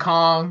fighting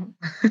Kong.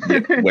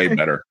 Yeah, way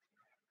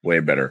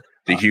better.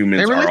 The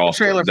humans are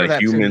also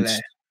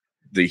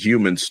the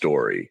human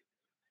story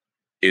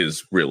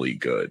is really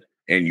good,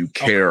 and you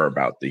care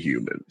about the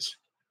humans.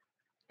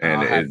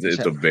 And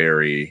it's a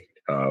very,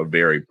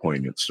 very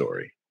poignant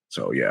story.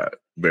 So yeah,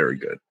 very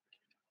good.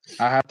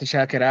 I have to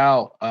check it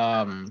out.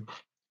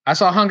 I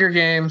saw Hunger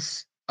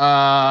Games.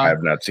 I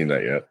have not seen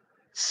that yet.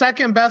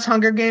 Second best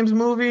Hunger Games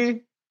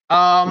movie.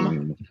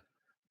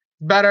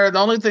 Better. The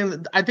only thing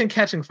that I think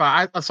Catching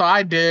Fire.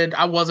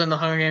 I was in the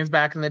Hunger Games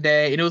back in the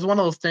day, and it was one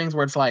of those things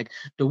where it's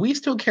do we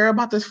still care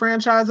about this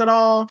franchise at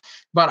all?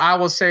 But I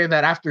will say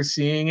that after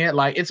seeing it,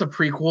 it's a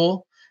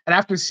prequel, and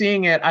after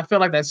seeing it, I feel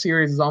like that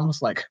series is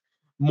almost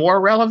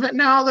more relevant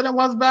now than it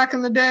was back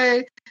in the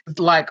day.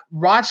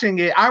 Watching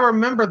it, I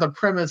remember the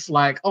premise,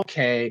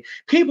 okay,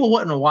 people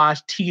wouldn't watch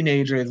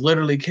teenagers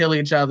literally kill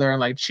each other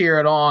and cheer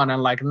it on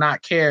and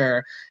not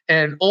care.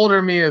 And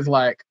older me is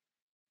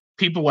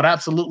people would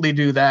absolutely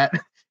do that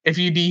if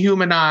you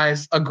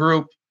dehumanize a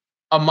group,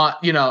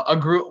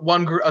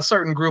 a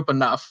certain group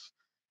enough.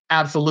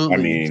 Absolutely. I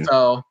mean,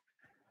 so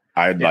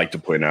I'd like to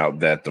point out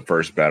that the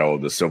first battle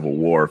of the Civil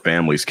War,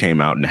 families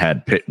came out and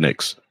had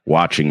picnics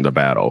watching the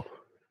battle.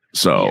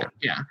 So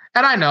yeah.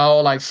 And I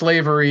know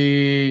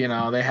slavery,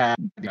 they had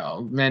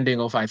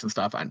Mandingo fights and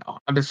stuff. I know.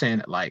 I'm just saying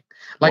it at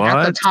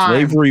the time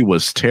slavery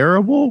was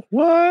terrible.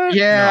 What?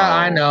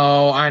 Yeah,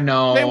 no. I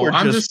know.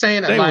 I'm just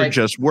saying they were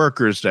just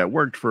workers that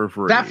worked for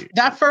free.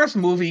 That first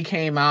movie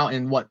came out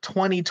in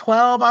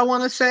 2012, I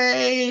want to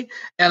say,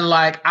 and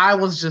I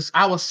was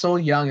so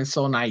young and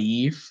so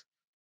naive.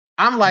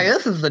 I'm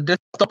this is the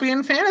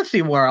dystopian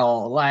fantasy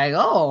world.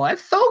 Oh,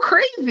 that's so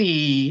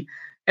crazy.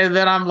 And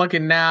then I'm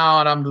looking now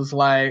and I'm just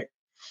we'll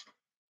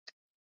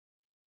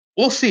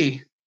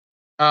see.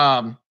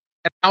 I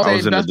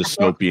was in a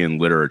dystopian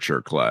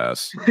literature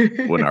class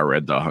when I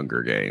read The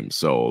Hunger Games.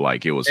 So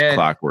it was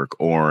Clockwork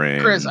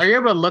Orange. Kris, are you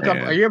able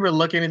to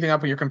look anything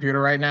up on your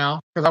computer right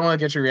now? Because I want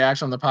to get your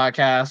reaction on the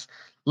podcast.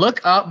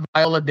 Look up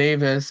Viola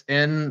Davis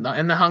in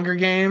the Hunger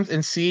Games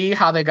and see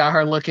how they got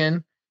her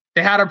looking.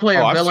 They had her play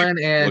a villain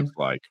and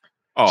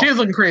she was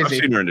looking crazy.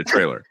 I've seen her in the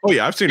trailer. Oh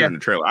yeah, I've seen her in the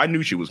trailer. I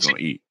knew she was going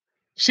to eat.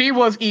 She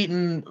was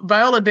eating.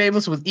 Viola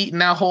Davis was eating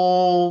that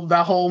whole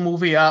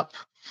movie up,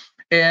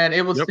 And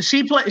it was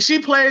she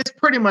plays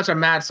pretty much a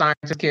mad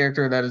scientist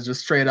character that is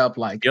just straight up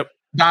like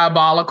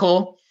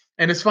diabolical.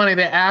 And it's funny,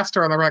 they asked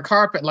her on the red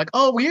carpet, like,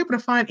 "Oh, were you able to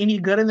find any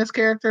good in this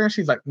character?" And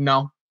she's like,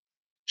 "No."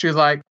 She was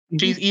like,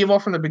 "She's evil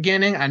from the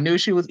beginning. I knew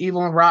she was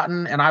evil and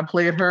rotten, and I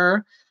played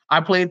her.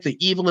 I played the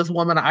evilest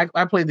woman. I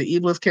played the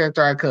evilest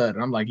character I could."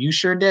 And I'm like, "You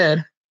sure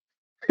did."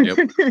 Yep.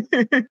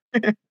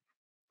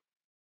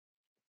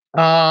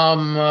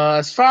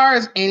 As far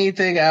as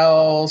anything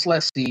else,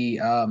 let's see.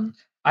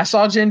 I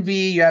saw Gen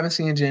V. You haven't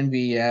seen Gen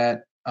V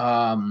yet.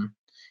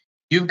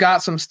 You've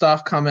got some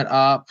stuff coming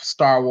up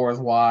Star Wars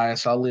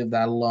wise, so I'll leave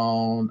that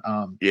alone.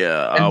 I'll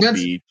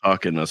be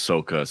talking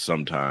Ahsoka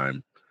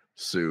sometime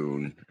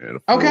soon in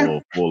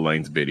a full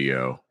length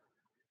video.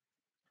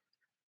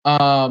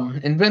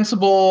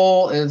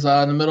 Invincible is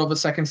in the middle of a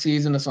second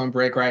season. It's on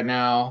break right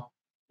now.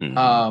 Pay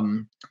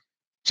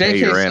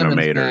your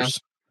animators. Man,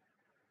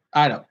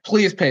 I know.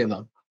 Please pay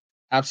them.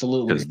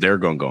 Absolutely. Because they're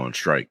gonna go on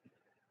strike.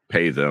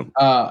 Pay them.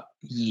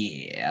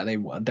 Yeah, they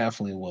will,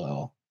 definitely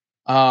will.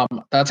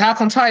 The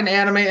Attack on Titan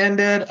anime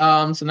ended.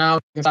 So now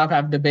we can stop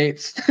having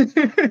debates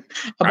about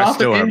I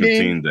still haven't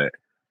seen the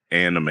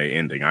anime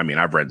ending. I mean,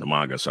 I've read the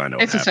manga, so I know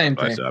it's the same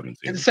thing. I still haven't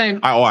seen it's the same.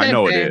 I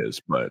know thing. It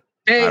is, but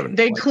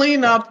they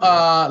clean up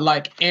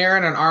like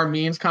Aaron and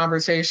Armin's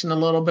conversation a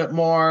little bit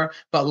more,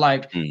 but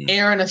like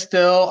Aaron is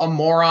still a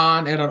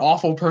moron and an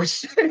awful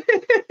person.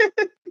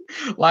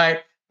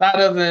 Like that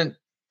doesn't.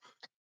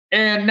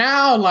 And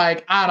now,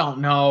 like, I don't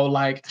know,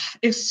 like,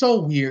 it's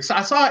so weird. So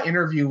I saw an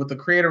interview with the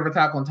creator of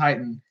Attack on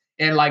Titan,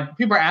 and like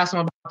people are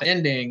asking him about the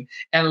ending,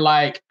 and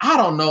like, I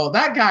don't know,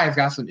 that guy's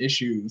got some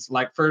issues,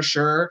 like for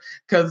sure.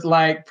 Cause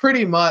like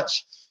pretty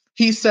much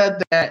he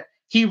said that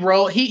he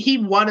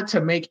wanted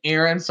to make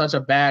Aaron such a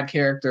bad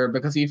character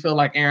because he felt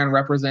like Aaron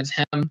represents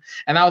him,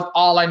 and that was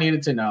all I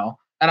needed to know.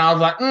 And I was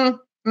like,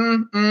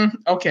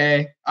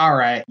 okay, all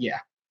right, yeah.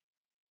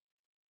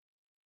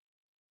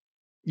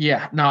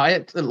 Yeah,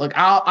 no, look,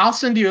 I'll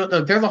send you.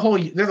 Look, there's a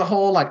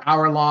whole like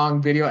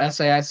hour-long video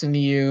essay I send to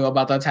you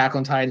about the Attack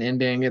on Titan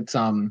ending. It's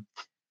I'm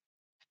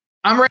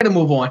ready to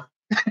move on.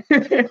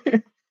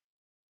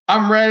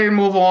 I'm ready to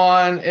move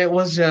on. It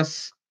was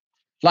just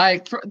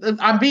like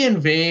I'm being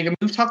vague. I mean,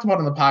 we've talked about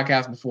it on the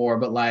podcast before,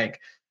 but like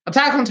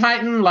Attack on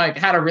Titan like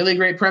had a really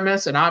great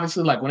premise, and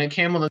obviously like when it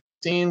came on the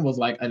scene was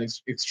like an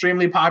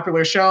extremely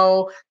popular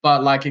show,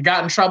 but like it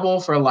got in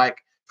trouble for like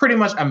pretty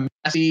much a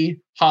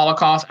messy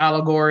Holocaust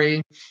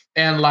allegory.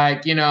 And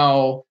like, you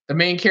know, the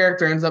main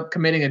character ends up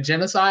committing a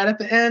genocide at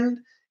the end.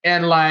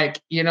 And like,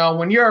 you know,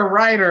 when you're a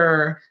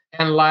writer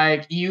and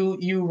like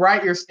you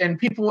write your and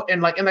people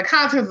and like in the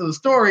context of the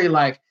story,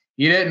 like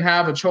you didn't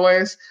have a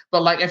choice.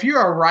 But like if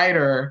you're a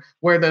writer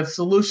where the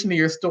solution to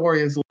your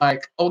story is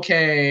like,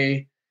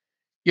 okay,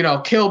 you know,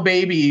 kill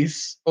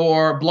babies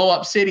or blow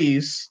up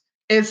cities,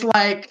 it's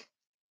like,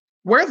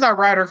 where's that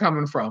writer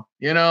coming from?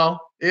 You know?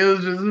 It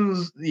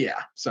was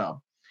yeah. So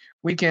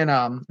we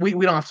can we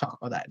don't have to talk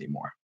about that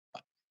anymore.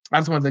 I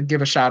just wanted to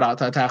give a shout out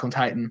to Attack on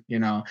Titan. You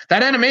know,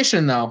 that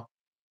animation though,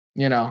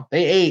 you know,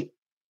 they ate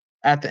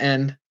at the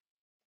end.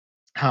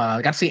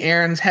 I got to see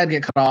Aaron's head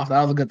get cut off.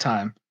 That was a good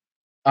time.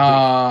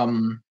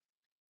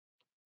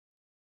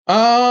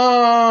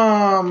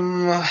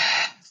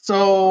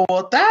 So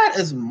that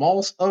is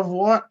most of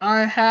what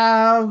I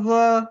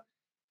have.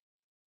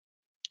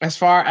 As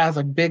far as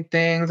like big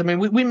things, I mean,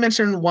 we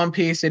mentioned One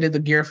Piece. They did the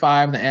Gear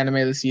 5, the anime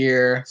this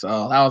year,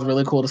 so that was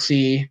really cool to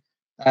see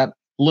that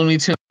Looney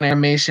Tune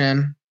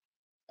animation.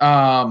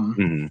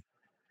 Did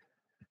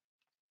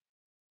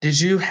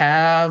you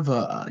have?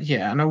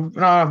 Yeah, I know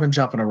I've been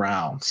jumping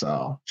around.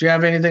 So, do you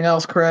have anything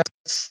else, Kris?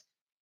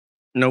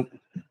 Nope.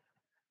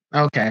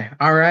 Okay.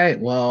 All right.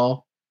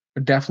 Well,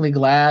 we're definitely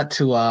glad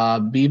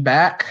to be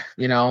back.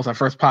 You know, it's our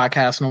first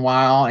podcast in a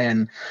while,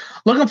 and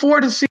looking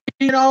forward to see,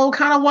 you know,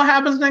 kind of what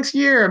happens next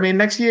year. I mean,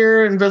 next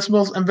year,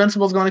 Invincible's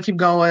going to keep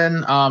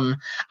going.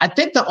 I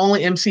think the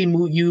only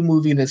MCU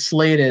movie that's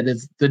slated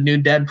is the new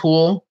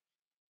Deadpool,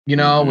 you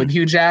know, with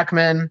Hugh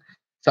Jackman.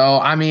 So,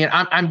 I mean,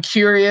 I'm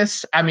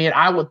curious. I mean,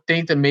 I would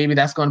think that maybe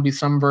that's going to be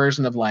some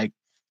version of like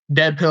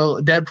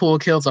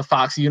Deadpool kills a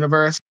Fox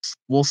universe.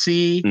 We'll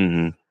see.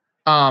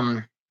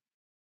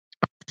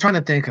 Trying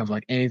to think of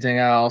like anything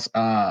else.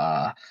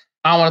 I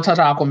want to touch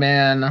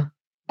Aquaman.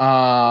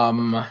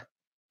 I'm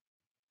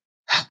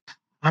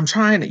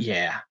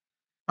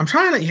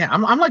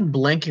like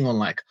blanking on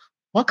like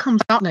what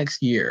comes out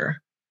next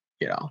year.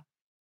 You know,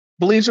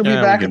 Bleach will be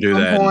back. We can do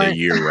that point. In the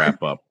year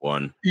wrap up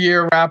one.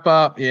 Year wrap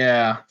up,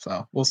 yeah.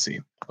 So we'll see.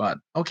 But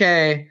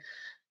okay,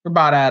 we're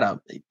about at an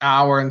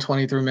hour and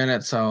 23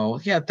 minutes. So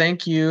yeah,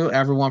 thank you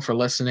everyone for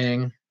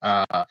listening.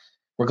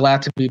 We're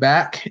glad to be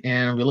back,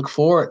 and we look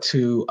forward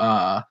to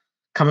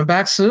coming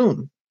back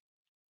soon.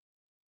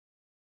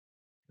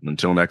 And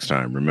until next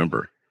time,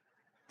 remember,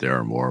 there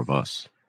are more of us.